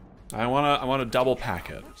time. I wanna double pack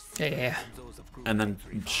it. Yeah. And then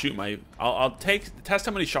shoot my. I'll test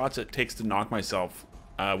how many shots it takes to knock myself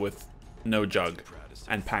with no jug,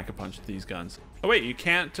 and pack a punch these guns. Oh wait, you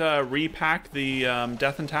can't repack the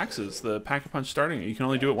Death and Taxes, the pack a punch starting. You can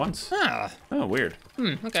only do it once. Ah. Oh, weird.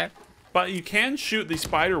 Okay. But you can shoot the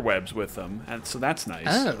spider webs with them, and so that's nice.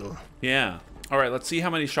 Oh. Yeah. All right, let's see how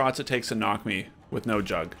many shots it takes to knock me with no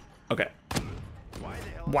jug. Okay.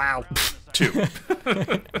 Wow. 2.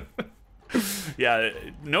 Yeah,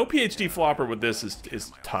 no PhD flopper with this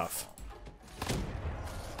is tough.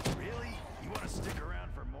 Really? You want to stick around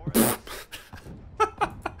for more?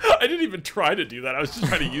 I didn't even try to do that. I was just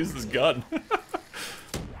trying to use this gun.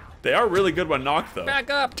 They are really good when knocked, though. Back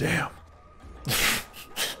up. Damn.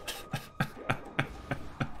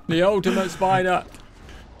 The ultimate spider.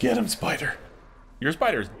 Get him, spider. Your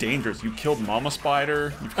spider is dangerous. You killed Mama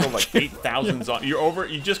Spider. You've killed like 8,000 zombies.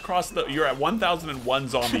 You just crossed the. You're at 1,001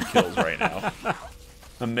 zombie kills right now.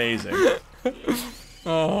 Amazing.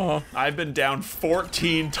 Oh. I've been down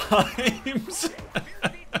 14 times.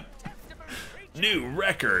 New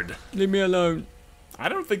record. Leave me alone. I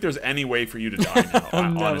don't think there's any way for you to die now.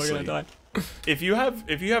 I'm honestly. never gonna die. If you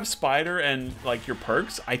have spider and like your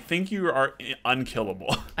perks, I think you are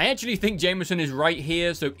unkillable. I actually think Jameson is right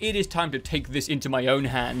here, so it is time to take this into my own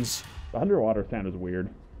hands. The underwater sound is weird.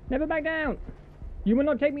 Never back down. You will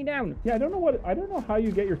not take me down. Yeah, I don't know how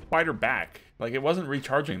you get your spider back. Like it wasn't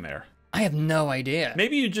recharging there. I have no idea.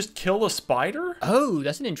 Maybe you just kill a spider? Oh,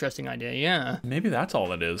 that's an interesting idea, yeah. Maybe that's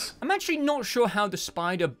all it is. I'm actually not sure how the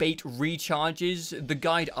spider bait recharges. The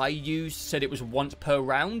guide I used said it was once per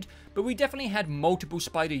round, but we definitely had multiple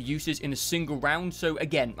spider uses in a single round, so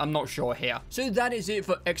again, I'm not sure here. So that is it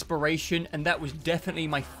for exploration, and that was definitely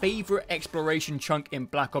my favorite exploration chunk in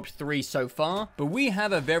Black Ops 3 so far, but we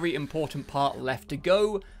have a very important part left to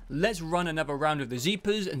go. Let's run another round of the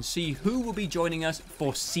Zeepers and see who will be joining us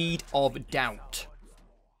for Seed of Doubt.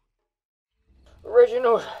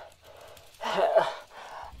 Reginald,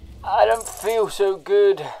 I don't feel so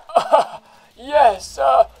good. Yes,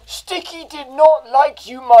 Sticky did not like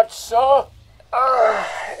you much, sir.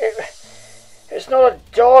 It's not a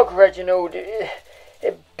dog, Reginald. It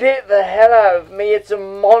bit the hell out of me. It's a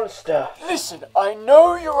monster. Listen, I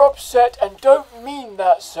know you're upset and don't mean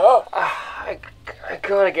that, sir. I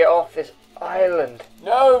gotta get off this island.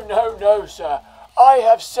 No, sir. I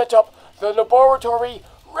have set up the laboratory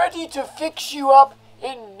ready to fix you up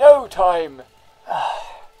in no time.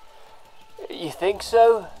 You think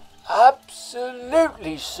so?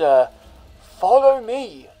 Absolutely, sir. Follow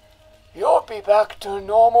me. You'll be back to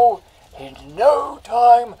normal in no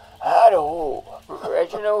time at all.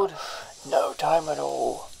 Reginald, no time at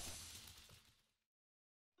all.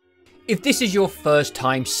 If this is your first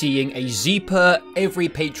time seeing a Zeeper, every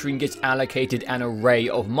patron gets allocated an array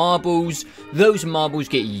of marbles. Those marbles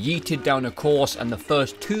get yeeted down a course, and the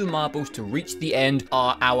first 2 marbles to reach the end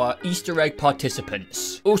are our Easter egg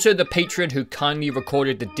participants. Also, the patron who kindly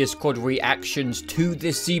recorded the Discord reactions to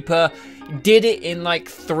this Zeeper did it in like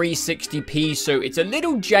 360p, so it's a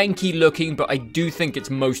little janky looking, but I do think it's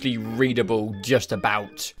mostly readable just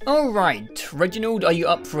about. Alright, Reginald, are you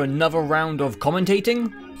up for another round of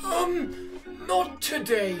commentating? Not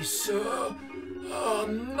today, sir.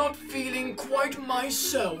 Not feeling quite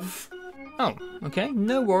myself. Oh, okay.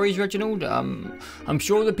 No worries, Reginald. I'm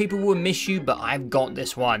sure the people will miss you, but I've got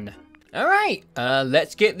this one. All right,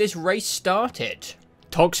 let's get this race started.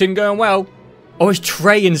 Toxin going well. Oh, it's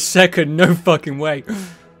Trey in second. No fucking way.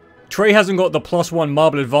 Trey hasn't got the +1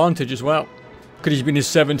 marble advantage as well. Could he's been his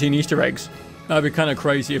 17 Easter eggs. That'd be kind of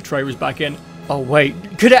crazy if Trey was back in. Oh, wait.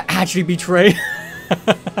 Could it actually be Trey?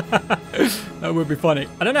 That would be funny.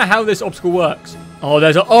 I don't know how this obstacle works. Oh,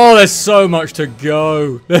 there's so much to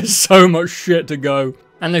go. There's so much shit to go.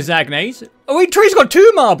 And Lasagnes. Oh, wait, Trey's got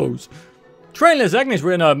 2 marbles. Trey and Lasagnes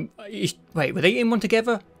were in a... Wait, were they in one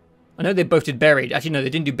together? I know they both did buried. Actually, no, they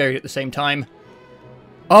didn't do buried at the same time.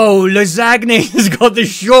 Oh, Lasagnes has got the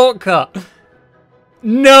shortcut.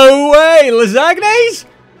 No way, Lasagnes?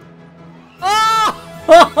 Oh!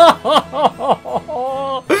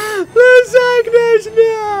 Lasagnes,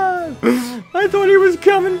 no! I thought he was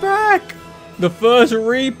coming back. The first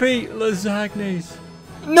repeat, Lasagnes.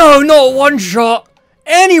 No, not one shot.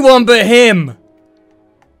 Anyone but him.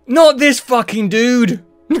 Not this fucking dude.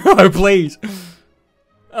 No, please.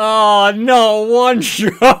 Oh, not one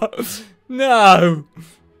shot. No.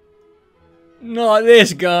 Not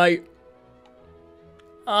this guy.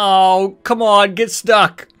 Oh, come on, get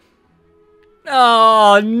stuck.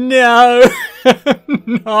 Oh, no.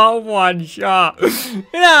 Not one shot.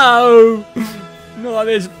 No. Not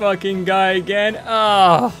this fucking guy again.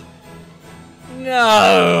 Oh.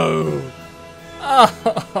 No.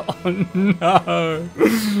 Oh, no.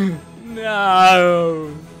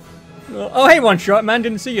 No. Oh, hey, One Shot, man,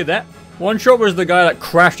 didn't see you there. One Shot was the guy that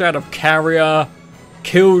crashed out of Carrier,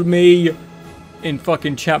 killed me in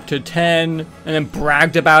fucking chapter 10, and then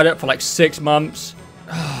bragged about it for like 6 months.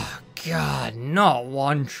 Oh, God, not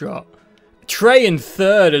One Shot. Trey in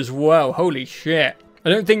third as well, holy shit. I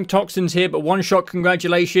don't think Toxin's here, but One Shot,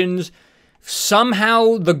 congratulations.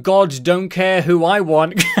 Somehow the gods don't care who I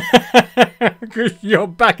want. Because you're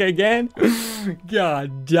back again.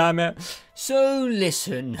 God damn it. So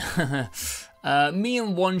listen, me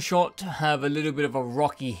and One Shot have a little bit of a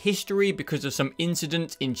rocky history because of some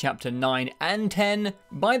incidents in chapter 9 and 10.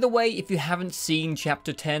 By the way, if you haven't seen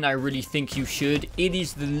chapter 10, I really think you should. It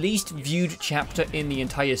is the least viewed chapter in the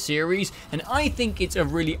entire series, and I think it's a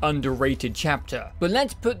really underrated chapter. But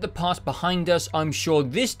let's put the past behind us. I'm sure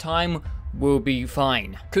this time we'll be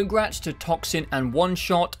fine. Congrats to Toxin and One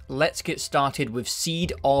Shot. Let's get started with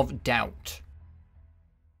Seed of Doubt.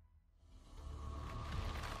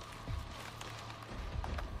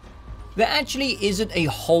 There actually isn't a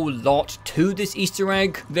whole lot to this Easter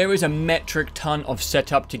egg. There is a metric ton of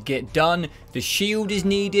setup to get done. The shield is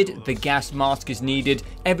needed, the gas mask is needed,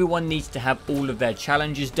 everyone needs to have all of their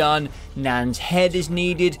challenges done, Nan's head is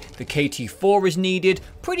needed, the KT4 is needed,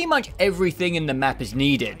 pretty much everything in the map is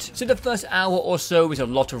needed. So the first hour or so is a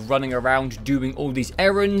lot of running around doing all these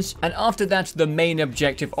errands, and after that the main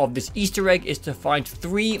objective of this Easter egg is to find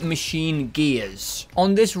 3 machine gears.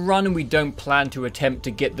 On this run we don't plan to attempt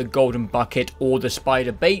to get the golden bucket or the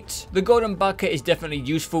spider bait. The golden bucket is definitely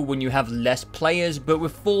useful when you have less players, but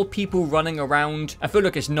with 4 people running around, I feel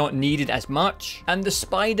like it's not needed as much. And the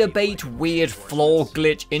spider bait weird floor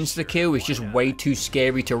glitch insta-kill is just way too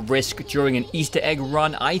scary to risk during an Easter egg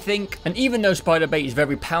run, I think. And even though spider bait is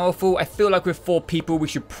very powerful, I feel like with 4 people we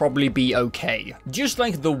should probably be okay. Just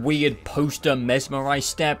like the weird poster mesmerize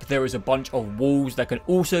step, there is a bunch of walls that can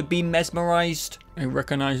also be mesmerized. I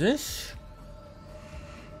recognize this.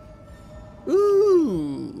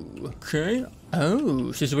 Ooh, okay.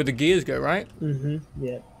 Oh, so this is where the gears go, right? Mm-hmm,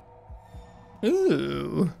 yeah.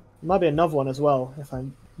 Ooh. Might be another one as well, if I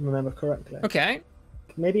remember correctly. Okay.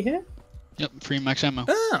 Maybe here? Yep, free max ammo.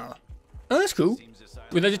 Oh. Oh, that's cool.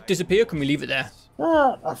 Will that just disappear or can we leave it there?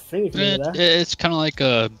 I think you can leave it there. It's kind of like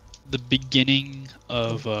the beginning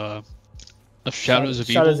of Shadows of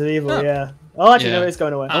Evil. Shadows of Evil, Oh. yeah. Oh, actually, Yeah. no, it's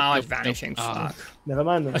going away. Oh, it's vanishing. Fuck. Never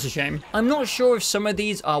mind then. That's a shame. I'm not sure if some of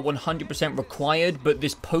these are 100% required, but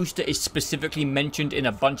this poster is specifically mentioned in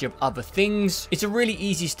a bunch of other things. It's a really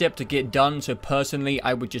easy step to get done, so personally,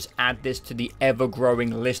 I would just add this to the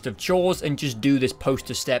ever-growing list of chores and just do this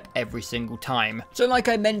poster step every single time. So like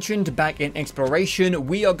I mentioned back in Exploration,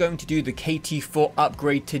 we are going to do the KT4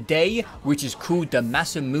 upgrade today, which is called the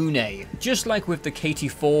Masamune. Just like with the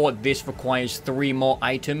KT4, this requires 3 more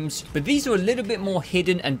items, but these are a little bit more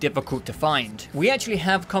hidden and difficult to find. We actually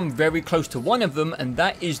have come very close to one of them, and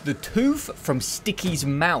that is the tooth from Sticky's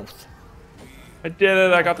mouth. I did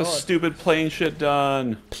it. I got the stupid plane shit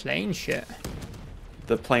done. Plane shit.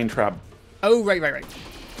 The plane trap. Oh, right.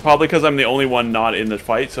 Probably because I'm the only one not in the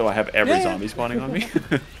fight, so I have every Yeah. zombie spawning on me.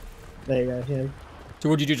 There you go, yeah. So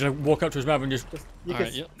what do you do? Just walk up to his mouth and just You Alright,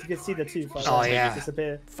 can, yep. you can see the tooth. Like, Oh, yeah.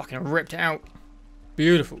 disappear. fucking ripped out?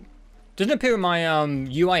 Beautiful. Doesn't appear in my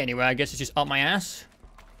UI anywhere. I guess it's just up my ass.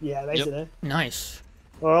 Yeah, basically. Nice.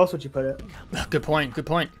 Where else would you put it? Good point, good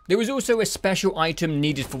point. There was also a special item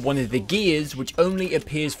needed for one of the gears, which only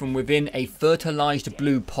appears from within a fertilized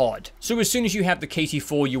blue pod. So as soon as you have the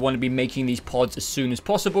KT4, you want to be making these pods as soon as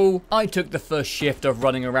possible. I took the first shift of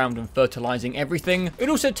running around and fertilizing everything. It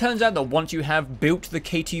also turns out that once you have built the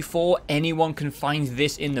KT4, anyone can find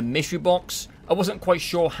this in the mystery box. I wasn't quite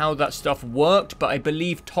sure how that stuff worked, but I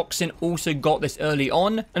believe Toxin also got this early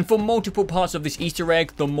on. And for multiple parts of this Easter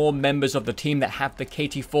egg, the more members of the team that have the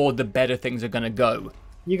KT4, the better things are gonna go.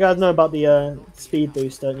 You guys know about the speed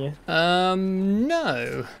boost, don't you?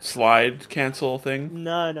 No. Slide cancel thing?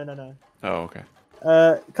 No. Oh, okay.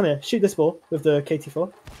 Come here. Shoot this ball with the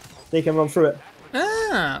KT4. Then you can run through it.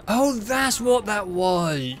 Ah, oh, that's what that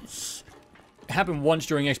was. It happened once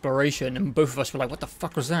during exploration, and both of us were like, what the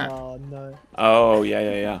fuck was that? Oh, no. Oh,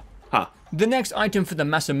 yeah. Huh. The next item for the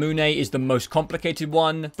Masamune is the most complicated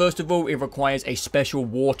one. First of all, it requires a special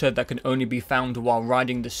water that can only be found while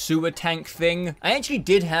riding the sewer tank thing. I actually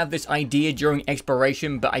did have this idea during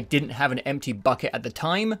exploration, but I didn't have an empty bucket at the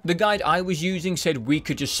time. The guide I was using said we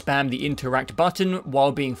could just spam the interact button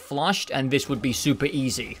while being flushed, and this would be super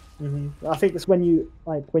easy. I think it's when you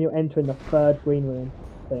when you're entering the third green room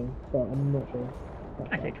thing, but I'm not sure.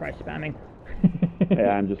 I say try spamming.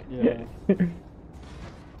 Yeah, I'm just... Yeah.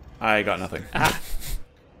 I got nothing.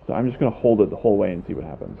 So I'm just going to hold it the whole way and see what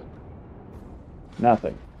happens.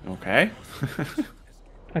 Nothing. Okay.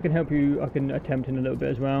 I can help you, I can attempt in a little bit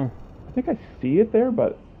as well. I think I see it there,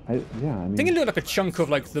 but... I I think it looked like a chunk of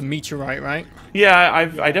like the meteorite, right? Yeah,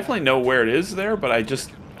 I definitely know where it is there, but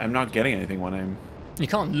I'm not getting anything when I'm... You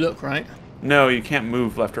can't look, right? No, you can't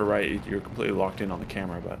move left or right. You're completely locked in on the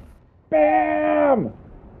camera, but... BAM!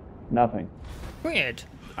 Nothing. Weird.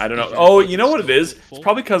 I don't know. Oh, you know what it is? It's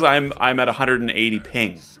probably because I'm at 180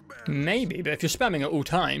 ping. Maybe, but if you're spamming at all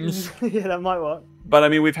times... Yeah, that might work. But I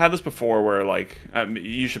mean, we've had this before where like,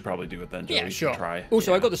 you should probably do it then, Joe. Yeah, You sure. should try.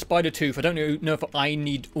 Also, Yeah. I got the spider tooth. I don't know if I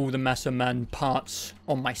need all the Massa Man parts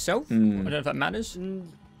on myself. I don't know if that matters. No,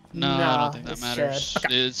 Nah, I don't think that it's matters. shared.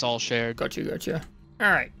 Okay. It's all shared. Gotcha.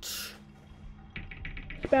 Alright.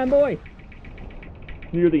 Spam boy!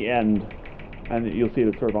 Near the end, and you'll see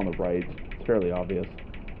it sort of on the right. It's fairly obvious.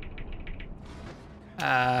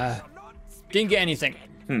 Didn't get anything.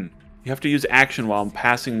 You have to use action while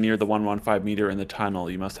passing near the 115 meter in the tunnel.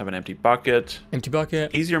 You must have an empty bucket. Empty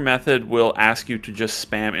bucket. Easier method will ask you to just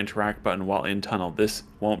spam interact button while in tunnel. This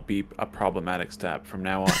won't be a problematic step from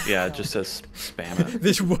now on. Yeah, it just says spam it.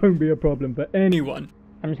 This won't be a problem for anyone.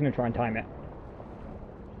 I'm just gonna try and time it.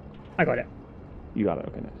 I got it. You got it.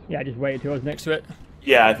 Okay, nice. Yeah, I just waited till I was next to it.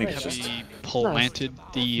 Yeah, I think it's Have just... we planted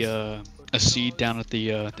a seed down at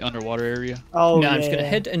the underwater area? Oh, No, yeah. I'm just gonna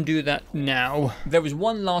head and do that now. There is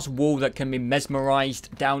one last wall that can be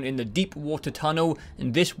mesmerized down in the deep water tunnel,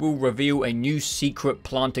 and this will reveal a new secret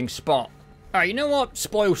planting spot. Alright, you know what?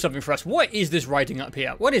 Spoil something for us. What is this writing up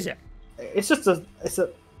here? What is it? It's just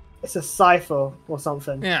it's a cipher or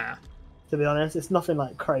something. Yeah. To be honest, it's nothing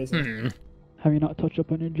like crazy. Have you not touched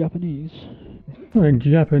up on in Japanese? In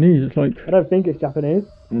Japanese, it's like... I don't think it's Japanese.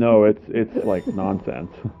 No, it's like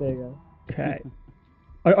nonsense. There you go. Okay.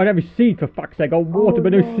 I have a seed, for fuck's sake. I'll water, Oh,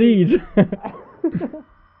 but no no. seeds. I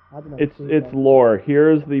don't know. It's lore.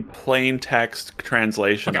 Here's the plain text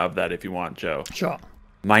translation of that if you want, Joe. Sure.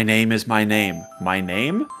 My name is my name. My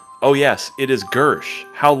name? Oh yes, it is Gersh.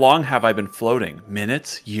 How long have I been floating?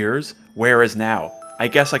 Minutes? Years? Where is now? I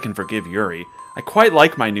guess I can forgive Yuri. I quite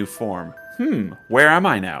like my new form. Where am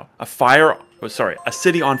I now? A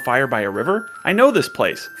city on fire by a river? I know this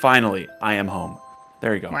place. Finally, I am home.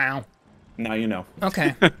 There you go. Wow. Now you know.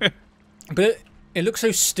 Okay. But it looks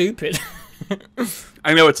so stupid.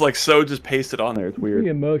 I know, it's like so just pasted on there. It's weird.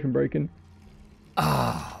 Immersion breaking.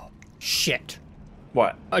 Oh, shit.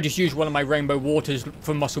 What? I just used one of my rainbow waters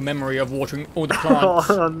for muscle memory of watering all the plants.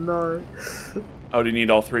 Oh no. Oh, do you need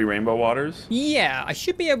all 3 rainbow waters? Yeah, I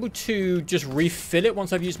should be able to just refill it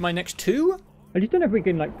once I've used my next 2. I just don't know if we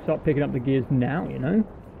can like start picking up the gears now, you know?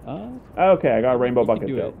 Okay, I got a rainbow bucket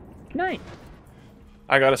do too. it. Nice.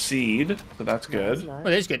 I got a seed, so that's good. That's nice.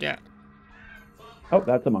 Well, that's good, yeah. Oh,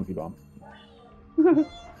 that's a monkey bomb.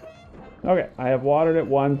 Okay, I have watered it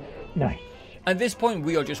once. Nice. At this point,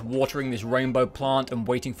 we are just watering this rainbow plant and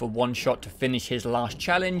waiting for One Shot to finish his last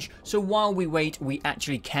challenge. So while we wait, we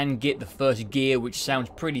actually can get the first gear, which sounds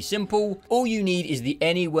pretty simple. All you need is the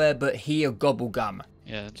Anywhere But Here Gobblegum.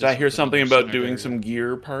 Yeah. Did I hear something about doing some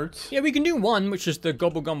gear parts? Yeah, we can do one, which is the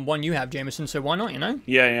Gobblegum one you have, Jameson, so why not, you know?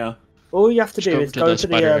 Yeah. All you have to Just do go is to go the to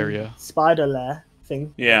spider the area. spider lair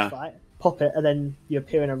thing. Yeah. Fight, pop it, and then you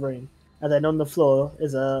appear in a room. And then on the floor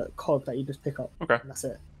is a cog that you just pick up. Okay. And that's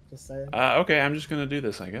it. Just so. Okay, I'm just gonna do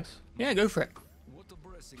this, I guess. Yeah, go for it.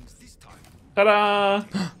 Ta-da!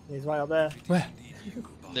 He's right up there. Where?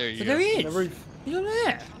 There you So go. there he On the is. roof. He's on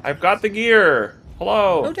there. I've got the gear.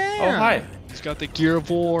 Hello. Oh, damn. Oh, hi. He's got the gear of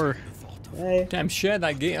war. Hey. Damn, share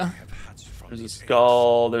that gear. There's a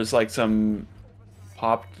skull. There's like some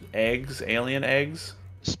popped eggs, alien eggs.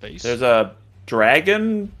 Space. There's a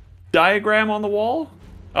dragon diagram on the wall.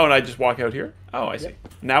 Oh, and I just walk out here? Oh, I see.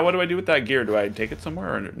 Now what do I do with that gear? Do I take it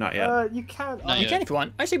somewhere or not yet? You can. Not You yet. can if you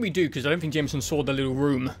want. I say we do, because I don't think Jameson saw the little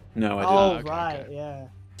room. No, I Oh, didn't. right, yeah.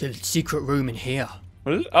 The secret room in here.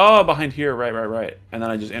 What is it? Oh, behind here. Right. And then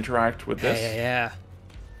I just interact with this. Yeah.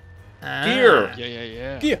 Ah. Gear.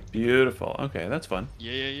 Yeah. Gear. Beautiful. Okay, that's fun.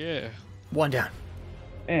 Yeah. One down.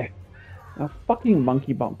 A fucking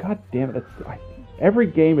monkey bomb. God damn it. Every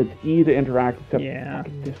game it's easy to interact except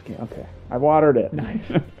fucking this game. Okay. I watered it. Nice.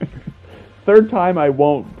 Third time I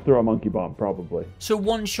won't throw a monkey bomb, probably. So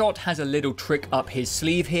One Shot has a little trick up his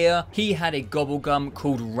sleeve here. He had a gobblegum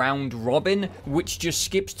called Round Robin, which just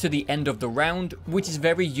skips to the end of the round, which is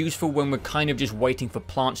very useful when we're kind of just waiting for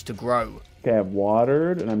plants to grow. Okay, I've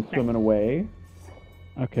watered and I'm swimming away.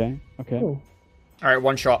 Okay. Cool. Alright,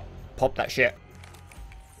 One Shot. Pop that shit.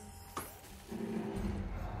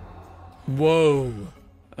 Whoa.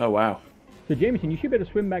 Oh, wow. So Jameson, you should be able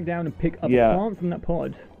to swim back down and pick up Yeah. a plant from that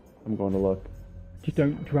pod. I'm going to look. Just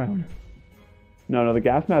don't drown. No, the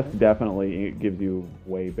gas mask definitely gives you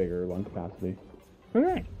way bigger lung capacity.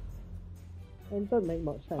 Alright. It doesn't make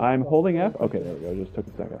much sense. I'm but- holding F. Okay, there we go. Just took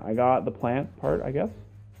a second. I got the plant part, I guess.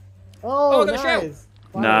 Oh, I got a shell. nice.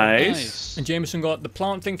 Wow. Nice. And Jameson got the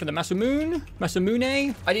plant thing for the Masamune.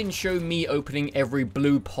 I didn't show me opening every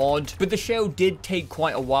blue pod, but the shell did take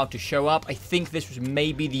quite a while to show up. I think this was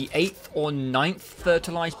maybe the 8th or 9th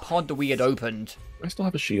fertilized pod that we had opened. Do I still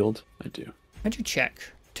have a shield? I do. How'd you check?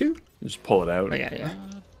 2? Just pull it out. Oh, yeah.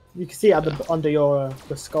 You can see it under your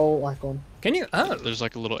the skull icon. Can you? Oh. There's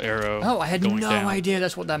like a little arrow. Oh, I had going no down. idea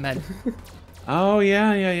that's what that meant. Oh,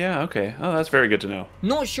 yeah. Okay. Oh, that's very good to know.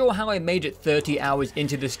 Not sure how I made it 30 hours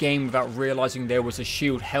into this game without realizing there was a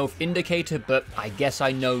shield health indicator, but I guess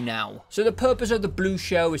I know now. So the purpose of the blue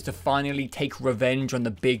shell is to finally take revenge on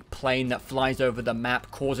the big plane that flies over the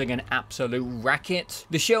map, causing an absolute racket.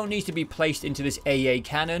 The shell needs to be placed into this AA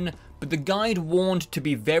cannon, but the guide warned to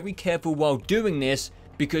be very careful while doing this,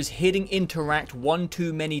 because hitting interact one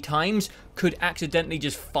too many times could accidentally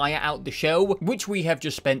just fire out the shell, which we have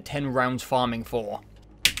just spent 10 rounds farming for.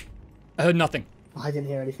 I heard nothing. I didn't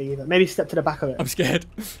hear anything either. Maybe step to the back of it. I'm scared.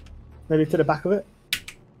 Maybe to the back of it.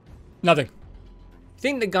 Nothing. I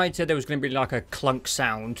think the guide said there was going to be like a clunk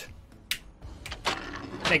sound.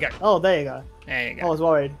 There you go. Oh, there you go. There you I go. was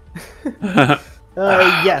worried.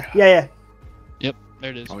 Yeah. Yep,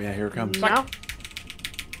 there it is. Oh, yeah, here it comes. Now?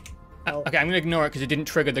 Okay, I'm going to ignore it because it didn't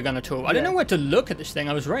trigger the gun at all. I don't know where to look at this thing.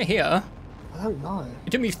 I was right here. I don't know. It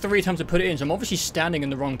took me 3 times to put it in, so I'm obviously standing in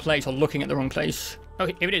the wrong place or looking at the wrong place.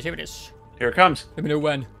 Okay, here it is. Here it comes. Let me know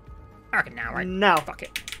when. Okay, now, right? Now. Fuck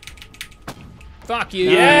it. Fuck you.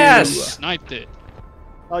 Yes! Sniped it.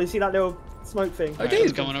 Oh, you see that little smoke thing? I Alright, do.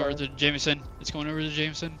 It's going over to Jameson. It's going over to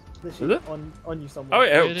Jameson. Literally Is it? on you somewhere. Oh,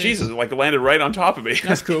 yeah. It Oh, is. Jesus. Like, it landed right on top of me.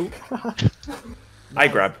 That's cool. I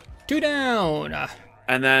grab. 2 down.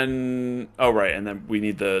 And then... Oh, right. And then we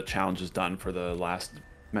need the challenges done for the last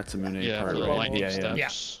Masamune Yeah, part, for the right? lightning Yeah.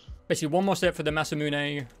 steps. Basically, one more step for the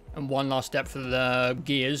Masamune and one last step for the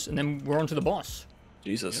gears, and then we're on to the boss.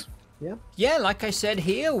 Jesus. Yeah, like I said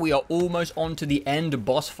here, we are almost on to the end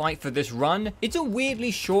boss fight for this run. It's a weirdly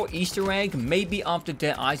short Easter egg. Maybe after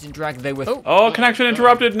Der Eisendrache they were... Oh, connection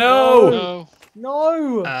interrupted. No! No.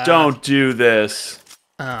 No! Don't do this.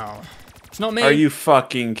 Oh. It's not me. Are you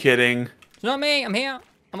fucking kidding? It's not me. I'm here.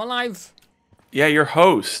 I'm alive. Yeah, you're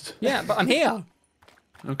host. Yeah, but I'm here.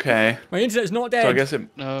 Okay. My internet's not dead. So I guess it...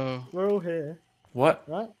 No. We're all here, What?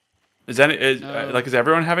 right? Is that... Is, No. like, is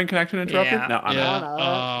everyone having connection interrupted? Yeah. No, I'm Yeah.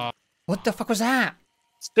 not. What the fuck was that?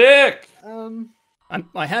 Stick!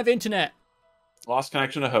 I have internet. Lost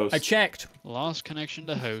connection to host. I checked. Lost connection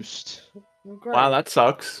to host. Great. Wow, that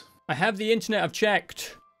sucks. I have the internet. I've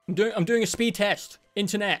checked. I'm doing a speed test.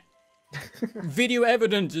 Internet. Video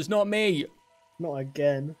evidence. It's not me. Not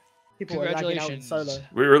again. People were lagging out in Congratulations. solo.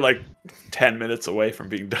 We were like 10 minutes away from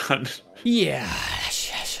being done. Yeah.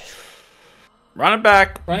 Run it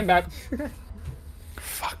back. Running back.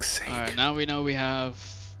 Fuck's sake. Alright, now we know we have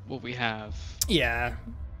what we have. Yeah.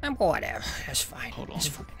 I'm whatever. That's fine. Hold on. It's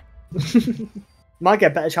fine. Might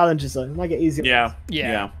get better challenges though. Might get easier. Yeah.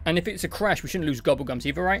 Yeah. And if it's a crash, we shouldn't lose Gobblegums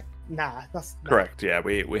either, right? Nah, that's Correct. Yeah,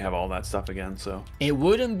 we have all that stuff again, so. It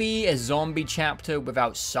wouldn't be a zombie chapter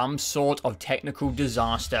without some sort of technical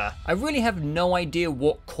disaster. I really have no idea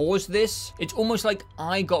what caused this. It's almost like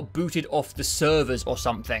I got booted off the servers or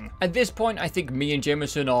something. At this point, I think me and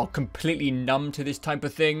Jameson are completely numb to this type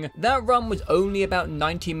of thing. That run was only about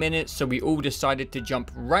 90 minutes, so we all decided to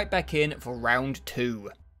jump right back in for round 2.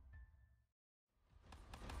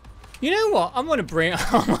 You know what? I want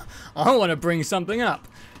to bring something up.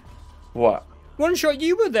 What? One shot,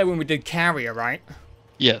 you were there when we did Carrier, right?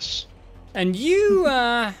 Yes. And you,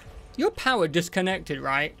 your power disconnected,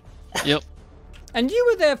 right? Yep. And you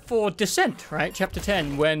were there for Descent, right? Chapter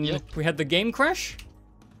 10, when Yep. we had the game crash?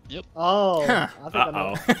 Yep. Oh, Huh. I think I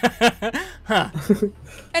know. Huh.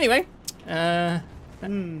 Anyway, I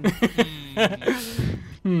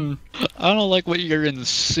don't like what you're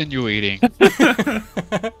insinuating.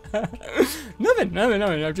 nothing.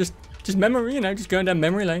 I'm just memory, just going down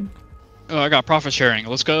memory lane. Oh, I got profit sharing.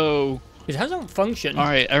 Let's go. It hasn't functioned. All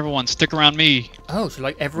right, everyone, stick around me. Oh, so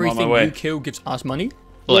like everything way. you kill gives us money?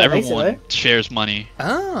 Well, Yeah, everyone basically. shares money.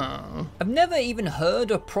 Oh. I've never even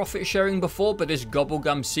heard of profit sharing before, but this gobble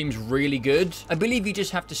gum seems really good. I believe you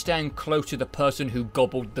just have to stand close to the person who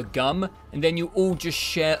gobbled the gum, and then you all just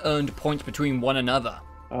share earned points between one another.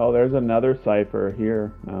 Oh, there's another cipher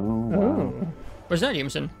here. Oh, wow. Where's that,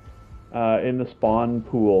 Jameson? In the spawn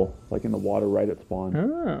pool, like in the water right at spawn.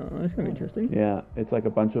 Oh, that's gonna be interesting. Yeah, it's like a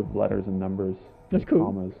bunch of letters and numbers. That's cool.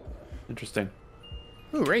 Commas. Interesting.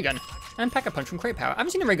 Ooh, ray gun. And pack a punch from crate power. I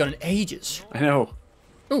haven't seen a ray gun in ages. I know.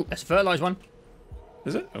 Ooh, that's a fertilized one.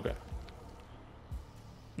 Is it? Okay.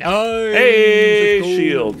 Nice. Hey, Let's go.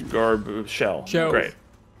 shield, shell. Shell. Great.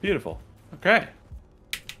 Beautiful. Okay.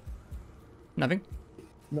 Nothing.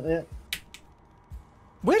 Not yet.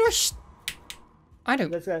 Where do I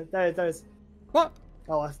don't... Let's go. There is. What?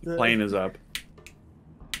 Oh, that's the Plane is up.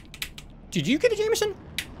 Did you get it, Jameson?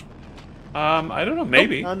 I don't know.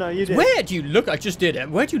 Maybe. Oh no, you did. Where do you look? I just did it.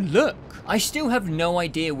 Where do you look? I still have no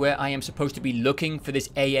idea where I am supposed to be looking for this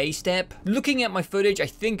AA step. Looking at my footage, I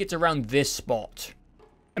think it's around this spot.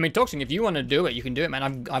 I mean, Toxin, if you want to do it, you can do it,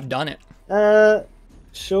 man. I've done it.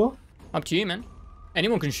 Sure. Up to you, man.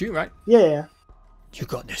 Anyone can shoot, right? Yeah. You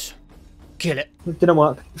got this. Kill it. It didn't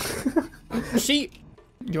work. See,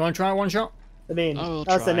 you want to try one shot? I mean, I will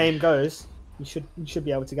as the try. name goes, you should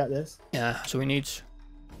be able to get this. Yeah, so we need...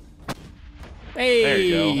 Hey! There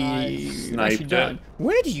you go. Nice. Sniped Nicely done. it.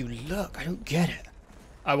 Where do you look? I don't get it.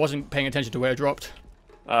 I wasn't paying attention to where it dropped.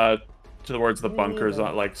 Towards the bunkers,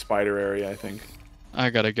 like spider area, I think. I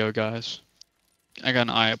gotta go, guys. I got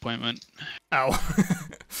an eye appointment. Ow.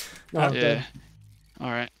 No, I'm Yeah. dead. All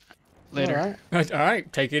right. Later. Alright.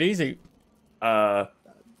 Alright, take it easy. I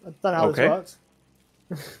don't know how Okay. this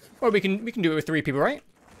works. Well, we can do it with 3 people, right?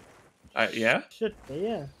 Yeah. Should be,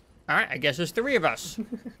 yeah. Alright, I guess there's 3 of us.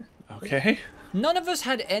 Okay. None of us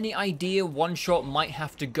had any idea One Shot might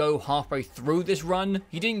have to go halfway through this run.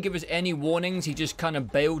 He didn't give us any warnings, he just kind of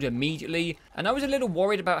bailed immediately. And I was a little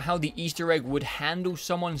worried about how the Easter egg would handle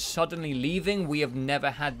someone suddenly leaving. We have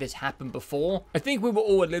never had this happen before. I think we were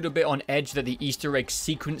all a little bit on edge that the Easter egg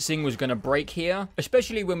sequencing was going to break here.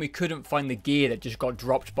 Especially when we couldn't find the gear that just got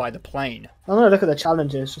dropped by the plane. I'm gonna look at the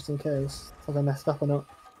challenges just in case. Have I messed up or not?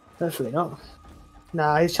 Hopefully not.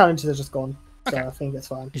 Nah, his challenges are just gone. So Okay. I think it's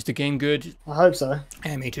fine. Is the game good? I hope so.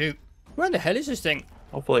 Yeah, me too. Where the hell is this thing?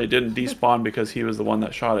 Hopefully it didn't despawn because he was the one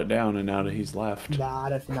that shot it down and now that he's left. Nah, I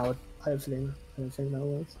don't think that would. Hopefully, I don't think that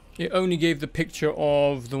was. It only gave the picture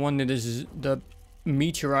of the one that is the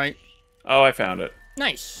meteorite. Oh, I found it.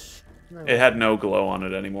 Nice. It had no glow on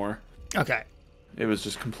it anymore. Okay. It was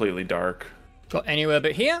just completely dark. Got anywhere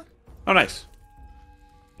but here? Oh, nice.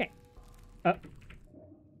 Fuck.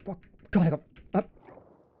 God, I got up.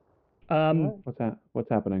 What's that? What's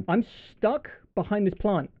happening? I'm stuck behind this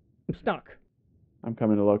plant. I'm stuck. I'm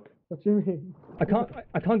coming to look. What do you mean? I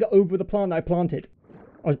can't get over the plant that I planted.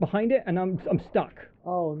 I was behind it and I'm stuck.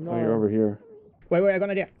 Oh no. Oh, you're over here. Wait, I got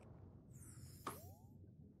an idea.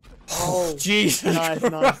 Oh, Jesus.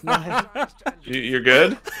 nice. You're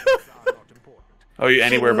good? Oh, you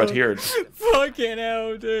anywhere but here. Fucking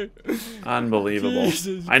hell, dude. Unbelievable.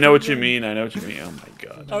 Jesus I know what you mean. I know what you mean. Oh my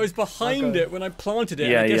god. I was behind it when I planted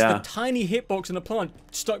it. Yeah, I guess yeah. the tiny hitbox in the plant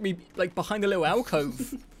stuck me like behind a little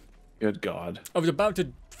alcove. Good God. I was about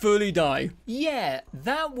to fully die. Yeah,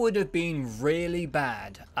 that would have been really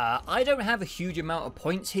bad. I don't have a huge amount of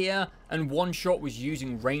points here, and One Shot was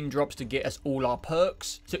using raindrops to get us all our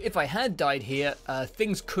perks. So if I had died here,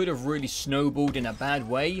 things could have really snowballed in a bad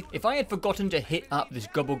way. If I had forgotten to hit up this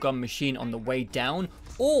Gobblegum machine on the way down,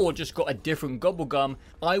 or just got a different Gobblegum,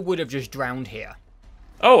 I would have just drowned here.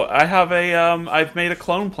 Oh, I have a, I've made a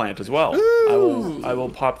clone plant as well. I will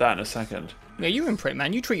pop that in a second. Yeah, you imprint,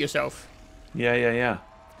 man. You treat yourself. Yeah.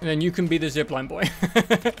 And then you can be the zipline boy.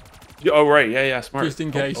 Oh, right. Yeah, smart. Just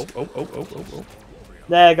in case. Oh.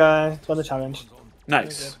 There you go. Got the challenge.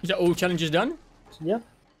 Nice. Is that all challenges done? Yeah.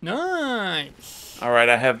 Nice. All right,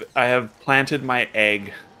 I have planted my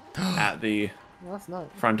egg at the That's nice.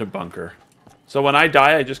 front of bunker. So when I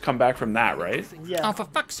die, I just come back from that, right? Yeah. Oh, for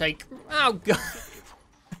fuck's sake. Oh, God.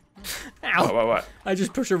 Ow. What? I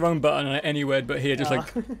just pushed the wrong button on it anywhere but here, just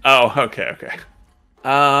like, Oh, okay.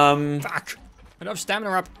 fuck. Enough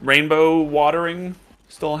stamina up. Rainbow watering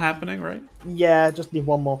still happening, right? Yeah, just need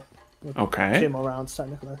one more. Okay. 2 more rounds,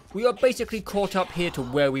 technically. We are basically caught up here to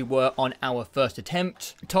where we were on our first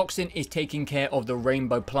attempt. Toxin is taking care of the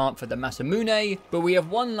rainbow plant for the Masamune, but we have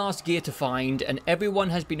one last gear to find, and everyone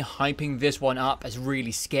has been hyping this one up as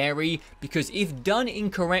really scary, because if done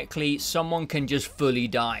incorrectly, someone can just fully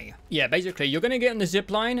die. Yeah, basically, you're going to get on the zip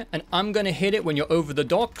line, and I'm going to hit it when you're over the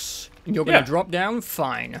docks, and you're going to drop down,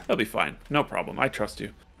 fine. That'll be fine. No problem. I trust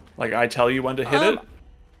you. Like, I tell you when to hit it?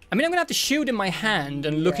 I mean, I'm going to have the shield in my hand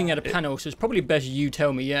and looking at a panel, so it's probably best you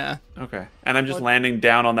tell me, yeah. Okay. And I'm just landing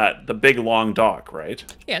down on the big long dock, right?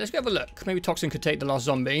 Yeah, let's go have a look. Maybe Toxin could take the last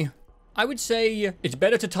zombie. I would say it's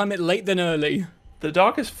better to time it late than early. The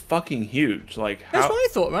dock is fucking huge. Like, how... That's what I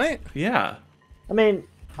thought, right? Yeah. I mean,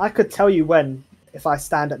 I could tell you when if I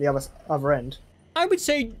stand at the other end. I would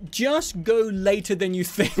say just go later than you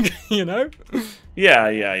think, you know?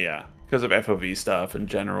 Yeah. Because of FOV stuff in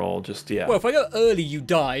general, just, yeah. Well, if I go early, you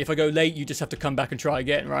die. If I go late, you just have to come back and try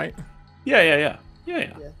again, right? Yeah.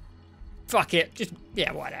 Fuck it. Just,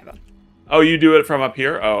 yeah, whatever. Oh, you do it from up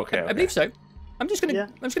here? Oh, okay. I believe so. I'm just gonna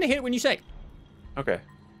hit it when you say. Okay.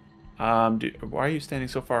 Why are you standing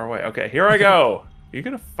so far away? Okay, here I go. Are you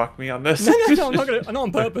gonna fuck me on this? No, I'm not gonna. I'm not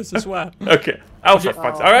on purpose. I swear. Okay. Oh, for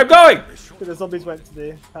fuck's sake. All right, I'm going. The zombies went to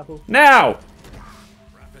the apple. Now.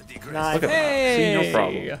 Nice. Look at that. See, no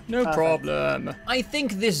problem. No problem. I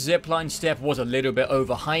think this zipline step was a little bit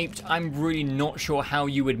overhyped. I'm really not sure how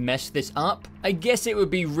you would mess this up. I guess it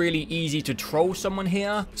would be really easy to troll someone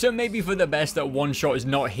here, so maybe for the best that One Shot is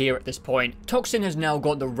not here at this point. Toxin has now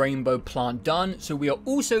got the rainbow plant done, so we are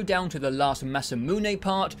also down to the last Masamune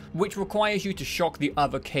part, which requires you to shock the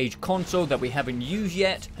other cage console that we haven't used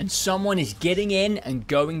yet, and someone is getting in and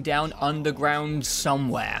going down underground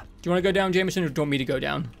somewhere. Do you want to go down, Jameson, or do you want me to go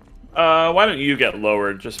down? Why don't you get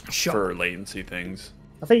lowered just for latency things?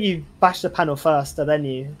 I think you bash the panel first, and then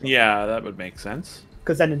you... Yeah, that would make sense.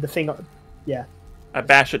 Because then the thing... Yeah. I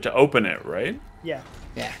bash it to open it, right? Yeah.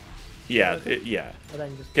 Yeah. Yeah.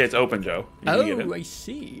 Then just... Okay, it's open, Joe. You can get it. I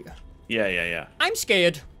see. Yeah. I'm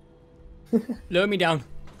scared. Lower me down.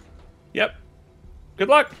 Yep. Good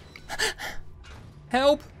luck.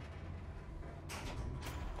 Help.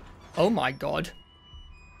 Oh my god.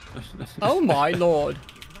 Oh my lord.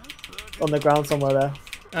 On the ground somewhere there.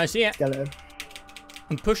 I see it. Skeleton.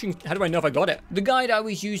 I'm pushing. How do I know if I got it? The guide I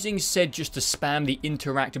was using said just to spam the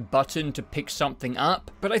interact button to pick something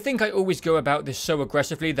up, but I think I always go about this so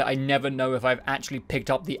aggressively that I never know if I've actually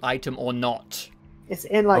picked up the item or not. It's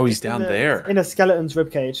in like... Oh, he's down there. In a skeleton's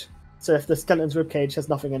ribcage. So if the skeleton's ribcage has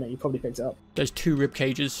nothing in it, you probably picked it up. There's 2 rib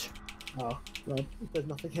cages. Oh, well, there's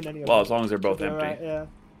nothing in any of them. Well, as long as they're both empty. Right, yeah.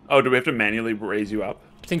 Oh, do we have to manually raise you up?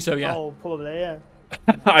 I think so, yeah. Oh, probably, yeah.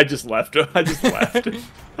 I just left. All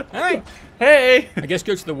right. Hey. I guess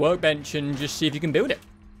go to the workbench and just see if you can build it.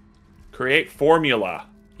 Create formula.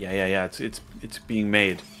 Yeah. It's being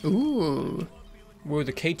made. Ooh. Will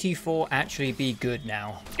the KT4 actually be good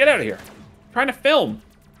now? Get out of here. I'm trying to film.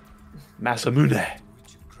 Masamune.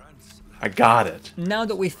 I got it. Now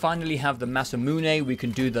that we finally have the Masamune, we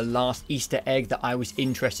can do the last Easter egg that I was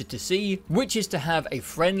interested to see, which is to have a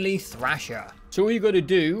friendly Thrasher. So all you got to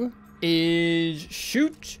do is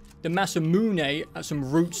shoot the Masamune at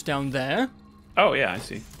some roots down there. Oh, yeah, I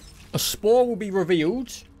see. A spore will be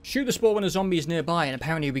revealed. Shoot the spore when a zombie is nearby, and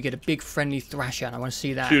apparently we get a big friendly Thrasher, and I want to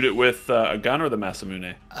see that. Shoot it with a gun or the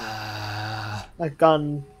Masamune? A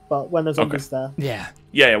gun, but when the zombie's there. Yeah.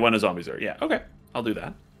 Yeah, when a zombie's there. Yeah, okay. I'll do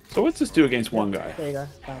that. So what's this do against one guy? There you go.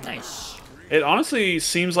 Nice. It honestly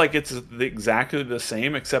seems like it's exactly the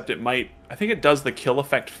same, except it might... I think it does the kill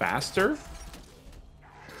effect faster.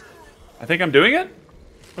 I think I'm doing it?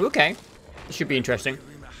 Okay. This should be interesting.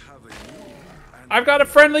 I've got a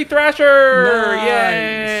friendly Thrasher! Nice.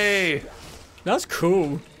 Yay! That's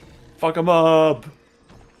cool. Fuck him up.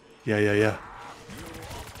 Yeah.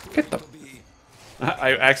 Get the...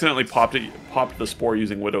 I accidentally popped the spore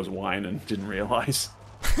using Widow's Wine and didn't realize.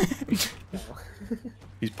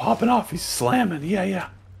 He's popping off. He's slamming. Yeah.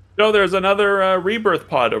 Oh, there's another rebirth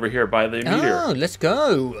pod over here by the meteor. Oh, let's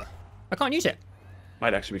go. I can't use it.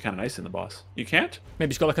 Might actually be kind of nice in the boss. You can't? Maybe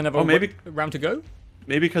it's got like another round to go?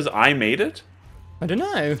 Maybe because I made it? I don't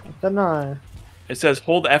know. Don't know. It says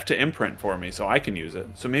hold F to imprint for me, so I can use it.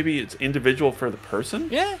 So maybe it's individual for the person?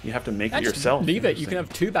 Yeah. You have to make it Just yourself. leave it. You can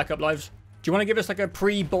have 2 backup lives. Do you want to give us like a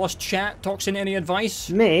pre-boss chat, Toxin? Any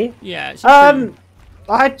advice? Me? Yeah.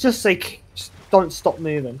 I'd just say just don't stop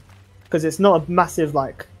moving, because it's not a massive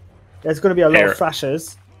like. There's going to be a lot of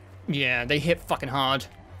thrashers. Yeah, they hit fucking hard.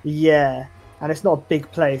 Yeah, and it's not a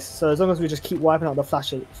big place, so as long as we just keep wiping out the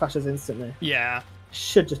thrashers instantly, Yeah.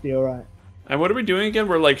 should just be all right. And what are we doing again?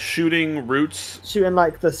 We're like shooting roots. Shooting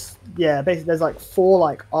like this. Yeah, basically there's like 4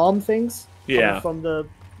 like arm things. Yeah.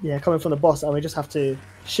 Coming from the boss, and we just have to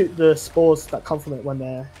shoot the spores that come from it when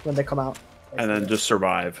they come out. And then just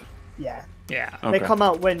survive. Yeah. Yeah. Okay. They come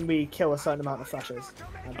out when we kill a certain amount of thrashers.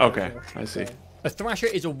 Okay, I see. A Thrasher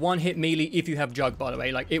is a 1-hit melee if you have Jug, by the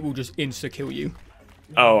way. Like, it will just insta-kill you.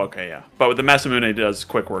 Oh, okay, yeah. But with the Masamune does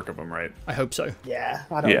quick work of them, right? I hope so. Yeah,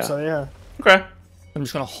 I don't know, so yeah. Okay. I'm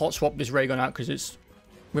just going to hot swap this ray gun out because it's...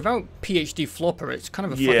 Without PhD Flopper, it's kind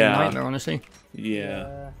of a fucking nightmare, honestly.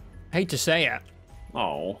 Yeah. I hate to say it.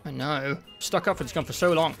 Oh. I know. Stuck up for this gun for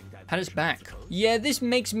so long. Had its back. Yeah, this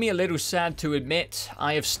makes me a little sad to admit.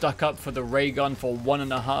 I have stuck up for the ray gun for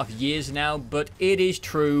 1.5 years now, but it is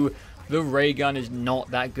true. The ray gun is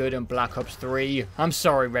not that good in Black Ops 3. I'm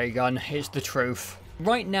sorry, ray gun. It's the truth.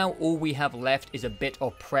 Right now, all we have left is a bit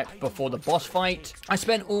of prep before the boss fight. I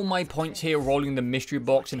spent all my points here rolling the mystery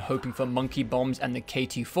box and hoping for monkey bombs and the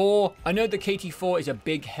KT4. I know the KT4 is a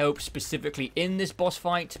big help specifically in this boss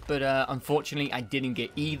fight, but unfortunately I didn't get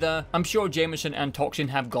either. I'm sure Jameson and Toxin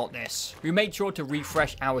have got this. We made sure to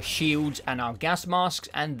refresh our shields and our gas masks,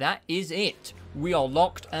 and that is it. We are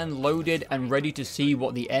locked and loaded and ready to see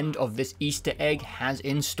what the end of this Easter egg has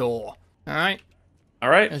in store. Alright.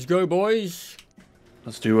 Alright. Let's go, boys.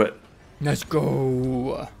 Let's do it. Let's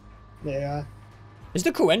go. Yeah. It's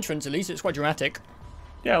the cool entrance, at least. It's quite dramatic.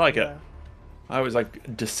 Yeah, I like it. I was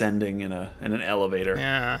like descending in an elevator.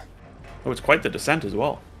 Yeah. Oh, it's quite the descent as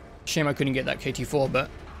well. Shame I couldn't get that KT4, but...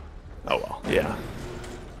 Oh, well. Yeah.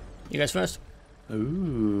 You guys first?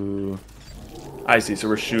 Ooh. I see. So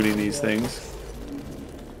we're shooting these things.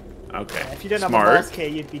 Okay. If you didn't Smart. have a mask here,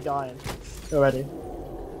 you'd be dying already.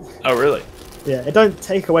 Oh, really? Yeah, it don't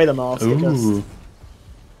take away the mask. It just...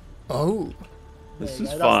 Oh. This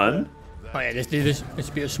is fun. Oh yeah, let's do this. Let's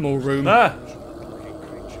be a small room. Ah.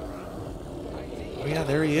 Oh yeah,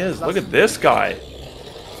 there he is. Look at this guy.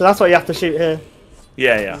 So that's why you have to shoot here.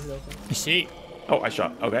 Yeah. You see? Oh, I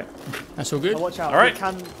shot. Okay. That's all good. Now watch out. All right. It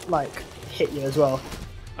can like hit you as well.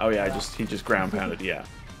 Oh yeah, he just ground pounded. Yeah.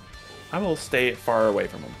 I will stay far away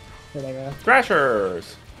from him. Here they go.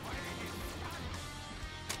 Thrashers.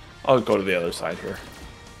 I'll go to the other side here.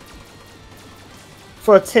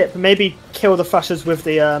 For a tip, maybe kill the thrashers with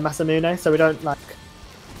the Masamune so we don't like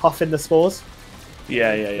huff in the spores.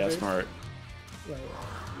 Yeah. Smart.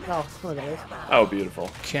 Oh, look at this. Oh, beautiful.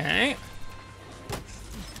 Okay.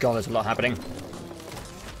 God, there's a lot happening.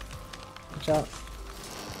 Watch out.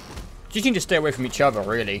 You can just stay away from each other,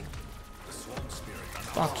 really.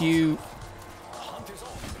 Fuck you.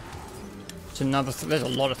 It's another... There's a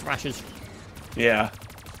lot of thrashers. Yeah.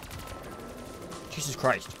 Jesus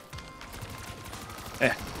Christ.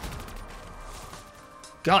 Eh.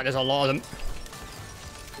 God, there's a lot of them.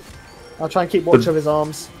 I'll try and keep watch of his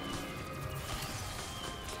arms.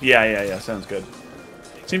 Yeah. Sounds good.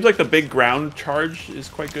 Seems like the big ground charge is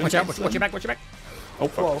quite good. Watch out, watch your back, watch your back. Oh,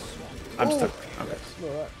 fuck. I'm stuck.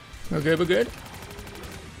 Okay. We're good.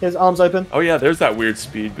 His arms open. Oh, yeah, there's that weird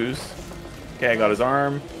speed boost. Okay, I got his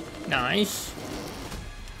arm. Nice.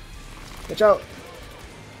 Watch out.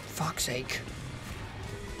 Fuck's sake.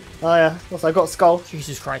 Oh yeah, also I got skull.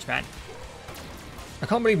 Jesus Christ, man. I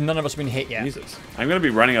can't believe none of us have been hit yet. Jesus. I'm going to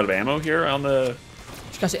be running out of ammo here on the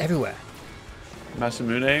These guys are everywhere.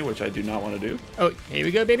 Masamune, which I do not want to do. Oh, here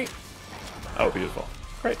we go, baby. Oh, beautiful.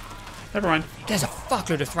 Great. Never mind. There's a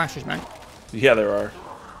fuckload of thrashers, man. Yeah, there are.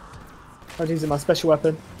 I'm using my special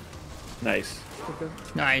weapon. Nice.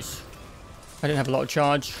 Nice. I didn't have a lot of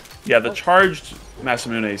charge. Yeah, the charged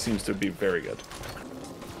Masamune seems to be very good.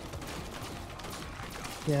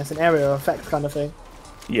 Yeah, it's an area effect kind of thing.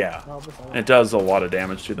 Yeah. It does a lot of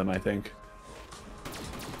damage to them, I think.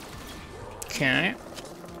 Okay.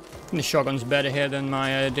 The shotgun's better here than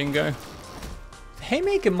my dingo. The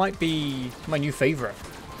haymaker might be my new favorite.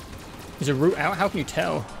 Is a route out? How can you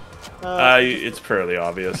tell? It's fairly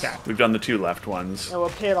obvious. Okay. We've done the 2 left ones. It will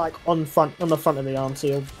appear like on the front of the arm, so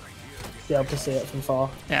you'll be able to see it from far.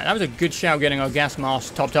 Yeah, that was a good shout getting our gas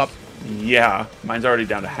mask topped up. Yeah, mine's already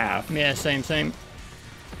down to half. Yeah, same.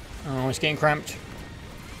 Oh, it's getting cramped.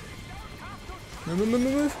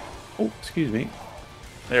 Move. Oh, excuse me.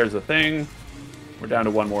 There's the thing. We're down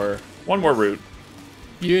to one more route.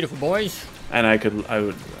 Beautiful, boys. And I'm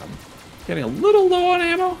getting a little low on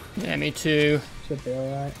ammo. Yeah, me too. Should be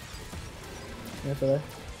alright. Hopefully.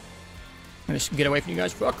 I'm just get away from you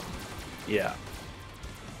guys, fuck. Yeah.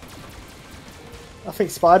 I think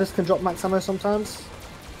spiders can drop max ammo sometimes.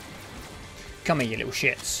 Come here, you little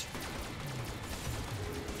shits.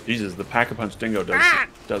 Jesus, the Pack-a-Punch Dingo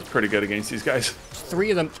does pretty good against these guys. There's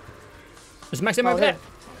 3 of them. There's max ammo over there.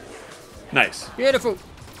 Nice. Beautiful.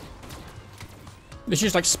 It's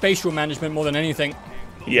just like spatial management more than anything.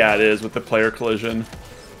 Yeah, it is with the player collision.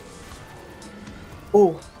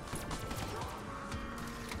 Oh.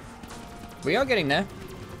 We are getting there.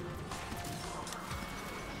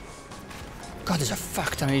 God, there's a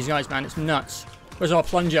fuck ton of these guys, man. It's nuts. Where's our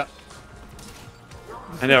plunger?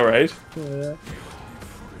 I know, right? Yeah.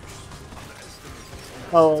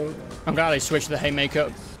 Oh. I'm glad they switched to the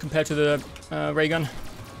haymaker compared to the ray gun.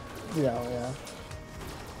 Yeah.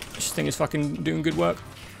 This thing is fucking doing good work.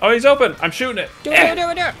 Oh, he's open. I'm shooting it. Do it. Did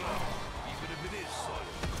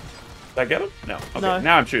I get him? No. Okay, No.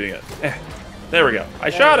 now I'm shooting it. There we go. I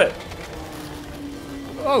shot it.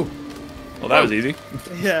 Oh. Well, that was easy.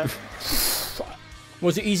 Yeah.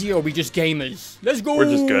 Was it easy or are we just gamers? Let's go. We're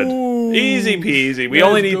just good. Easy peasy. We Let's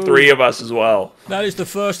only need go. 3 of us as well. That is the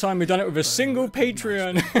first time we've done it with a single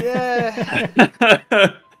Patreon. Yeah.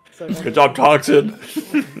 Good job, Toxin.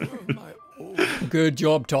 Good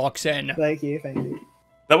job, Toxin. Thank you.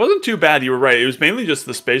 That wasn't too bad. You were right. It was mainly just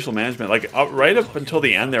the spatial management. Like right up until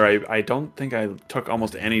the end there, I don't think I took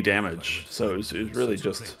almost any damage. So it was really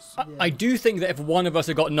just. I do think that if one of us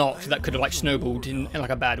had got knocked, that could have like snowballed in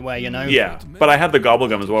like a bad way, you know? Yeah, but I had the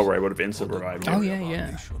gobblegum as well, where I would have instant revived. Oh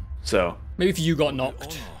yeah. So maybe if you got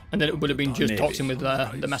knocked, and then it would have been just Maybe. Toxin with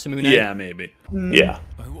the Masamune. yeah, maybe. Yeah.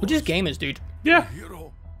 We're just gamers, dude. Yeah.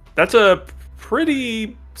 That's a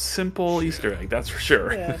pretty simple Easter egg, that's for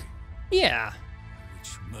sure. Yeah. Yeah.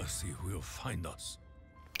 Which mercy will find us?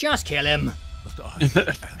 Just kill him.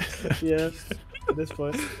 Yeah. At this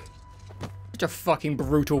point. Such a fucking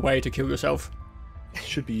brutal way to kill yourself.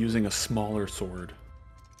 Should be using a smaller sword.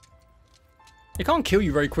 It can't kill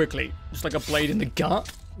you very quickly. Just like a blade in the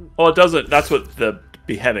gut. Well, it doesn't. That's what the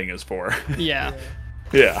beheading is for. Yeah.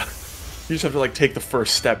 Yeah. You just have to like take the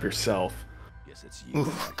first step yourself.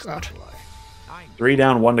 Oh god. 3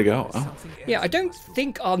 down, 1 to go. Oh. Yeah, I don't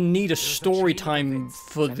think I'll need a story time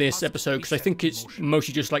for this episode because I think it's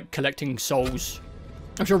mostly just like collecting souls.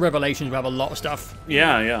 I'm sure Revelations will have a lot of stuff.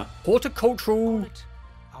 Yeah. Horticultural.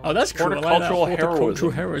 Oh, that's cool. Horticultural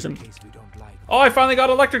Horticultural heroism. Oh, I finally got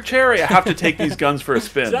electric cherry. I have to take these guns for a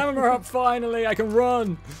spin. Stamina up finally. I can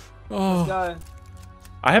run. Oh. Go.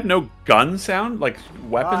 I have no gun sound, like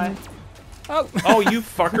weapon. Oh. Oh, you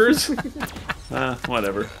fuckers.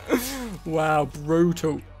 Whatever. Wow,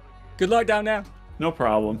 brutal. Good luck down there. No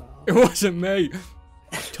problem. It wasn't me.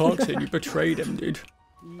 Toxin, you betrayed him, dude.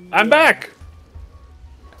 I'm back.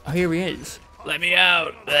 Oh, here he is. Let me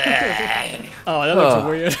out. Oh, that looks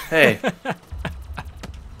weird. Hey.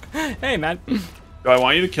 Hey, man. Do I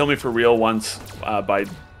want you to kill me for real once by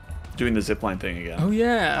doing the zipline thing again? Oh,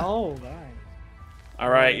 yeah. Oh, right. All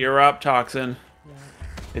right, you're up, Toxin.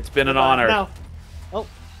 It's been an honor. Now. Oh.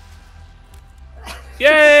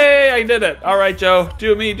 Yay! I did it. All right, Joe.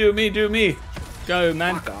 Do me. Go,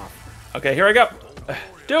 man. Okay, here I go.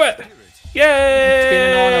 Do it.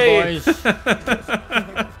 Yay! It's been an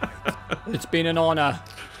honor, boys. It's been an honor.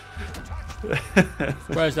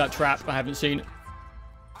 Where's that trap? I haven't seen it.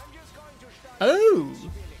 Oh!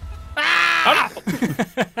 Ah!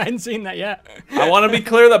 I hadn't seen that yet. I want to be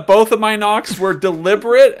clear that both of my knocks were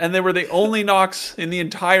deliberate, and they were the only knocks in the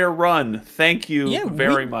entire run. Thank you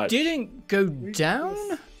very much. Didn't go down?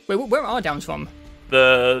 Wait, where are downs from?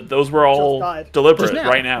 Those were all deliberate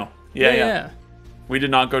right now. Yeah. We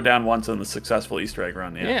did not go down once on the successful Easter egg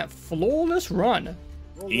run. Yeah, flawless run.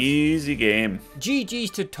 Easy game.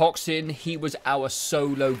 GG's to Toxin, he was our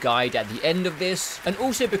solo guide at the end of this, and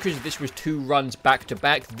also because this was 2 runs back to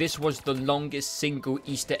back, this was the longest single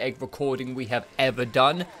Easter egg recording we have ever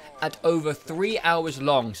done, at over 3 hours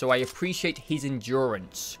long, so I appreciate his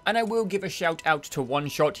endurance. And I will give a shout out to One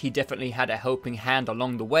Shot, he definitely had a helping hand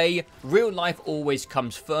along the way. Real life always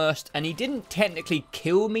comes first, and he didn't technically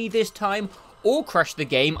kill me this time, or crash the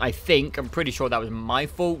game, I think. I'm pretty sure that was my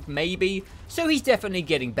fault, maybe. So he's definitely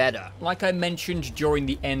getting better. Like I mentioned during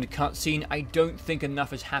the end cutscene, I don't think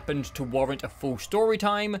enough has happened to warrant a full story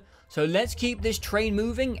time. So let's keep this train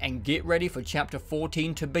moving and get ready for chapter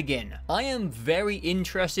 14 to begin. I am very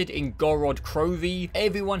interested in Gorod Krovi.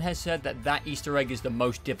 Everyone has said that that Easter egg is the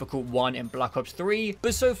most difficult one in Black Ops 3,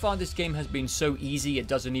 but so far this game has been so easy it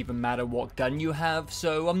doesn't even matter what gun you have,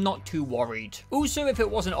 so I'm not too worried. Also, if it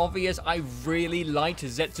wasn't obvious, I really liked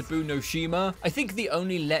Zetsubou No Shima. I think the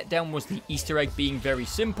only letdown was the Easter egg being very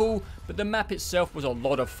simple, but the map itself was a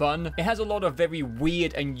lot of fun. It has a lot of very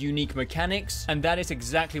weird and unique mechanics, and that is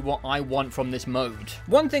exactly what I want from this mode.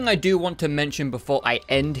 One thing I do want to mention before I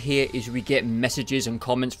end here is we get messages and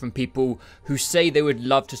comments from people who say they would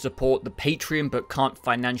love to support the Patreon but can't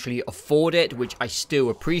financially afford it, which I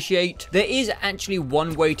still appreciate. There is actually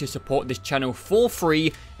one way to support this channel for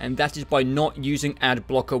free, and that is by not using ad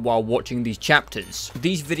blocker while watching these chapters.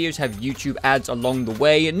 These videos have YouTube ads along the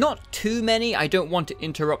way, not too many. I don't want to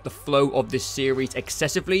interrupt the flow of this series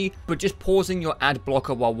excessively, but just pausing your ad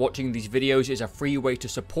blocker while watching these videos is a free way to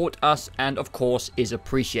support us, and of course is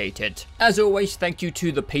appreciated. As always, thank you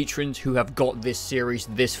to the patrons who have got this series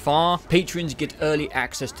this far. Patrons get early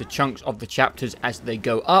access to chunks of the chapters as they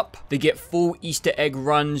go up. They get full Easter egg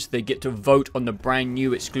runs. They get to vote on the brand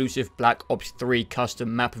new exclusive Black Ops 3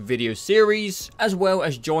 custom map video series, as well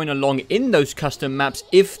as join along in those custom maps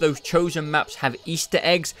if those chosen maps have Easter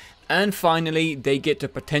eggs. And finally, they get to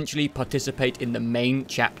potentially participate in the main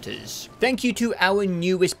chapters. Thank you to our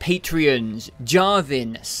newest Patreons: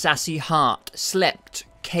 Jarvin, Sassy Heart, Slept,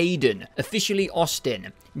 Caden, Officially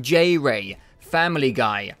Austin, J-Ray, Family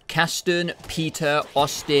Guy, Caston, Peter,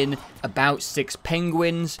 Austin, About 6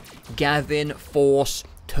 Penguins, Gavin, Force,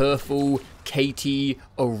 Turfle, Katie,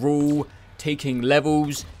 Arul, Taking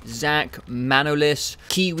Levels, Zach, Manolis,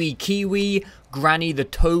 Kiwi, Granny the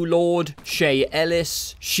Toe Lord, Shay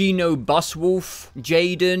Ellis, Shino Buswolf,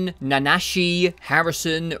 Jaden, Nanashi,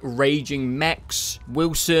 Harrison, Raging Mex,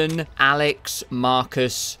 Wilson, Alex,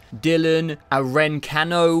 Marcus, Dylan, Aren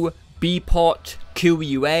Cano, Bpot,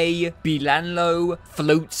 QUA, Bilanlo,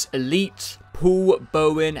 Floats Elite, Paul,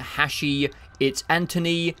 Bowen, Hashi, It's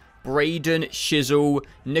Anthony, Braden, Shizzle,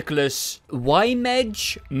 Nicholas,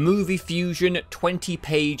 Ymedge, Movie Fusion,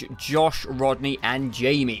 20-Page, Josh, Rodney, and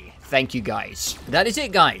Jamie. Thank you guys. That is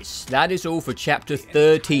it guys. That is all for chapter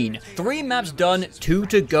 13. 3 maps done, 2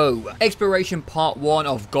 to go. Exploration part 1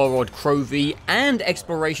 of Gorod Krovi and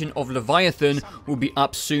Exploration of Leviathan will be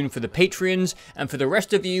up soon for the Patreons, and for the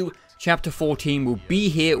rest of you, chapter 14 will be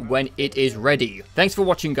here when it is ready. Thanks for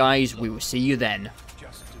watching guys, we will see you then.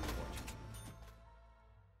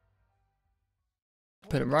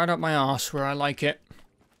 Put it right up my arse where I like it.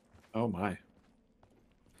 Oh my.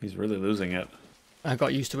 He's really losing it. I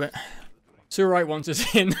got used to it. It's alright once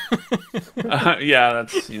it's in. Yeah,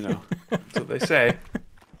 that's, you know, that's what they say.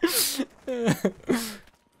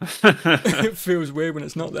 It feels weird when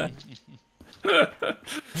it's not there.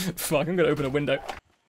 Fuck, I'm gonna open a window.